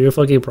people for your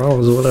fucking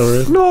problems or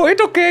whatever. No,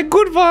 it's okay.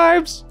 Good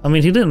vibes. I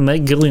mean, he didn't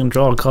make Gillion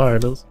draw a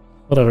card.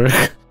 Whatever.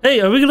 Hey,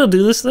 are we gonna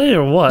do this thing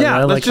or what?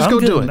 Yeah, let's just go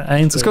do it.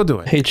 Let's go do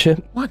it. Hey,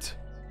 Chip. What?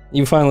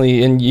 You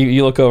finally, and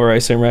you look over, I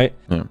assume, right?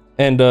 Yeah.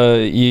 And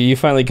you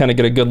finally kind of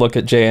get a good look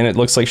at Jay, and it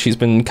looks like she's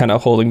been kind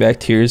of holding back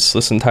tears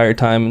this entire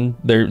time, and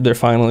they're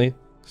finally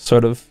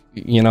sort of,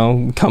 you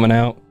know, coming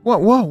out.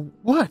 What? Whoa,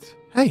 what?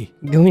 Hey.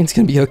 Gillion's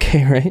gonna be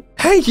okay, right?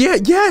 Hey, yeah,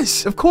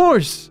 yes, of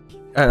course.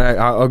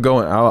 I'll go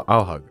and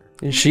I'll hug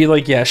her. She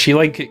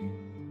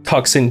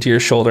tucks into your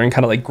shoulder and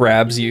kind of like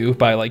grabs you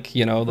by like,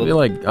 you know,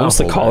 almost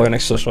the collar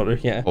next to the shoulder.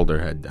 Yeah. Hold her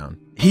head down.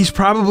 He's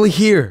probably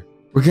here.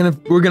 We're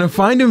gonna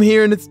find him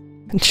here, and it's.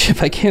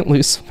 Chip, I can't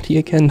lose somebody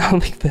again, not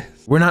like this.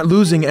 We're not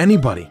losing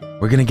anybody.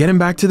 We're gonna get him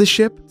back to the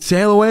ship,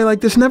 sail away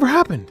like this never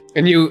happened.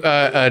 And you,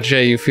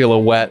 Jay, you feel a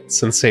wet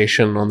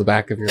sensation on the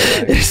back of your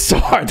leg. It's so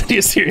hard to do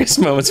serious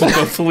moments with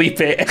both Felipe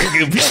and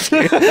Gooby.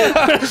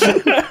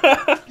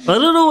 I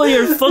don't know why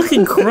you're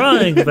fucking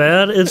crying,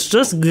 man. It's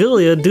just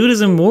Gillion. Dude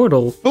is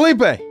immortal.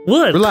 Felipe!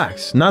 What?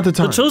 Relax, not the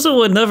time. The Chosen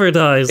One never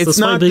dies, It's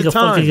despite not being the a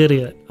fucking time.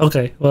 idiot.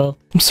 Okay, well.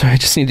 I'm sorry, I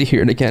just need to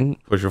hear it again.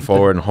 Push her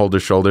forward and hold her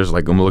shoulders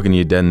like I'm looking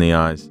you dead in the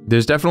eyes.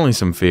 There's definitely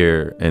some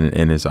fear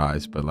in his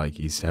eyes, but like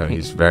he's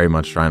very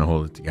much trying to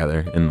hold it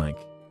together and like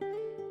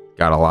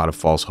got a lot of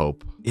false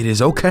hope. It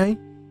is okay.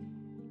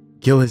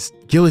 Gil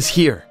is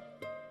here.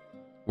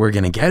 We're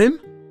gonna get him,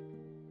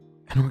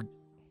 and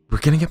we're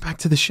gonna get back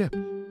to the ship.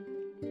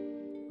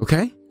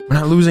 Okay? We're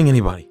not losing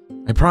anybody.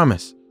 I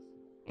promise.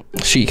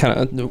 She kind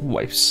of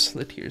wipes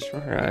the tears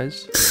from her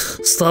eyes.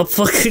 Stop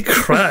fucking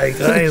crying,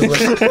 guys.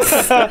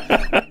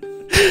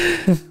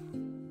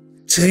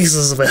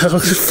 Jesus, man.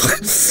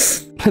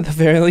 At the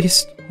very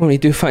least, when we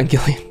do find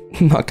Gillion,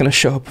 I'm not gonna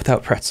show up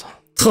without Pretzel.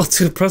 Oh,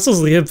 dude,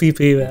 Pretzel's the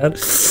MVP, man.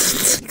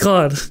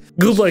 God.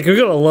 Gooblik, you're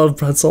gonna love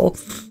Pretzel.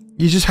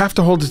 You just have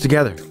to hold it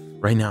together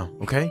right now,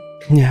 okay?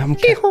 Yeah, I'm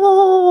okay.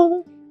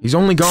 He's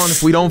only gone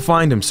if we don't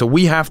find him, so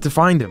we have to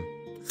find him.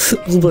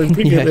 Gooblik,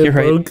 Yeah, you're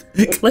right.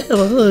 Can I have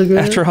a hug, man?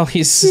 After all,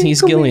 he's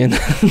Gillion.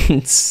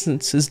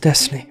 it's his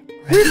destiny.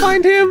 We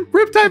find him!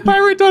 Riptide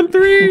Pirate on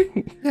 3!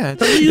 Yeah, How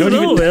do you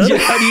know, man? Yeah,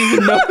 how do you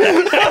even know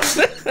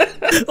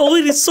that? Oh,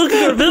 wait, he's sucking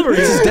our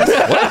memories.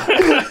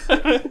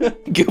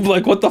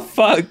 Gooblik, what the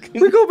fuck?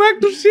 We go back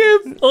to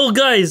ship! Oh,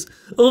 guys.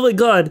 Oh, my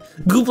God.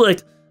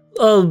 Gooblik.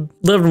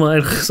 Never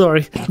mind.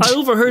 Sorry. I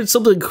overheard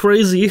something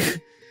crazy.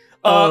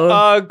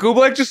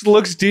 Gooblik just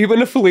looks deep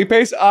into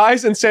Felipe's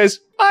eyes and says,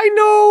 I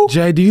know!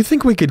 Jay, do you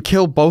think we could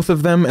kill both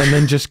of them and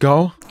then just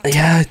go?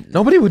 Yeah.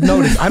 Nobody would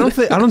notice. I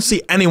don't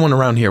see anyone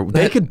around here.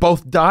 They could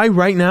both die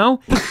right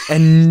now,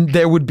 and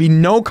there would be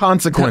no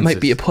consequences. That might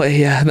be a play,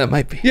 yeah, that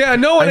might be. Yeah,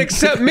 no one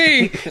except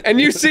me! And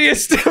you see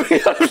us stepping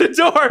out of the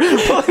door,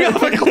 pulling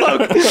off a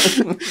cloak.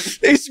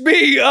 It's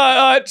me,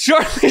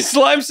 Charlie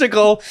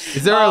Slimesicle.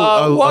 Is there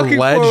a ledge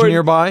forward.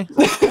 nearby?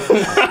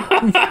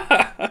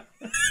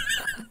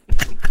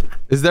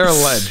 Is there a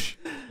ledge?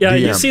 Yeah,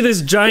 you DM. see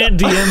this giant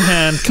DM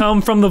hand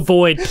come from the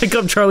void, pick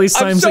up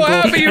Charlie's I'm so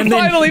happy you're and then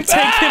finally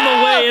take him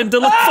away and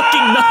deliver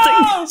fucking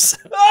nothingness.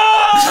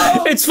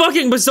 It's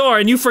fucking bizarre,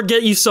 and you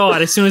forget you saw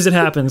it as soon as it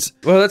happens.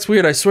 Well, that's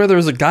weird. I swear there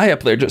was a guy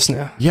up there just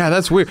now. Yeah,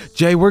 that's weird.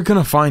 Jay, we're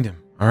gonna find him,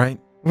 all right?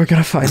 We're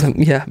gonna find him,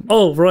 yeah.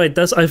 Oh, right,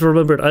 I've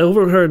remembered. I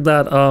overheard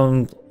that,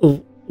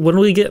 when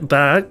we get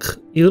back,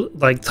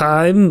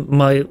 time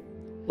might,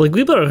 we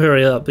better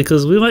hurry up,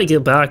 because we might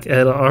get back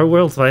and our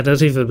world might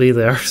not even be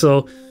there,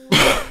 so...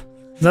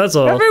 That's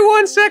all. Every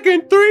 1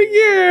 second, 3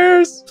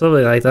 years!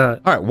 Something like that.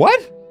 All right, what?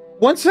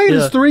 1 second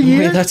Yeah. is 3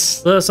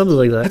 years? Wait, Something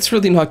like that. that's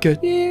really not good.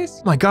 Yes.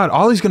 Oh my God,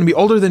 Ollie's gonna be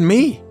older than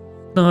me.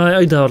 No,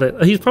 I doubt it.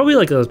 He's probably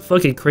like a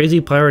fucking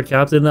crazy pirate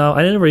captain now.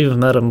 I never even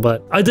met him,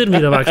 but I did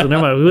meet him actually.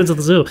 Never mind. We went to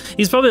the zoo.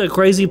 He's probably a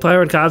crazy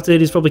pirate captain.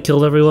 He's probably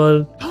killed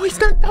everyone. No, he's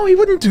not. No, he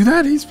wouldn't do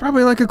that. He's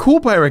probably like a cool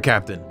pirate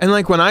captain. And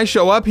like when I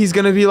show up, he's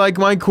gonna be like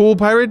my cool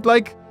pirate,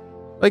 like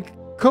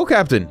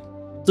co-captain.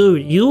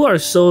 Dude, you are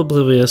so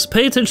oblivious.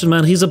 Pay attention,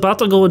 man. He's about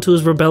to go into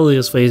his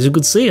rebellious phase. You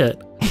could see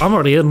it. I'm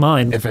already in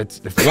mine. If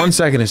 1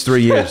 second is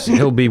 3 years,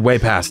 he'll be way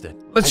past it.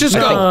 Let's just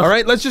go. All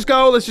right, let's just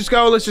go. Let's just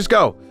go. Let's just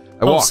go.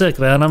 I Oh, walk. sick,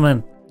 man. I'm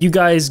in. You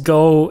guys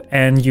go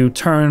and you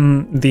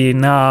turn the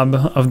knob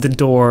of the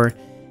door,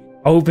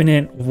 open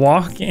it,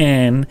 walk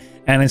in,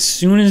 and as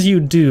soon as you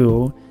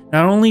do,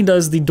 not only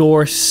does the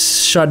door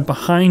shut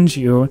behind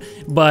you,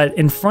 but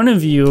in front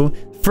of you,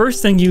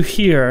 first thing you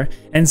hear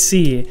and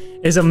see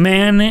is a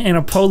man in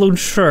a polo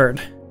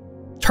shirt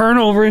turn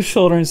over his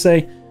shoulder and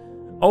say,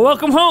 "Oh,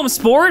 welcome home,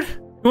 sport.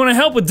 You want to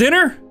help with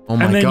dinner?" Oh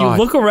my and then God.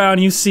 you look around,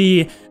 you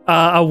see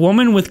a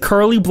woman with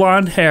curly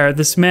blonde hair,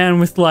 this man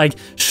with like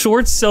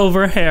short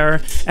silver hair,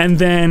 and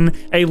then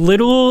a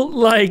little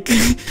like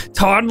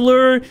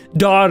toddler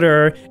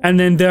daughter, and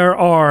then there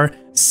are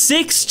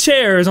 6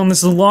 chairs on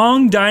this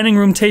long dining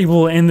room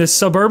table in this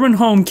suburban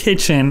home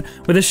kitchen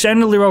with a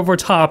chandelier over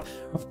top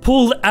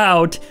pulled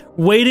out,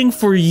 waiting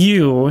for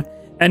you.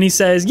 And he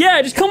says,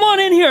 "Yeah, just come on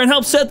in here and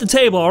help set the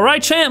table, all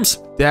right, champs?"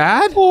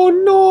 Dad? Oh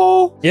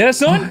no! Yeah,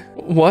 son?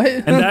 What?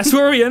 And that's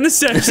where we end the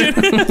section.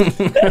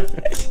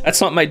 That's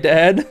not my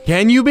dad.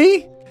 Can you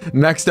be?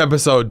 Next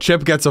episode,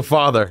 Chip gets a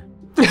father.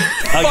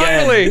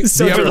 Finally!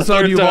 So The for the episode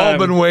third you've all time.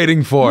 been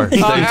waiting for. Stay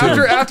tuned.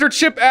 After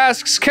Chip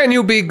asks, "Can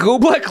you be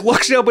Gooblik?"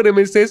 looks up at him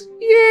and says,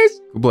 "Yes."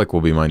 Kublek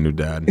will be my new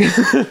dad.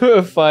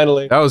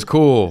 Finally. That was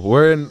cool.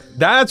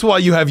 That's why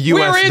you have US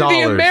We're in dollars.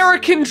 the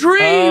American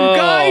dream, Oh.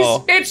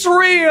 guys. It's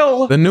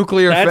real. The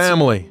nuclear That's-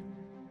 family.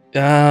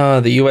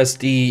 The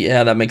USD.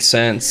 Yeah, that makes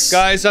sense.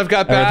 Guys, I've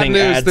got bad Everything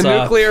news. adds The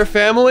up. nuclear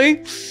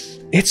family,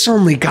 it's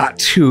only got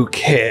 2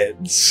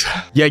 kids.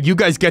 Yeah, you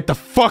guys get the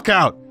fuck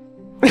out.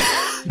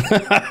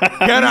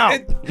 Get out.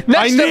 Next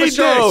I need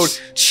episode,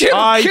 this. Chip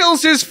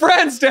kills his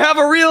friends to have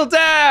a real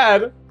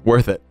dad.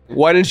 Worth it.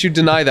 Why didn't you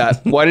deny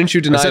that? Why didn't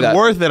you deny I said that?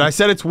 worth it. I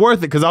said it's worth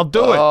it because I'll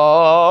do it.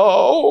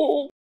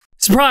 Oh.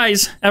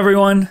 Surprise,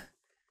 everyone!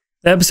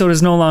 The episode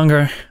is no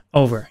longer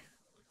over.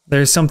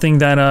 There's something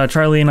that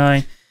Charlie and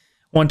I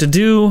want to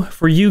do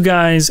for you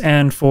guys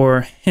and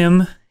for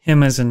him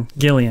as in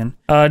Gillion.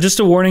 Just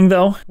a warning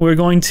though, we're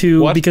going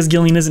to, What? because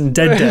Gillion isn't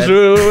dead,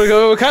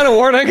 What kind of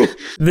warning?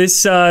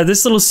 this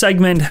little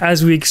segment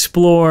as we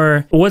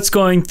explore what's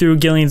going through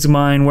Gillion's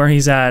mind, where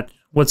he's at,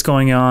 what's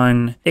going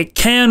on,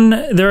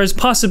 there is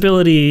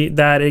possibility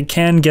that it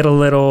can get a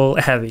little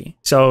heavy.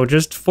 So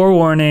just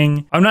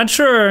forewarning, I'm not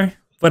sure,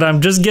 but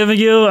I'm just giving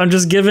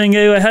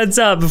you a heads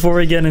up before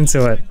we get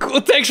into it.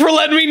 Well, thanks for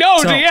letting me know,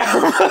 So-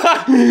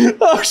 DM.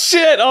 Oh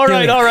shit! All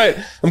right, all right.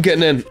 I'm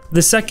getting in.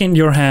 The second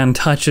your hand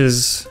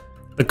touches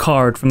the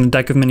card from the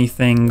deck of many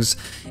things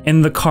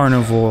in the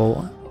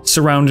carnival,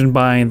 surrounded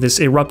by this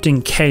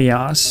erupting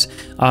chaos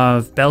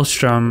of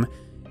Bellstrom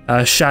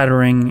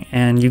shattering,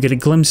 and you get a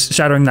glimpse,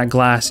 shattering that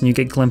glass, and you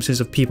get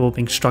glimpses of people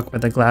being struck by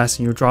the glass,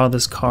 and you draw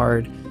this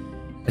card,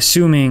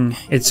 assuming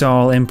it's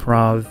all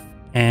improv,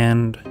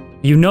 and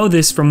you know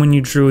this from when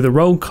you drew the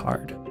rogue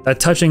card, that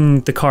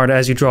touching the card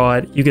as you draw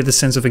it, you get the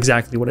sense of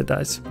exactly what it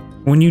does.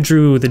 When you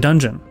drew the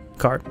dungeon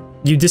card,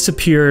 you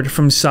disappeared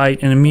from sight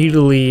and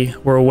immediately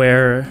were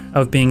aware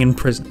of being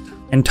imprisoned.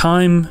 And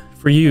time,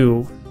 for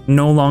you,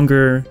 no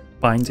longer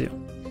binds you.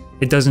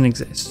 It doesn't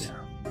exist.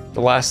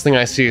 The last thing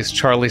I see is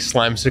Charlie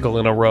Slimesicle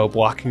in a robe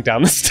walking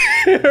down the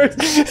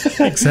stairs.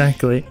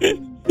 Exactly.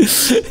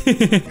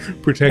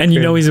 Protect And you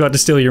him. know he's about to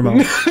steal your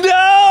moment.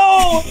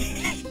 No!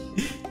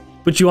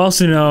 But you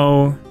also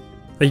know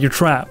that you're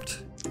trapped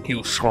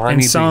You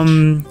slimy in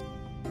some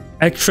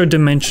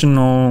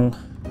extra-dimensional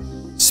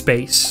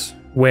space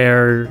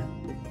where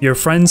your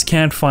friends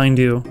can't find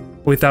you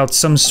without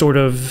some sort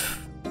of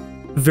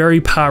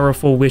very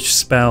powerful wish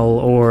spell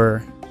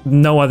or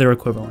no other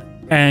equivalent.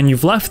 And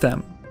you've left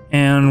them,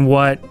 and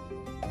what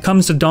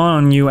comes to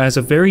dawn on you as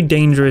a very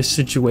dangerous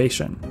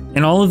situation.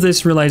 And all of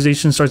this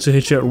realization starts to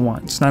hit you at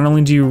once. Not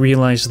only do you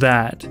realize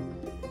that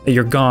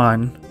you're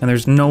gone and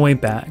there's no way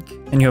back,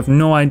 and you have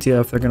no idea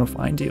if they're gonna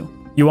find you.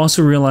 You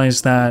also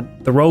realize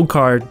that the rogue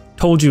card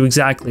told you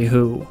exactly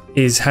who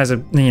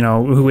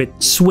who it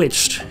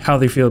switched how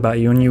they feel about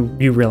you, and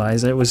you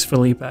realize it was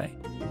Felipe.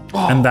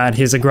 And that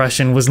his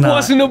aggression was It not.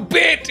 wasn't a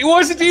bit. It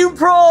wasn't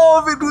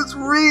improv. It was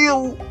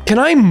real. Can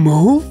I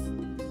move?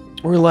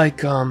 Or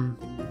like,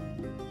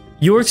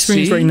 Your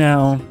experience See? right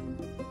now,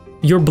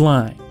 you're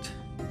blind.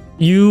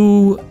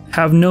 You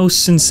have no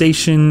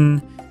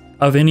sensation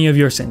of any of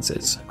your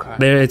senses.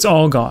 Okay. It's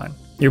all gone.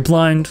 You're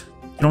blind.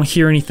 You don't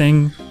hear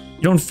anything.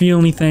 You don't feel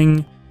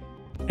anything.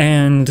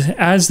 And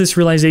as this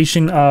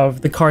realization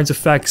of the card's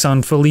effects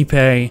on Felipe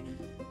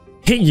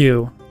hit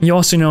you, you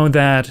also know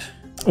that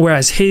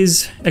whereas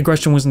his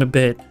aggression wasn't a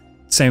bit,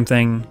 same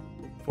thing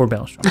for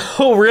Bellstrom.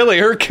 oh really?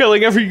 Her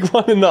killing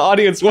everyone in the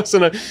audience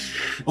wasn't a.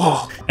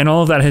 Oh, And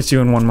all of that hits you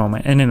in one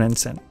moment, in an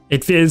instant.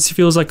 It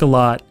feels like a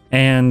lot,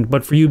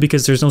 but for you,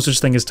 because there's no such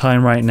thing as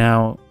time right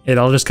now, it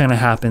all just kind of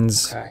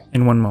happens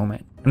in one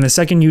moment. And the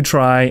second you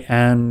try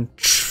and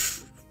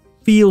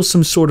feel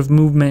some sort of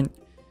movement,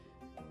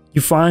 you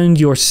find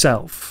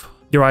yourself,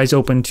 your eyes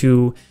open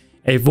to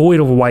a void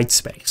of white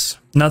space.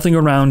 Nothing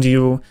around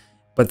you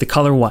but the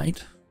color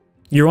white.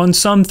 You're on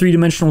some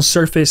three-dimensional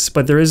surface,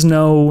 but there is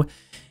nothing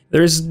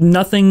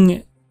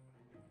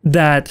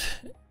that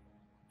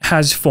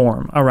has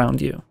form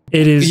around you.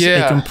 It is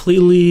a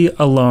completely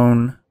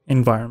alone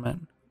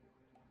environment,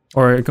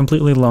 or a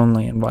completely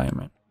lonely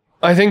environment.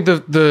 I think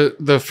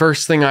the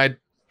first thing I'd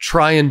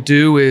try and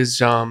do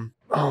is I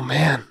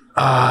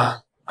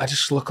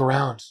just look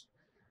around.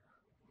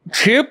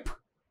 Chip,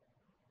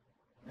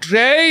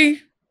 Jay,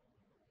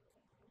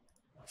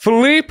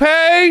 Felipe.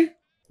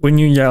 When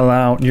you yell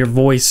out, your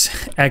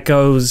voice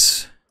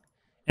echoes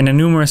in a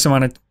numerous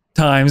amount of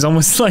times,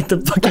 almost like the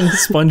fucking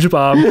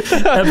SpongeBob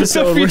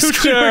episode where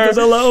Squidward is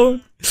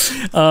alone.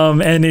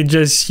 And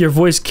your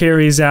voice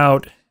carries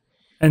out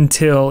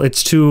until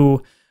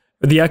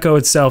the echo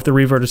itself, the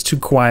reverb is too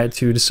quiet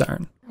to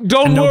discern.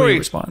 Don't And nobody worry.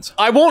 responds.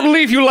 I won't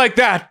leave you like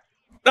that.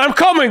 I'm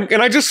coming.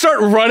 And I just start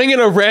running in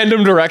a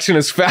random direction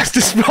as fast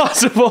as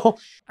possible.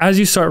 As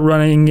you start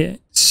running,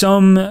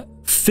 some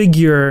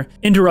figure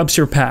interrupts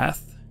your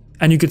path,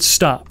 and you get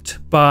stopped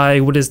by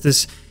what is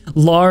this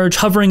large,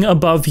 hovering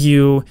above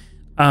you,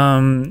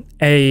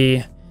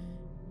 a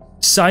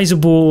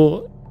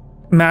sizable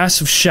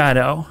mass of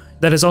shadow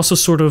that is also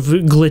sort of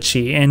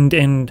glitchy,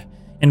 and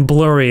and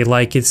blurry,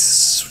 like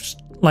it's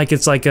like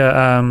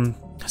a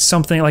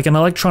something like an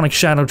electronic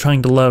shadow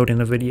trying to load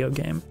in a video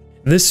game.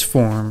 This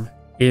form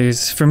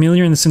is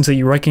familiar in the sense that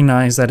you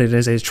recognize that it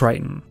is a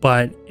Triton,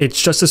 but it's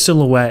just a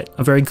silhouette,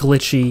 a very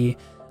glitchy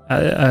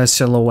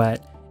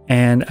silhouette.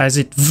 And as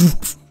it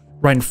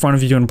right in front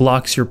of you and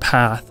blocks your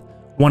path,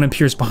 one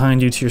appears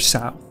behind you to your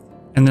south,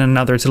 and then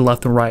another to the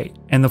left and right.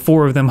 And the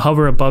four of them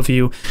hover above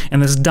you in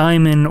this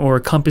diamond or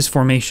compass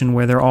formation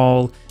where they're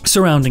all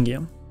surrounding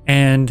you.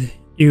 And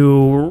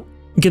you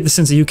get the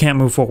sense that you can't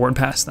move forward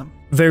past them.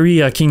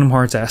 Very Kingdom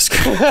Hearts-esque.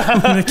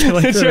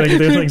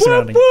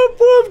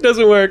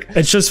 Doesn't work.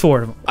 It's just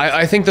four of them.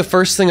 I think the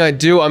first thing I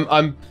do,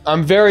 I'm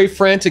very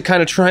frantic,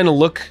 kind of trying to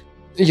look,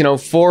 you know,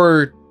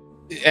 for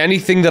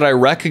anything that I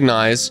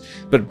recognize.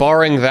 But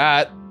barring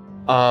that,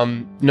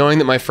 knowing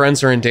that my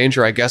friends are in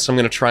danger, I guess I'm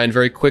going to try and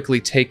very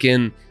quickly take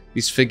in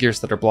these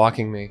figures that are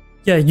blocking me.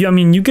 Yeah,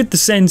 you get the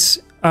sense,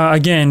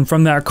 again,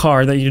 from that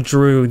card that you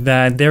drew,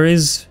 that there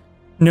is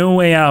no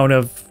way out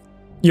of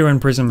your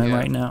imprisonment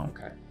right now.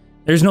 Okay.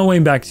 There's no way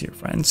back to your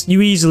friends.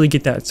 You easily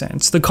get that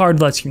sense. The card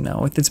lets you know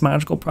with its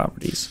magical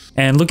properties.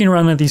 And looking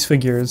around at these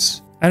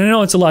figures, and I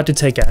know it's a lot to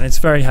take at, it's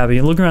very heavy.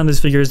 Looking around these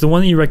figures, the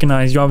one that you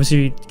recognize, you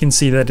obviously can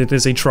see that it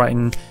is a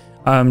Triton,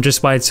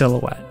 just by its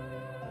silhouette.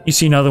 You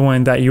see another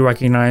one that you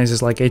recognize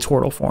as like a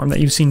turtle form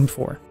that you've seen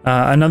before.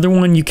 Another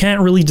one, you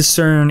can't really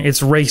discern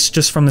its race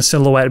just from the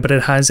silhouette, but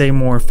it has a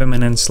more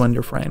feminine,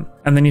 slender frame.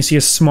 And then you see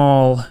a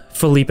small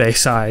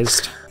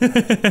Felipe-sized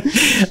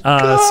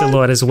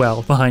silhouette as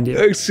well behind you.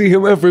 I see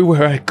him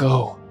everywhere I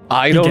go.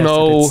 I don't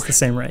know it's the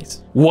same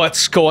race.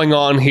 What's going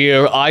on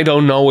here. I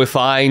don't know if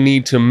I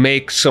need to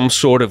make some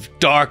sort of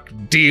dark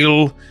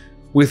deal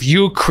with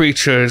you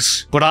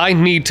creatures, but I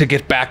need to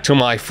get back to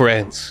my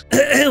friends.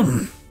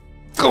 A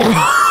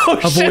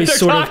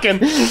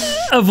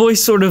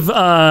voice sort of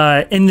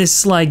in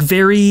this like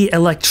very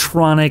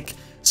electronic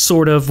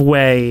sort of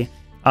way,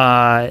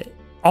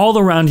 all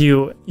around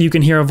you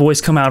can hear a voice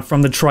come out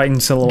from the Triton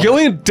silhouette.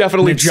 Gillion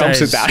definitely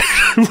jumps at that.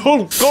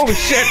 Holy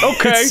shit,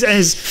 okay. It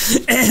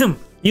says,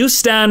 you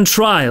stand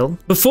trial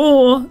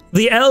before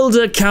the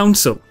Elder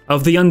Council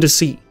of the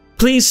Undersea.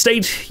 Please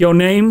state your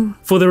name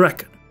for the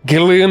record.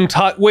 Gillion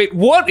wait,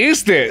 what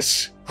is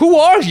this? Who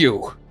are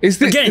you? Is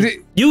this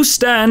again? You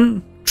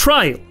stand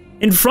trial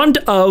in front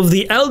of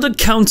the Elder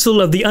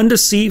Council of the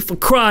Undersea for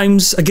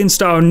crimes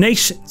against our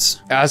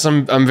nations. As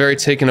I'm very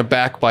taken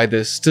aback by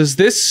this. Does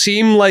this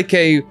seem like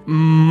a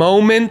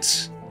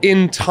moment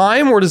in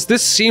time, or does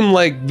this seem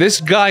like this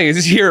guy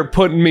is here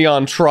putting me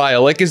on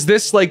trial? Like, is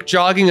this like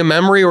jogging a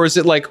memory, or is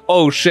it like,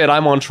 oh shit,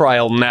 I'm on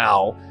trial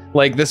now?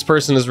 Like, this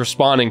person is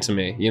responding to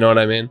me, you know what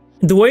I mean?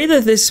 The way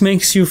that this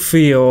makes you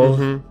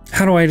feel,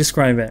 how do I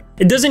describe it?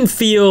 It doesn't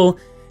feel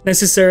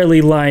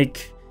necessarily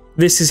like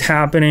this is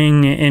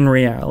happening in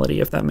reality,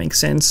 if that makes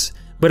sense.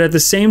 But at the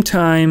same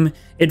time,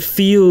 it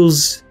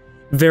feels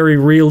very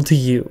real to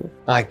you.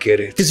 I get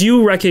it. Because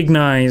you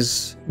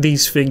recognize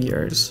these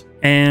figures.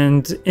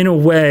 And in a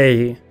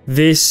way,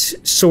 this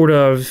sort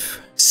of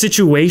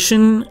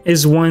situation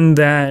is one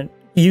that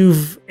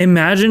you've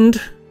imagined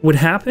would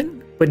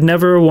happen, but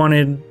never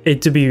wanted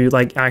it to be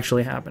like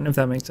actually happen, if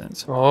that makes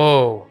sense.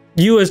 Oh.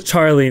 You as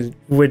Charlie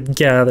would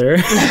gather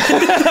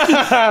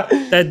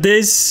that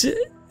this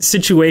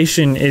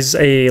situation is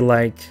a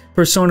like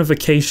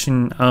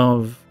personification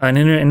of an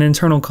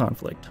internal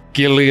conflict.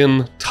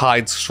 Gillion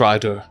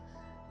Tidestrider,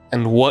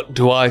 and what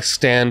do I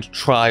stand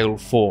trial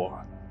for?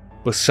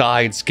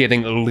 Besides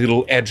getting a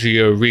little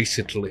edgier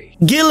recently.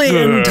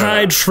 Gillion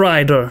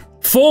Tidestrider,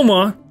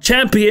 former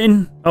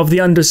champion of the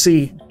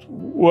Undersea.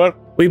 What?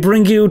 We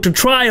bring you to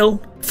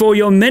trial for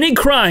your many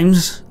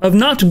crimes of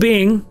not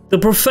being the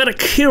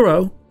prophetic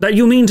hero that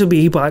you mean to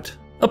be, but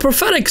a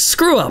prophetic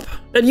screw-up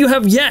that you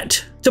have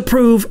yet to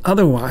prove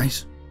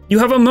otherwise. You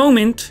have a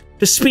moment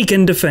to speak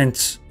in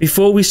defense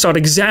before we start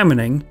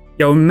examining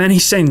your many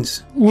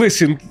sins.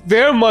 Listen,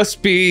 there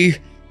must be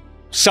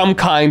some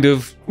kind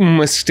of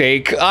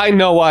mistake. I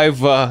know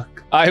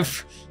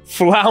I've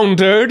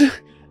floundered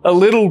a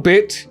little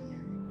bit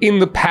in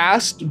the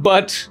past,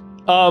 but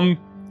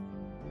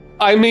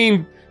I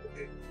mean,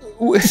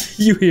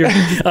 you hear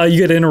you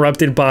get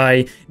interrupted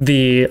by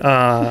the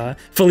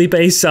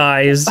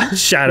Felipe-sized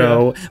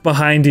shadow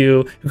behind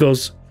you who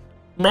goes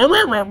and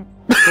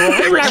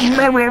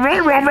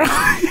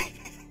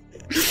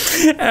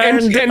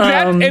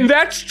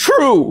that's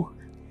true.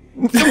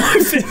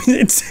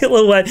 It's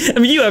silhouette. I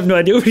mean, you have no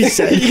idea what he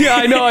said. Yeah,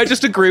 I know. I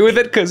just agree with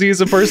it because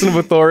he's a person of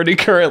authority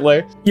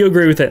currently. You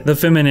agree with it. The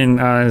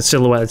feminine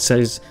silhouette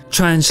says,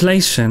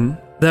 translation,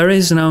 there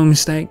is no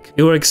mistake.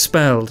 You were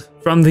expelled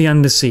from the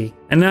Undersea,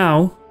 and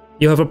now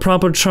you have a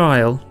proper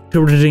trial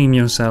to redeem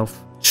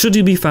yourself. Should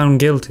you be found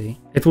guilty,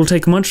 it will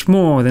take much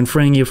more than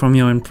freeing you from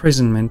your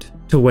imprisonment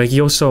to wake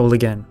your soul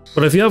again.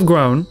 But if you have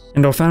grown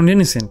and are found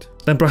innocent,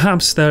 then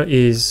perhaps there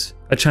is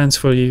a chance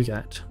for you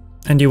yet,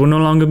 and you will no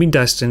longer be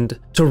destined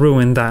to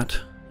ruin that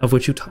of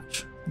which you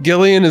touch.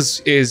 Gillion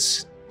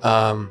is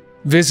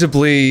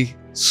visibly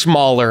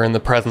smaller in the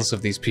presence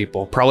of these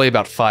people, probably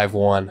about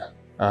 5'1".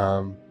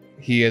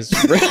 he is.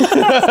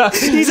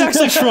 He's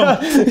actually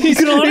shrunk. He's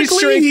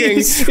shrinking.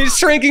 He's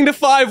shrinking to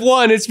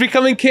 5'1". It's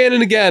becoming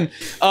canon again.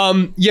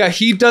 Yeah,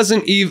 he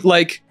doesn't even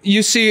like.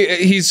 You see,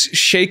 he's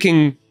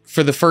shaking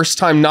for the first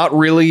time, not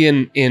really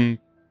in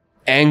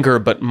anger,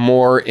 but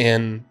more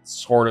in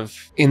sort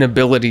of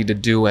inability to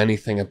do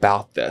anything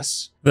about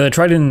this. The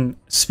Trident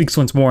speaks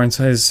once more and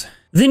says,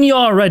 "Then you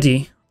are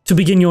ready to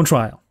begin your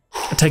trial.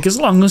 Take as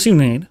long as you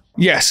need."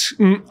 Yes,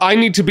 I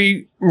need to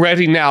be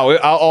ready now.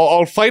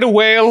 I'll fight a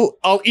whale.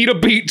 I'll eat a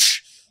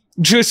beach.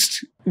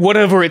 Just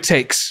whatever it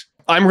takes.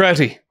 I'm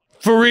ready.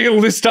 For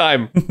real this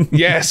time.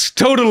 Yes,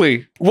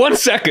 totally. 1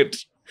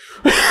 second.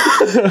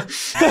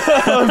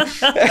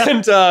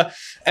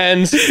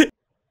 And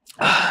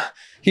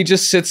he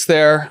just sits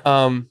there,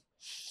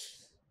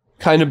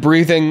 kind of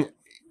breathing.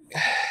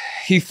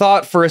 He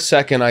thought for a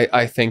second,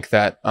 I think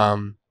that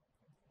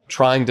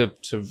trying to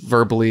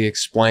verbally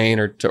explain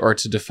or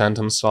to defend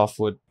himself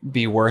would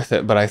be worth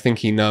it, but I think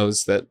he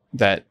knows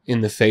that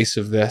in the face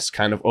of this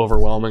kind of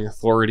overwhelming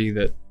authority,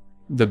 that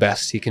the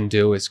best he can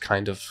do is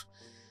kind of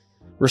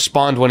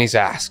respond when he's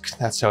asked.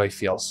 That's how he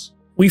feels.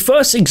 We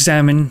first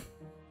examine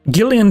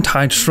Gillion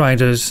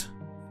Tidestrider's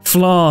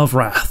flaw of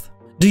wrath.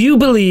 Do you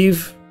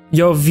believe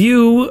your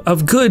view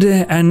of good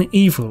and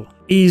evil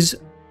is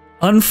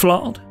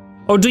unflawed?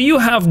 Or do you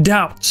have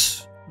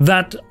doubts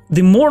that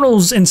the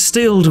morals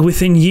instilled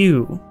within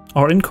you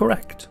are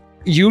incorrect?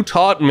 You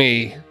taught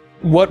me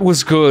what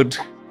was good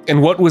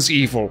and what was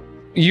evil.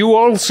 You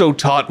also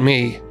taught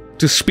me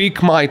to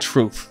speak my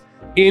truth.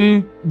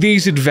 In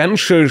these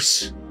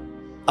adventures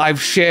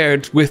I've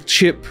shared with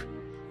Chip,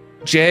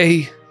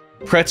 Jay,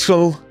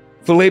 Pretzel,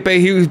 Felipe,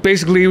 he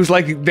was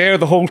like there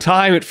the whole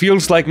time, it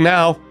feels like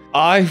now.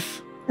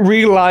 I've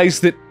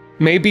realized that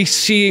maybe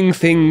seeing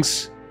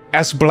things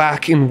as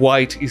black and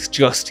white is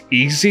just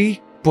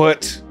easy,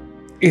 but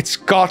it's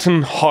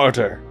gotten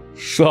harder.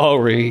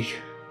 Sorry.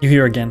 You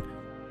hear again.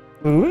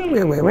 And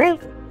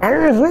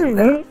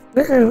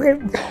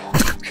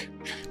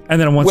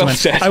then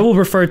once again, I will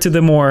refer to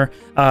the more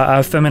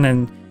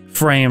feminine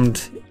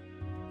framed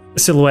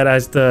silhouette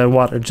as the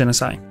water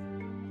genasi,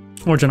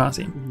 or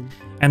genasi.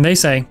 And they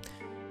say,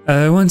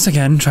 once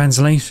again,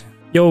 translation.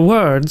 Your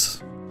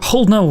words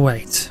hold no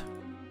weight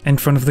in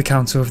front of the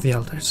Council of the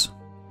Elders.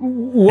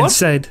 What?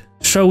 Instead,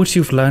 show what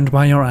you've learned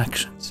by your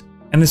actions.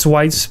 And this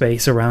white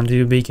space around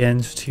you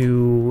begins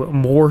to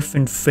morph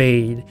and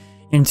fade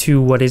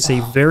into what is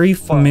a very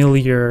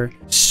familiar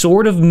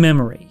sort of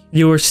memory.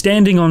 You are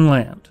standing on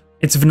land.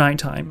 It's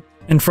nighttime.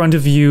 In front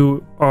of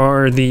you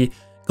are the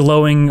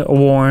glowing,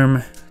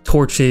 warm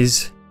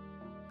torches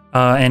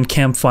and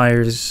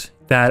campfires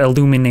that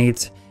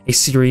illuminate a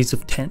series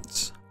of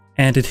tents.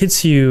 And it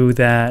hits you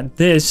that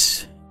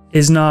this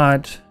is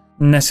not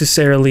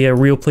necessarily a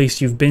real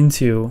place you've been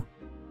to,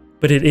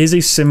 but it is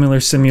a similar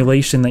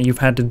simulation that you've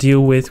had to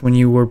deal with when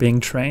you were being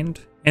trained.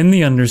 In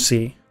the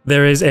undersea,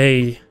 there is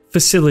a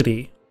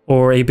facility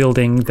or a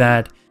building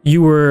that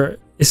you were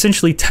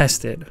essentially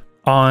tested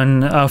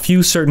on a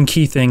few certain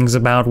key things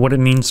about what it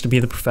means to be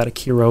the prophetic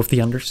hero of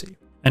the undersea.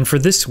 And for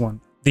this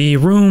one, the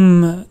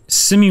room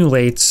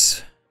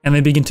simulates, and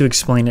they begin to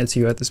explain it to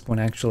you at this point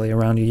actually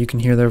around you. You can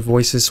hear their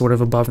voices sort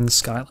of above in the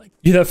skylight.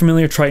 You hear that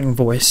familiar Triton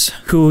voice,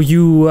 who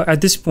you at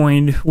this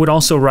point would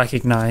also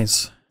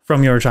recognize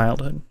from your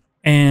childhood.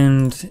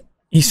 And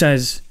he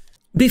says,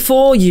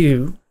 "Before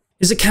you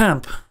is a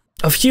camp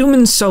of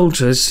human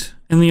soldiers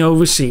in the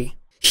oversea.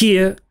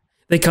 Here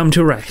they come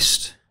to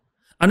rest,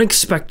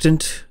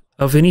 unexpectant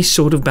of any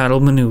sort of battle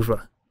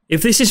maneuver.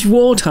 If this is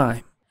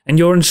wartime, and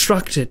you're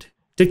instructed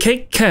to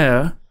take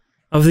care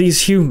of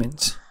these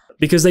humans,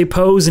 because they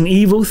pose an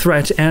evil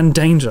threat and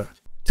danger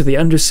to the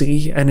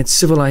undersea and its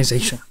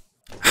civilization,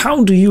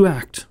 how do you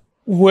act?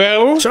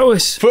 Well, Show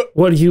us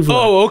what you've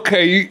learned." Oh,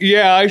 okay.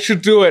 Yeah, I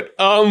should do it.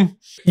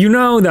 You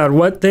know that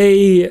what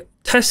they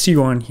test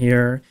you on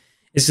here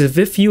is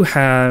if you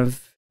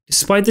have,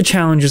 despite the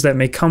challenges that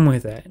may come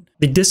with it,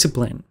 the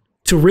discipline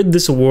to rid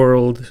this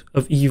world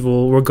of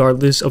evil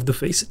regardless of the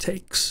face it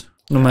takes,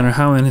 no matter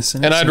how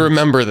innocent. And I'd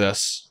remember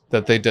this,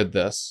 that they did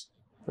this,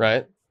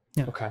 right?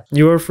 Yeah. Okay.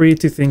 You are free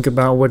to think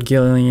about what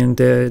Gillion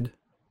did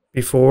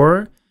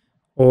before,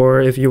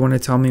 or if you want to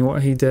tell me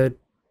what he did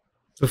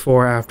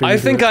before, after. I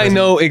think I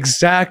know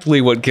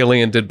exactly what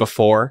Gillion did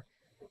before,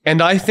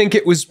 and I think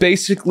it was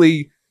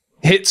basically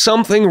hit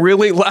something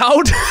really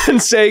loud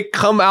and say,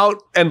 "Come out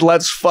and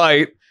let's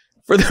fight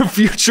for the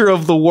future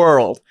of the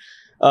world."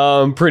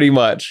 Pretty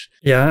much.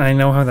 Yeah, I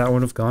know how that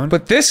would have gone.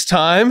 But this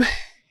time,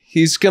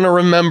 he's gonna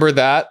remember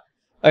that.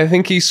 I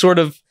think he sort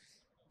of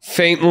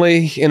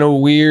faintly, in a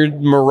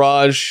weird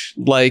mirage,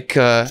 like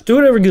do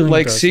whatever Gillion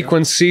like does,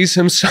 sequence, sees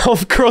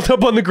himself curled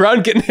up on the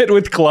ground, getting hit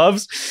with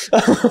clubs.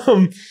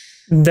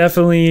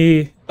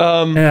 Definitely,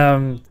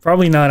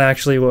 probably not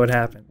actually what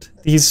happened.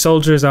 These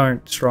soldiers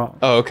aren't strong.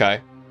 Oh,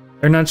 okay.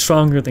 They're not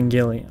stronger than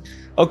Gillion.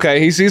 Okay,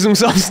 he sees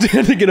himself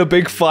standing in a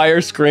big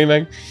fire,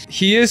 screaming.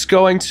 He is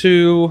going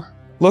to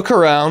look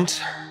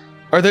around.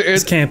 Are there?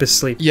 This camp is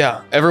asleep.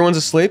 Yeah, everyone's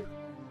asleep.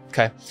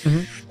 Okay.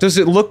 Does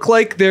it look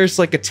like there's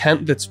like a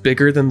tent that's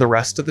bigger than the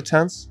rest of the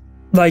tents?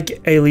 Like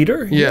a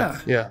leader? Yeah.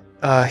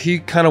 He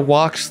kind of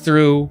walks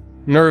through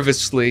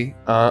nervously,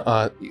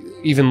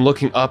 even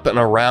looking up and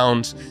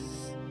around,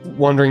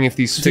 wondering if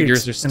these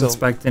figures are still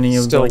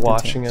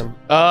watching him.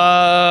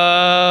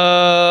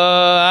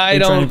 I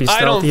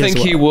don't think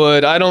he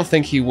would. I don't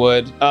think he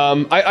would.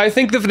 I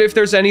think that if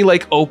there's any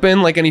like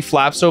open, like any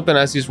flaps open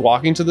as he's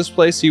walking to this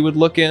place, he would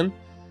look in.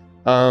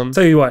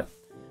 Tell you what,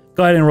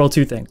 go ahead and roll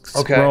 2 things.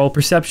 Okay. Roll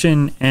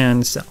perception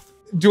and stealth.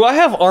 Do I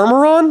have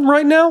armor on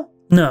right now?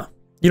 No,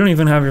 you don't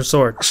even have your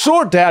sword.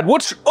 Sword, Dad.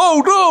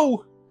 Oh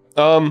no.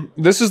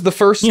 This is the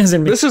first.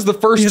 This is the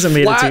first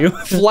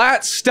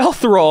flat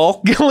stealth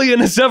roll Gillion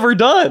has ever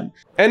done,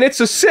 and it's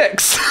a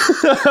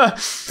 6.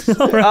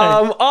 All right.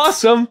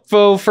 Awesome.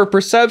 For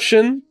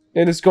perception,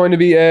 it is going to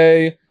be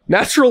a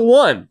natural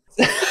 1.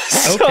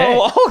 So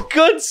all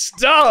good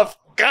stuff,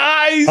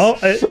 guys. Oh,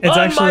 it's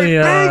actually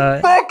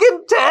big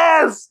fucking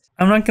test.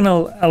 I'm not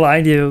gonna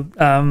lie to you.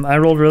 I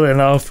rolled really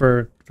low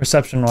for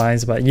perception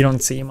wise, but you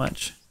don't see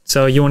much,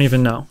 so you won't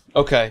even know.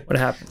 Okay. What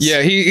happens?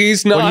 Yeah,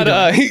 he's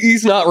not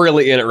he's not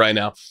really in it right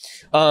now.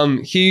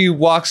 He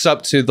walks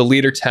up to the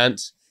leader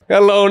tent.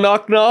 Hello,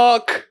 knock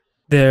knock.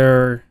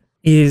 There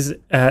is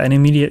an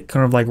immediate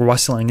kind of like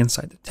rustling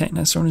inside the tent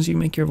as soon as you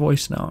make your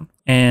voice known,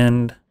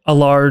 and a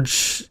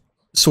large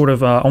sort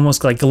of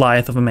almost like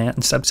Goliath of a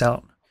man steps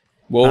out.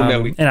 Whoa,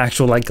 an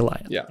actual like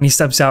Goliath. Yeah. And he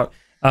steps out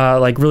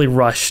like really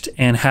rushed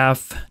and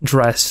half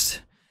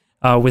dressed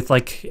with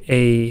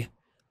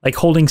like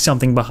holding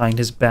something behind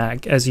his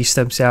back as he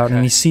steps out,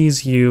 and he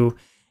sees you,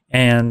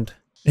 and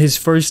his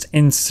first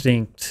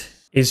instinct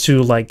is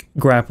to like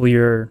grapple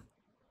your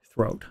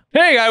throat.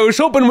 Hey, I was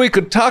hoping we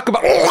could talk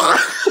about...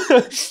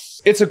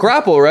 It's a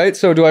grapple, right?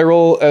 So do I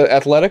roll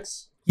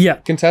athletics? Yeah.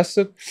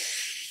 Contested?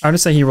 I would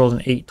say he rolled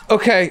an 8.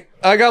 Okay,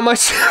 I got my...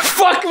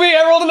 Fuck me,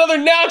 I rolled another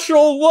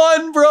natural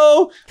 1,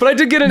 bro! But I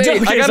did get an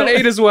 8. I got an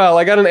 8 as well.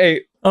 I got an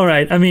 8. All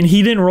right. I mean,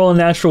 he didn't roll a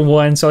natural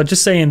 1, so I'll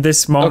just say in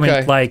this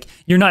moment, like,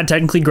 you're not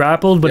technically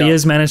grappled, but he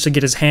has managed to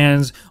get his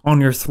hands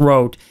on your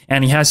throat,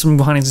 and he has something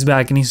behind his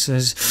back, and he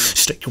says,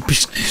 "State your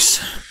business.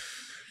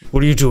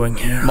 What are you doing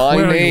here? My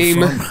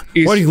name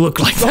is... Why do you look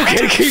like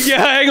that?" Okay, yeah,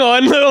 hang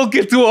on. I'll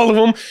get to all of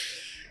them.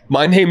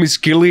 My name is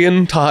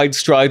Gillion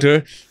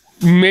Tidestrider.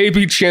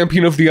 Maybe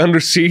champion of the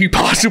undersea,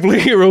 possibly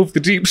hero of the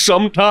deep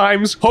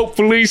sometimes,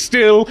 hopefully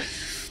still.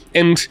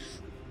 And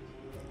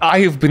I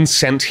have been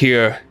sent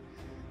here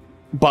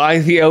by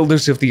the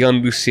elders of the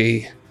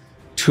undersea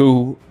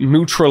to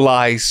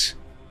neutralize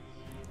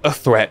a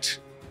threat.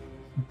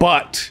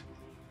 But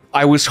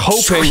I was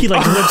hoping... He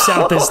like whips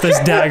out this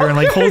dagger and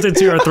like holds it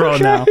to your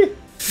throat now.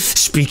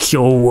 Speak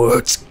your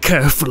words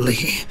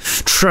carefully.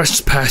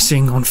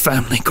 Trespassing on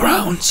family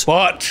grounds.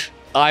 But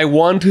I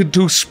wanted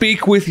to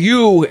speak with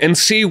you and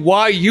see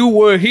why you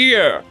were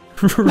here.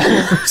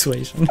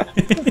 Persuasion.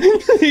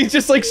 He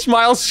just like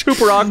smiles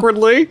super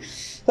awkwardly.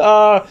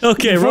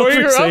 Okay, roll for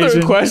your persuasion.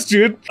 other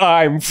question,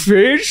 I'm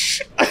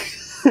fish.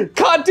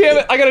 God damn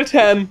it, I got a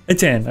 10. A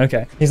 10,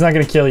 okay. He's not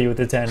gonna kill you with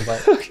a 10,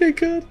 but... Okay,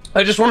 good.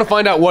 I just want to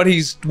find out what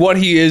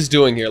he is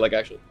doing here, like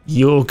actually.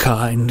 Your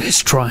kind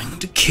is trying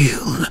to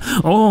kill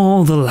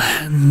all the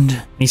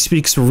land. He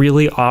speaks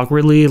really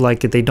awkwardly,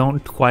 like they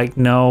don't quite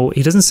know.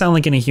 He doesn't sound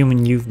like any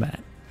human you've met.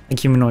 Like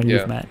humanoid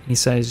you've met. He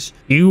says,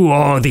 "You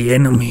are the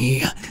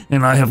enemy,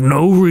 and I have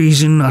no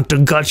reason not to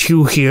gut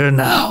you here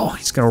now."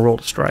 He's gonna roll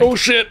to strike. Oh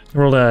shit. He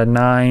rolled a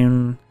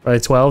 9, or a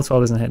 12.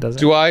 12 doesn't hit, does it?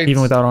 Do I?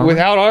 Even without armor?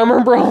 Without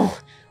armor, bro.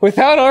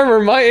 Without armor,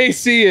 my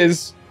AC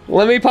is,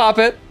 let me pop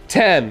it,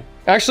 10.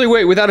 Actually,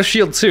 wait, without a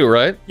shield too,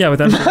 right? Yeah,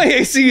 without my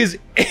AC is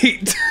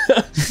 8.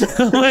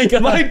 Oh my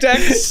god. My deck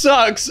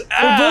sucks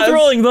We're both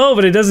rolling low,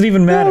 but it doesn't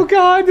even matter. Oh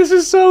god, this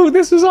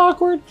is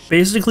awkward.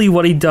 Basically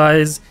what he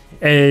does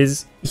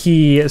is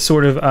he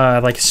sort of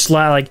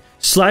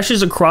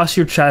slashes across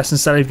your chest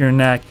instead of your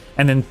neck,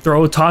 and then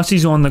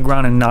tosses you on the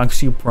ground and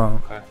knocks you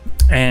prone. Okay.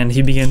 And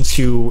he begins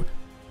to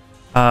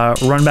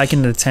run back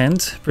into the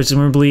tent,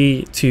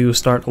 presumably to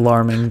start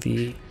alarming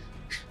the...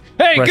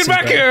 Hey, get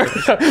back here!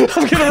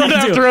 I'm gonna run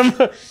after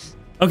him.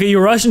 Okay, you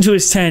rush into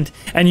his tent,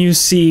 and you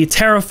see,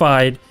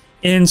 terrified,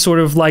 in sort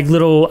of like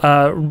little,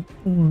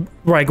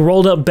 like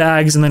rolled up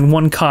bags and then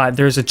one cot,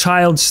 there's a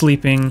child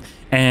sleeping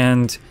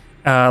and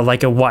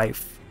like a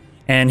wife.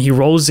 And he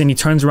rolls in, he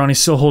turns around, he's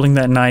still holding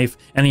that knife,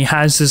 and he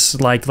has this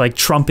like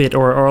trumpet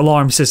or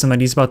alarm system that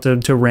he's about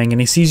to ring,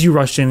 and he sees you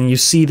rush in, and you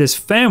see this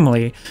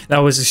family that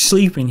was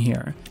asleep in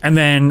here. And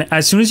then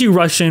as soon as you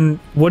rush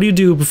in, what do you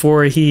do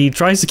before he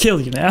tries to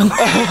kill you now?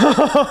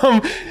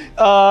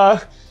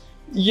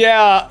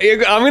 Yeah,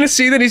 I'm gonna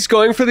see that he's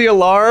going for the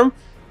alarm,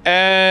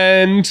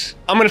 and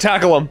I'm gonna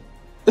tackle him.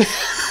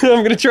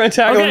 I'm gonna try and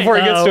tackle him before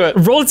he gets to it.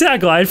 Roll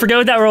tackle. I forget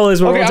what that roll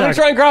is. Okay, I'm gonna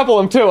try and grapple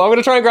him too. I'm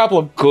gonna try and grapple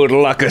him. Good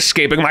luck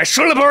escaping my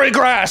slippery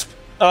grasp.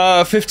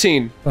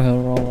 15.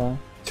 Roll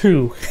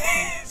 2.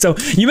 So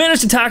you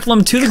manage to tackle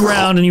him to the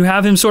ground, and you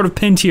have him sort of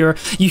pinned here.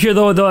 You hear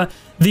the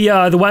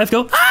wife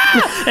go, "Ah!"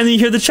 And then you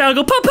hear the child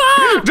go,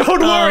 Papa!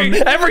 Don't worry,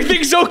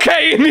 everything's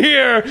okay in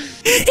here.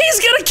 He's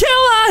gonna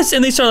kill us!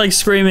 And they start like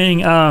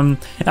screaming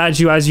at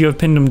you as you have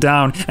pinned him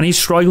down. And he's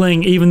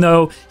struggling, even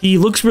though he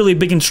looks really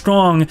big and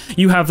strong.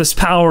 You have this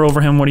power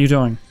over him. What are you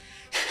doing?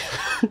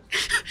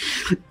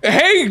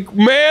 Hey,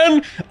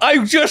 man,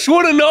 I just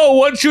want to know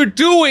what you're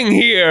doing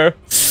here.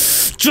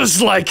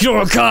 Just like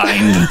your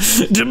kind,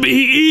 to be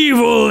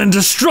evil and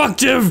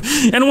destructive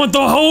and want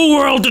the whole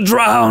world to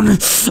drown.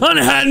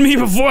 Unhand me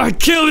before I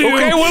kill you.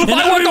 Okay, well, if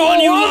I want the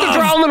whole world to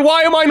drown, then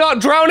why am I not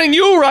drowning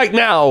you right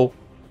now?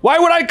 Why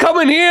would I come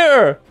in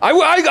here?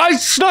 I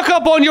snuck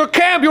up on your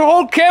camp. Your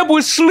whole camp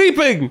was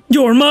sleeping.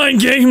 Your mind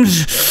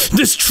games,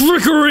 this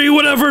trickery,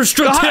 whatever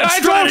strategy.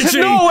 I don't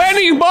know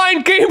any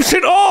mind games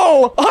at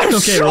all. I'm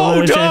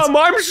so dumb.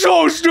 I'm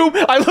so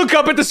stupid. I look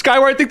up at the sky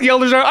where I think the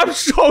elders are. I'm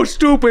so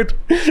stupid.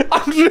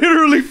 I'm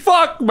literally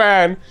fucked,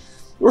 man.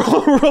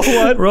 Roll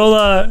what?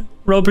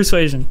 Roll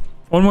persuasion.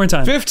 One more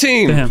time.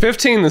 15.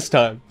 15 this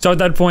time. So at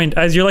that point,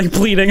 as you're like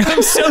bleeding,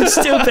 I'm so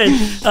stupid.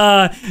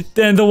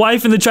 Then the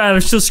wife and the child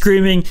are still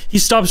screaming. He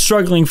stops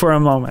struggling for a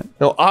moment.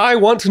 No, I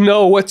want to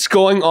know what's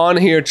going on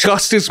here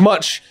just as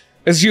much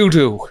as you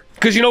do.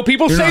 Because, you know,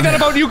 people say that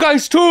about you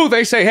guys too.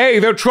 They say, hey,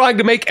 they're trying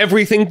to make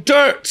everything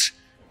dirt.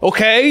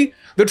 Okay?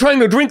 They're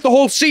trying to drink the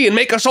whole sea and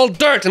make us all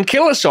dirt and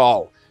kill us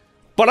all.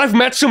 But I've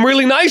met some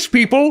really nice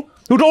people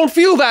who don't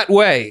feel that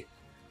way.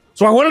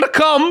 So I wanted to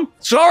come.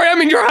 Sorry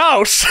I'm in your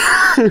house.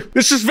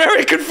 This is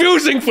very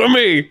confusing for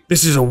me.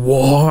 This is a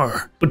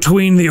war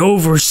between the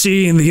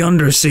oversea and the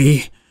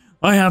undersea.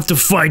 I have to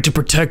fight to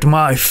protect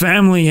my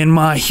family and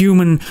my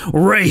human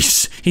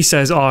race, he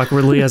says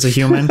awkwardly as a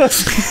human.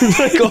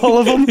 Like all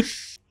of them?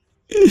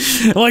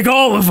 Like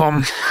all of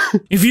them.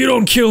 If you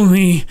don't kill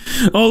me,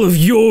 all of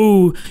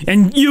you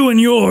and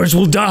yours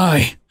will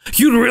die.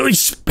 You'd really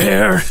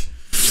spare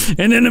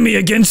an enemy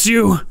against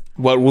you?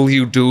 What will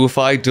you do if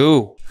I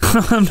do?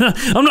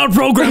 I'm not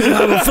programmed to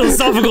have a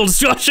philosophical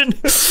discussion.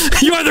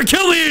 You either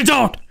kill me or you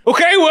don't.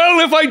 Okay, well,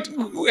 if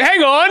I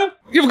hang on,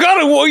 you've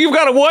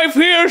got a wife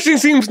here. She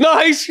seems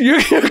nice. Your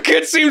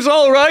kid seems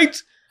all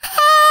right.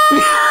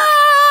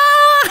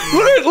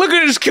 look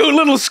at his cute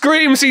little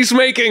screams he's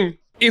making.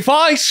 If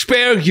I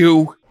spare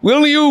you,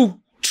 will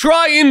you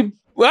try and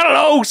I don't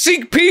know,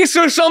 seek peace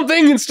or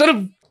something instead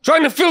of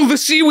trying to fill the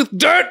sea with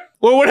dirt?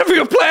 Or whatever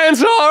your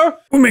plans are?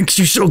 What makes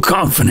you so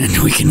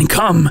confident we can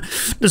come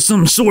to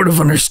some sort of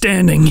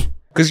understanding?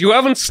 Because you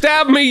haven't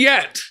stabbed me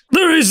yet.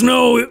 There is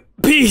no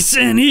peace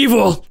in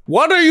evil.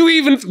 What are you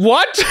even...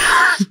 What?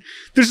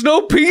 There's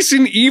no peace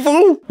in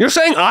evil? You're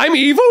saying I'm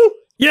evil?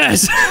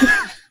 Yes.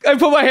 I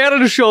put my hand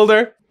on his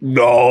shoulder.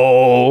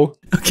 No.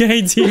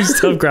 Okay, do you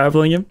stop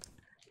grappling him?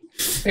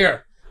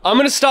 Here. I'm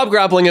going to stop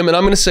grappling him and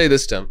I'm going to say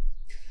this to him.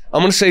 I'm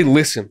gonna say,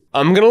 listen,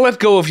 I'm gonna let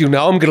go of you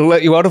now. I'm gonna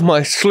let you out of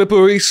my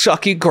slippery,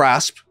 sucky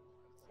grasp.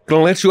 I'm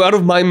gonna let you out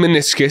of my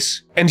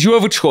meniscus. And you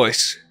have a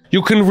choice.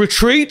 You can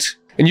retreat,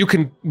 and you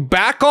can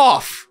back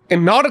off,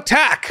 and not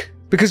attack.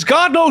 Because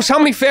God knows how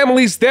many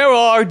families there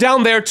are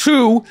down there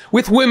too,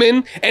 with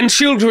women and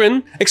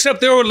children, except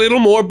they're a little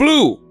more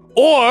blue.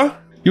 Or,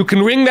 you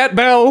can ring that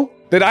bell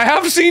that I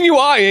have seen you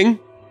eyeing,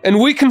 and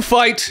we can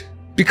fight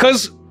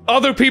because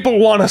other people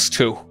want us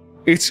to.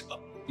 It's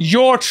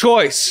your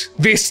choice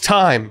this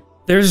time.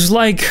 There's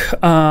like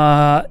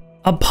a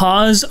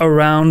pause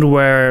around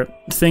where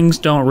things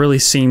don't really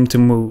seem to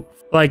move.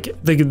 Like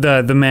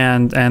the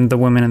man and the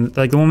woman and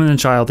like the woman and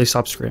the child, they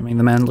stop screaming.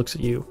 The man looks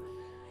at you,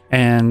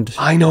 and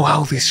I know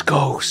how this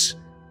goes,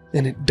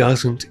 and it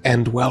doesn't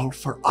end well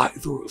for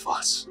either of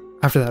us.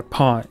 After that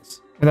pause,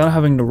 without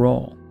having to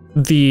roll,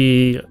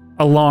 the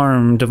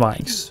alarm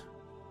device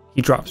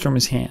he drops from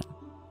his hand,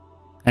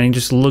 and he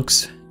just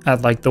looks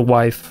at like the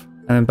wife.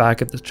 And then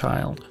back at the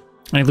child.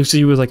 And he looks at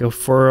you with like a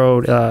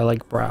furrowed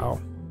like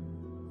brow.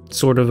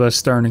 Sort of a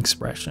stern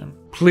expression.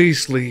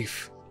 Please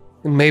leave.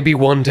 And maybe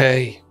one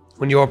day,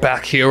 when you're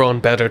back here on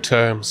better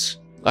terms,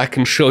 I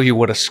can show you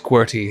what a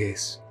squirty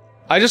is.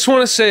 I just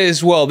want to say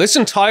as well, this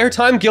entire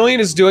time Gillion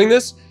is doing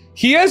this,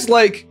 he has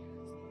like...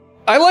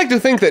 I like to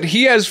think that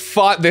he has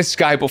fought this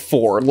guy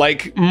before,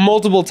 like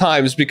multiple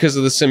times because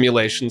of the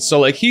simulation. So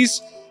like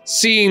he's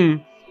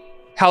seen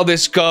how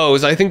this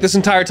goes. I think this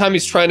entire time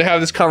he's trying to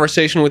have this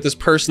conversation with this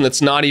person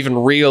that's not even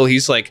real.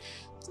 He's like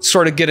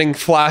sort of getting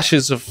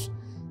flashes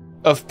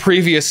of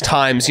previous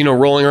times, you know,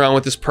 rolling around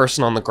with this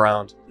person on the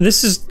ground.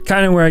 This is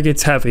kind of where it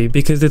gets heavy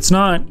because it's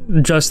not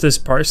just this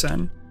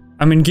person.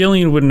 I mean,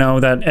 Gillion would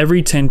know that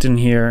every tent in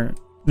here,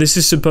 this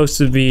is supposed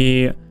to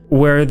be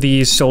where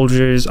these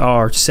soldiers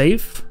are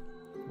safe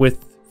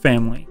with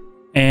family.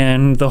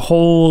 And the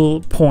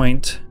whole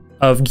point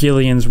of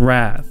Gillion's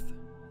wrath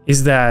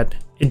is that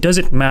it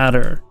doesn't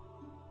matter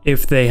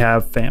if they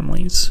have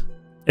families.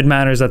 It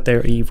matters that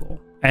they're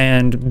evil.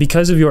 And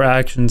because of your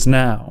actions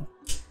now,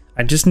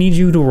 I just need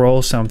you to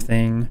roll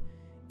something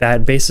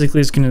that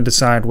basically is going to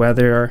decide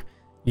whether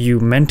you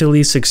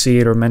mentally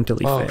succeed or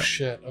mentally fail. Oh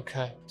shit,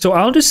 okay. So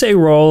I'll just say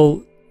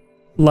roll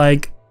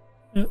like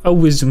a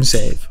wisdom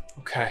save.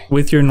 Okay.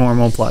 With your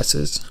normal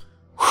pluses.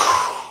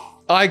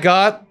 I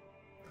got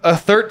a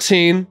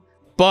 13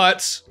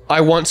 But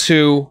I want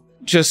to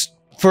just,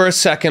 for a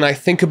second, I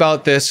think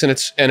about this, and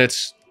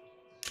it's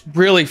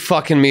really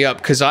fucking me up,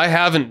 because I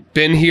haven't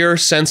been here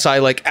since I,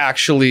 like,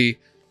 actually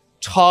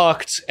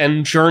talked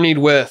and journeyed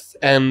with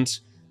and,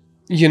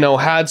 you know,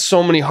 had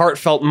so many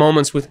heartfelt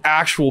moments with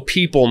actual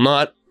people,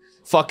 not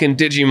fucking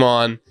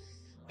Digimon.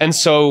 And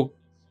so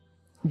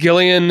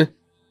Gillion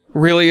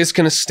really is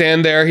going to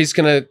stand there. He's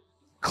going to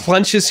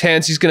clench his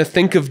hands. He's going to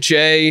think of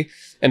Jay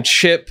and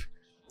Chip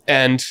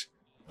and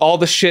all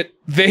the shit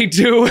they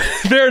do.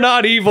 They're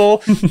not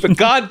evil, but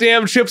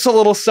goddamn, Chip's a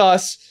little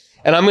sus.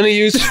 And I'm gonna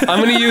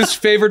use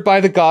Favored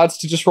by the Gods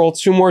to just roll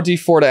 2 more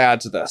d4 to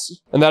add to this,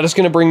 and that is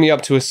gonna bring me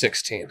up to a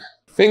 16.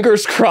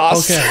 Fingers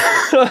crossed.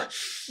 Okay.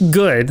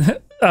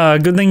 Good.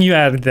 Good thing you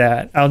added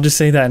that. I'll just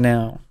say that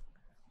now.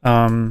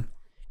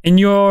 In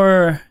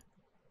your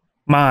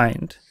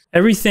mind,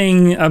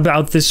 everything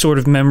about this sort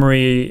of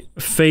memory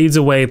fades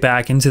away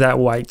back into that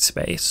white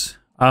space.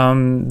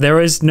 There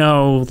is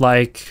no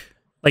like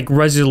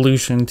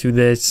resolution to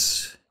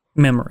this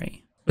memory.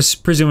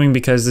 Presuming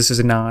because this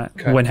is not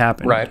what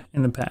happened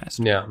in the past.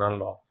 Yeah, not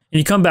at all. And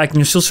you come back and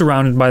you're still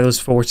surrounded by those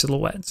 4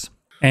 silhouettes.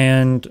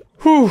 And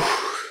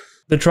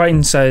the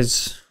Triton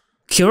says,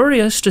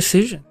 curious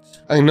decisions.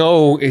 I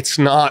know it's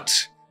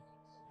not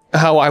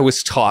how I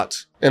was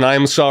taught, and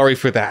I'm sorry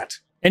for that.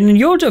 And in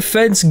your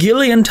defense,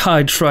 Gillion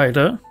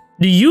Tidestrider,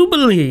 do you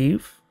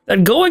believe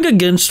that going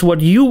against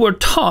what you were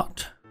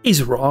taught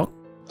is wrong?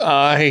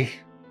 I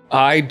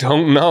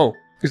don't know.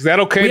 Is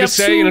that okay to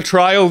say in a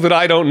trial that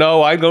I don't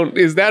know?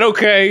 Is that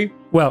okay?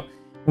 Well,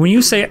 when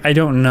you say I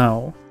don't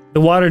know,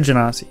 the water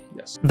genasi,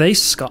 yes, they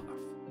scoff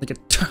like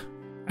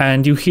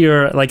and you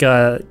hear like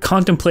a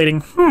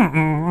contemplating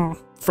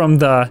from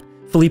the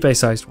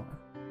Felipe-sized one.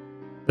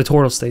 The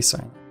turtle stays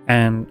silent,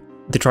 and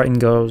the Triton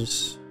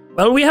goes,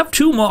 well, we have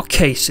 2 more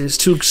cases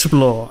to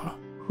explore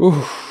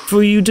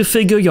for you to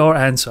figure your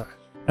answer.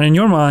 And in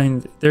your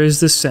mind, there is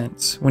this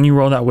sense when you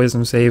roll that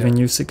wisdom save and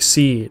you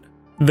succeed,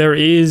 there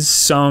is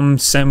some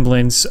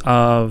semblance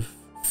of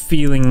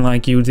feeling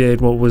like you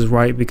did what was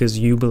right because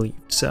you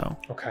believed so.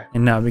 Okay.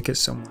 And not because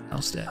someone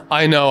else did.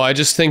 I know, I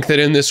just think that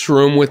in this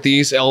room with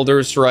these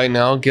elders right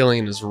now,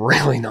 Gillion is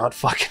really not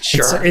fucking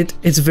sure.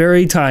 It's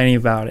very tiny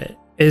about it.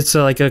 It's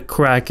like a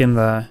crack in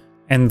the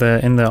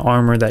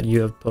armor that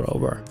you have put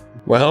over.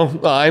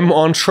 Well, I'm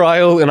on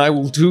trial and I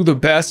will do the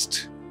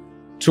best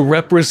to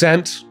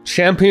represent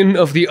champion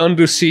of the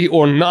undersea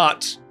or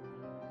not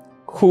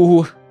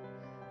who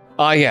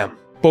I am.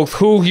 Both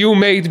who you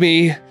made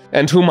me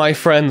and who my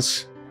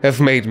friends have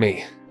made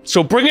me.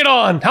 So bring it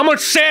on! How much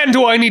sand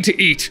do I need to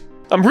eat?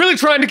 I'm really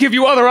trying to give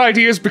you other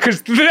ideas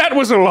because that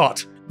was a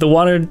lot. The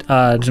water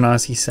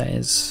genasi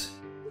says,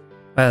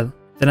 well,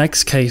 the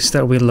next case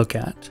that we look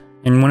at,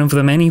 and one of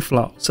the many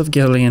flaws of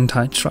Gillion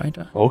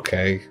Tidestrider.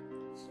 Okay.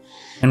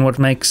 And what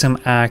makes him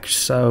act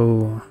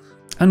so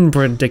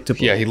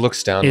unpredictable. Yeah, he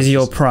looks down. Is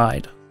your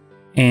pride.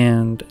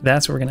 And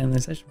that's where we're gonna end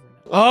this session.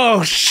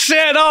 Oh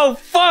shit, oh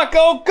fuck,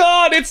 oh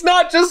god, it's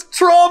not just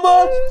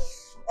trauma!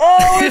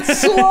 Oh,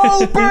 it's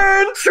slow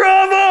burn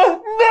trauma!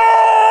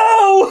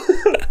 No!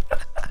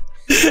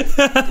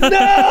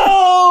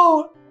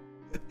 No!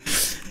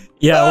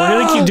 Yeah,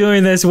 we're gonna keep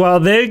doing this while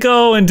they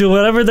go and do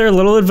whatever their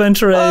little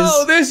adventure is.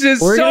 Oh, this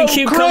is we're so gonna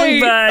keep great. Coming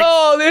back.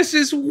 Oh, this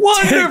is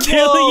wonderful!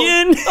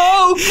 Gillion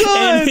oh,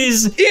 good! In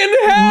his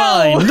in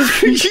hell. mind.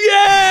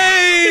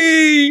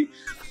 Yay!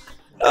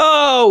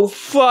 Oh,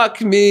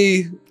 fuck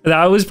me.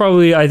 That was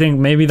probably, I think,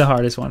 maybe the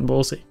hardest one, but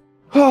we'll see.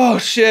 Oh,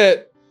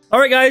 shit. All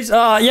right, guys.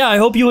 Yeah, I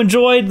hope you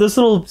enjoyed this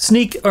little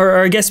sneak, or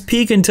I guess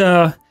peek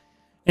into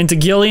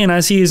Gillion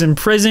as he is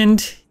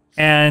imprisoned.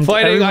 And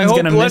fighting, I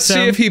hope, let's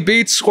see if he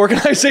beats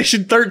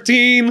Organization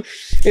 13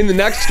 in the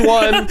next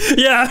one.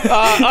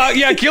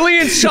 Yeah.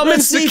 Gillion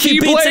summons the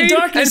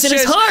Keyblade and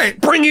says,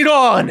 heart. Bring it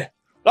on.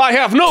 I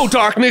have no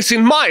darkness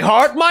in my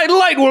heart. My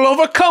light will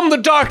overcome the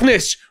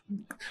darkness.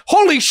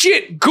 Holy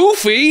shit,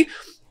 Goofy.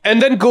 And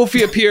then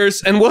Goofy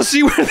appears, and we'll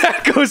see where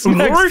that goes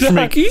next. Gosh,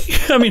 Mickey.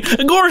 I mean,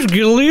 gosh,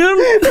 Gillion.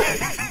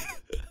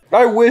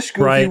 I wish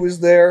Goofy was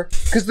there,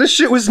 because this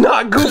shit was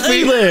not Goofy.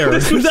 Hey there.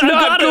 This was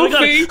not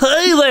Goofy.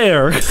 Hey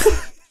there. Hey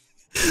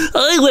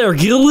there,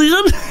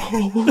 Gillion.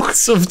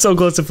 so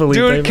close to Felipe.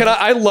 Dude,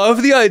 I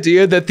love the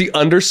idea that the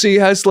Undersea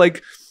has,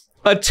 like,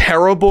 a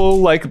terrible,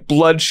 like,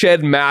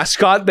 bloodshed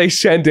mascot they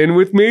send in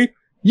with me.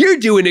 You're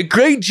doing a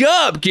great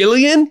job,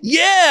 Gillion.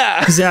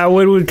 Yeah. Is that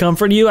what would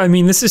comfort you? I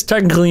mean, this is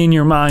technically in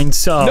your mind,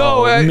 so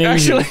no,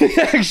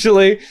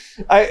 actually,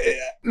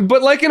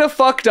 but like in a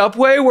fucked up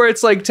way, where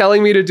it's like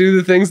telling me to do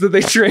the things that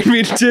they train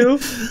me to do.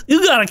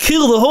 You gotta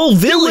kill the whole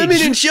village.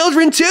 Women and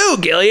children too,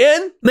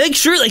 Gillion. Make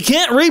sure they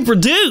can't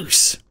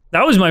reproduce.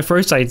 That was my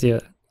first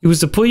idea. It was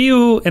to put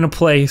you in a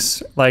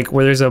place like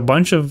where there's a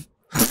bunch of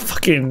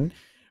fucking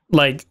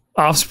like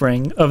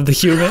offspring of the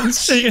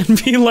humans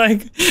and be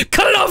like,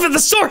 cut it off at the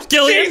source,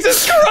 Gillion.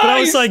 Jesus Christ! But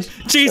I was like,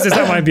 Jesus,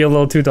 that might be a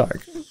little too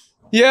dark.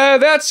 Yeah,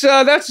 that's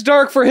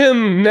dark for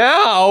him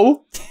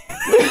now.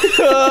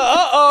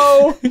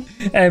 Uh-oh.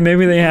 Hey,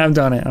 maybe they have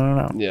done it. I don't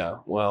know. Yeah,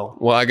 well,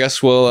 I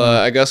guess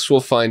we'll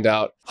find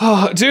out.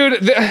 Oh,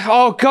 dude,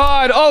 oh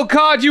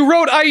god, you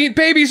wrote "I eat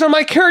babies" on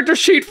my character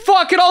sheet.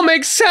 Fuck, it all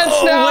makes sense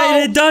now.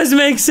 Wait, it does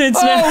make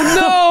sense now.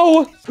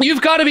 Oh no,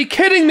 you've got to be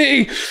kidding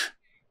me.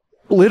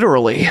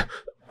 Literally.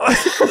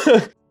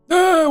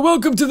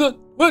 Welcome to the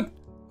what?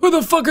 Who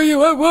the fuck are you?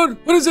 What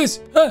is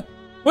this?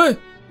 What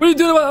are you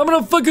doing? I'm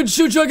gonna fucking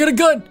shoot you. I got a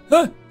gun.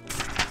 Huh?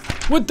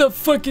 What the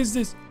fuck is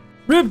this?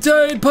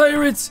 Riptide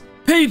Pirates,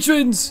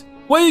 patrons,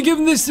 why are you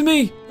giving this to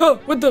me? Oh,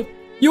 what the?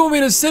 You want me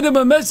to send him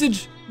a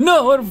message?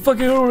 No, I don't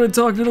fucking want to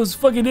talk to those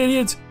fucking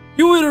idiots.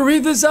 You want me to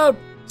read this out?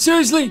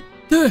 Seriously?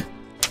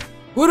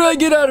 What do I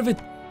get out of it?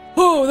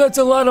 Oh, that's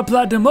a lot of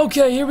platinum.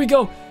 Okay, here we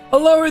go.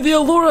 Alara the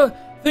Allura,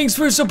 thanks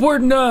for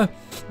supporting the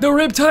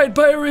Riptide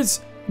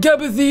Pirates,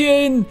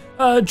 Gabathian,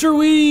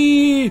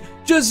 JRWI,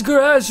 Jessica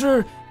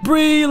Asher,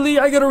 Bree Lee.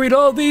 I gotta read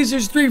all these.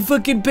 There's 3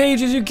 fucking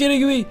pages. You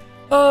kidding me?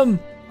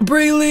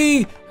 Bree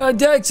Lee,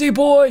 Daxy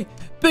Boy,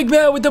 Big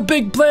Man with the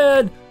Big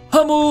Plan,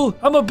 Hummel,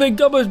 I'm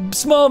a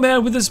small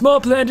man with a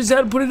small plan, just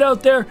had to put it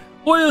out there,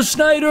 Oil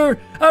Schneider,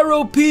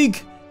 Arrow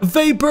Peak,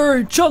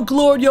 Vapor, Chunk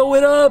Lord, yo,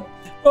 what up,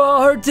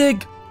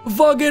 Arctic,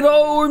 fucking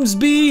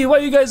Ormsby, why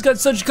you guys got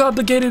such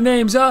complicated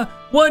names, huh?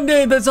 One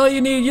name, that's all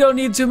you need, you don't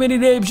need too many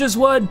names, just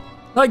one,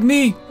 like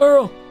me,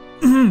 Earl.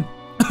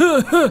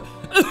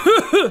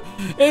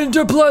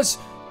 Interplus,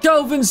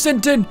 Calvin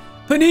Sinton,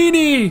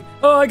 Panini!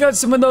 Oh, I got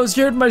some of those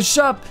here at my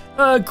shop.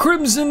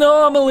 Crimson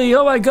Anomaly.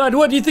 Oh my god,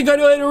 what do you think I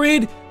know how to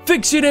read?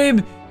 Fix your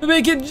name.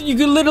 Make it, you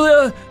can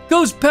literally,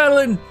 Ghost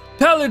Paladin,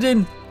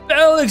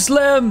 Alex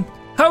Lamb.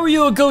 How are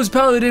you a Ghost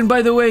Paladin,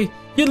 by the way?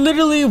 You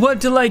literally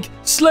want to, like,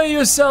 slay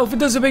yourself. It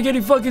doesn't make any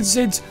fucking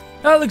sense.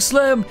 Alex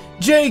Lamb,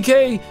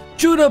 JK,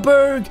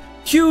 Judaberg,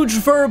 Huge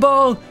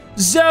Furball,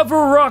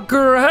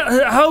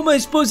 Zavarocker. How am I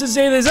supposed to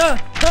say this?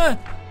 Huh?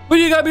 What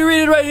do you got me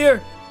reading right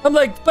here? I'm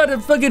like about to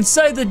fucking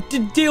side the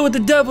deal with the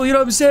devil, you know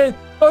what I'm saying?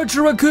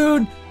 Archer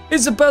Raccoon,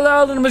 Isabella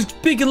Allen, I'm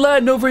speaking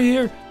Latin over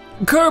here.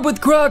 Curb with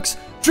Crocs,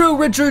 Drew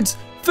Richards,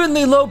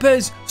 Finley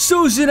Lopez,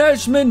 Susan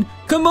Ashman,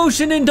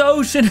 Commotion into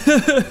Ocean.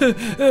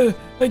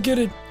 I get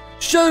it.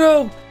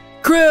 Shadow,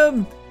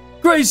 Krim,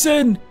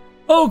 Grayson,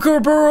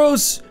 Ochre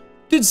Burrows.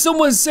 Did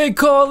someone say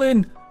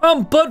Colin?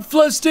 I'm butt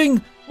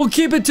flusting. We'll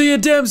keep it to your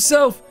damn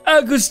self.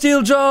 Agua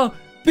Steeljaw,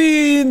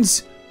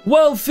 Beans,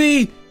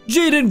 Wealthy,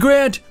 Jaden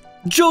Grant,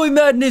 Joey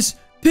Madness,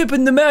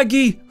 Pippin the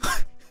Maggie,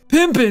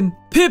 Pimpin,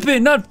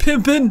 not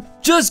Pimpin,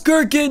 Just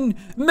Gherkin,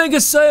 Mega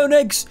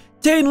Psionics,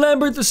 Dane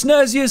Lambert the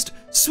Snazziest,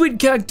 Sweet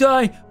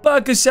Cacti,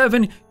 Baka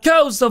 7,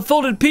 Cows the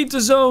Folded Pizza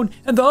Zone,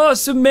 and the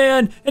Awesome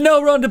Man, and now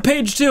we're on to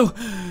page 2.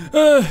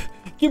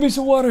 Give me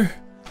some water.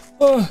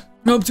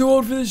 I'm too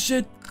old for this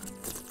shit.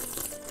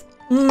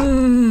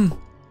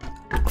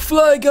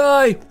 Fly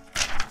Guy,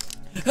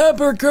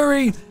 Hamper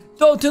Curry,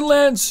 Dalton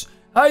Lance,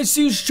 I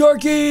See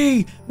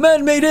Sharky,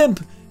 Man-Made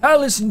Imp,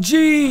 Allison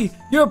G,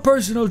 Your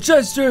Personal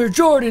Jester,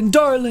 Jordan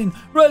Darling,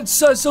 Red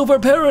Sus Over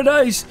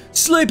Paradise,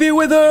 Sleepy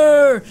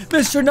Wither,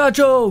 Mr.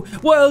 Nacho,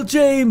 Wild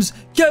James,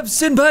 Kev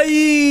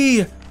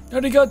Senpai,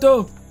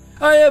 Arigato,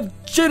 I have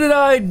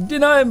Jededied,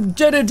 and I'm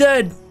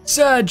Jededied,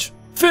 Sag,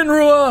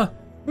 Finrua,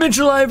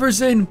 Mitchell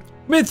Iverson,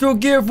 Mithril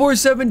Gear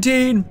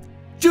 417,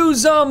 Jew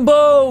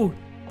Zombo,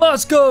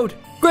 Bosscoat,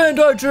 Grand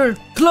Archer,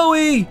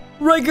 Chloe,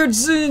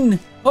 Reigertson,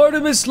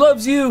 Artemis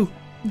Loves You,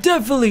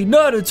 Definitely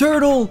Not a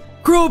Turtle,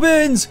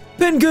 Krobins,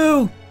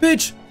 Pingu,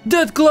 Bitch,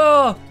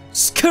 Deathclaw,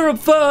 Scarab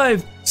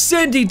 5,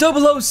 Sandy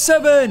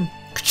 007,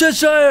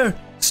 Cheshire,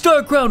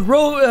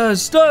 Starcrown,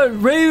 Star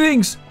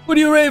Ravings. What are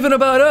you raving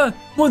about, huh?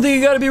 One thing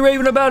you gotta be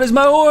raving about is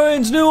my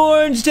New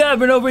Orange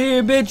Tavern over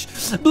here,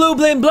 bitch. Blue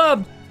Blame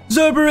Blob,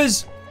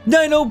 Zerberus,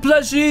 Dino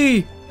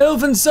Plushie,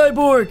 Elfin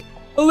Cyborg,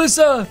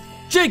 Alyssa,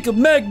 Jacob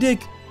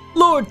Magnick,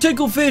 Lord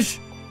Ticklefish,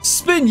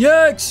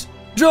 Spinyax,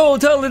 Joel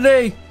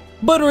Halliday,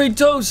 Buttery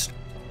Toast,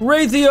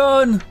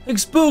 Raytheon,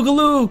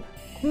 Expoogaloo,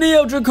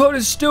 Neo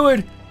Draconis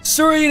Stewart,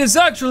 Serene is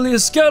actually a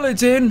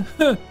skeleton,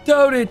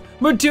 doubt it,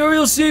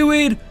 Material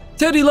Seaweed,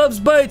 Teddy Loves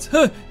Bites,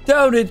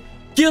 doubt it,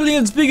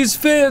 Gillion's biggest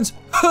fans,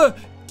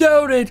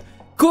 doubt it,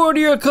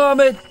 Cornier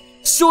Comet,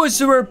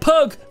 Sorcerer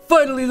Pug,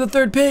 finally the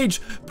 3rd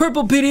page,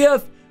 Purple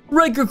PDF,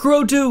 Riker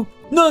Crotu,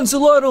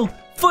 Nonsalotl,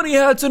 Funny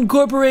Hats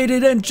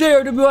Incorporated, and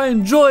JRWI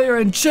Enjoyer,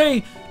 and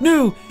Che,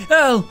 New,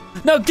 L.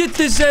 Now get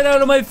this head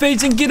out of my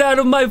face and get out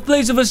of my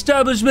place of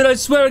establishment. I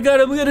swear to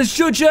God, I'm gonna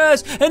shoot your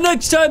ass. And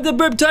next time the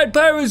Riptide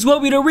Pirates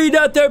want me to read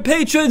out their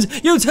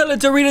patrons, you tell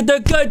it to read it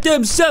their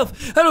goddamn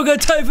self. I don't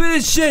got time for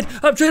this shit.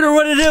 I'm trying to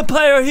run an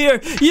empire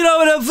here. You know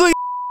what I'm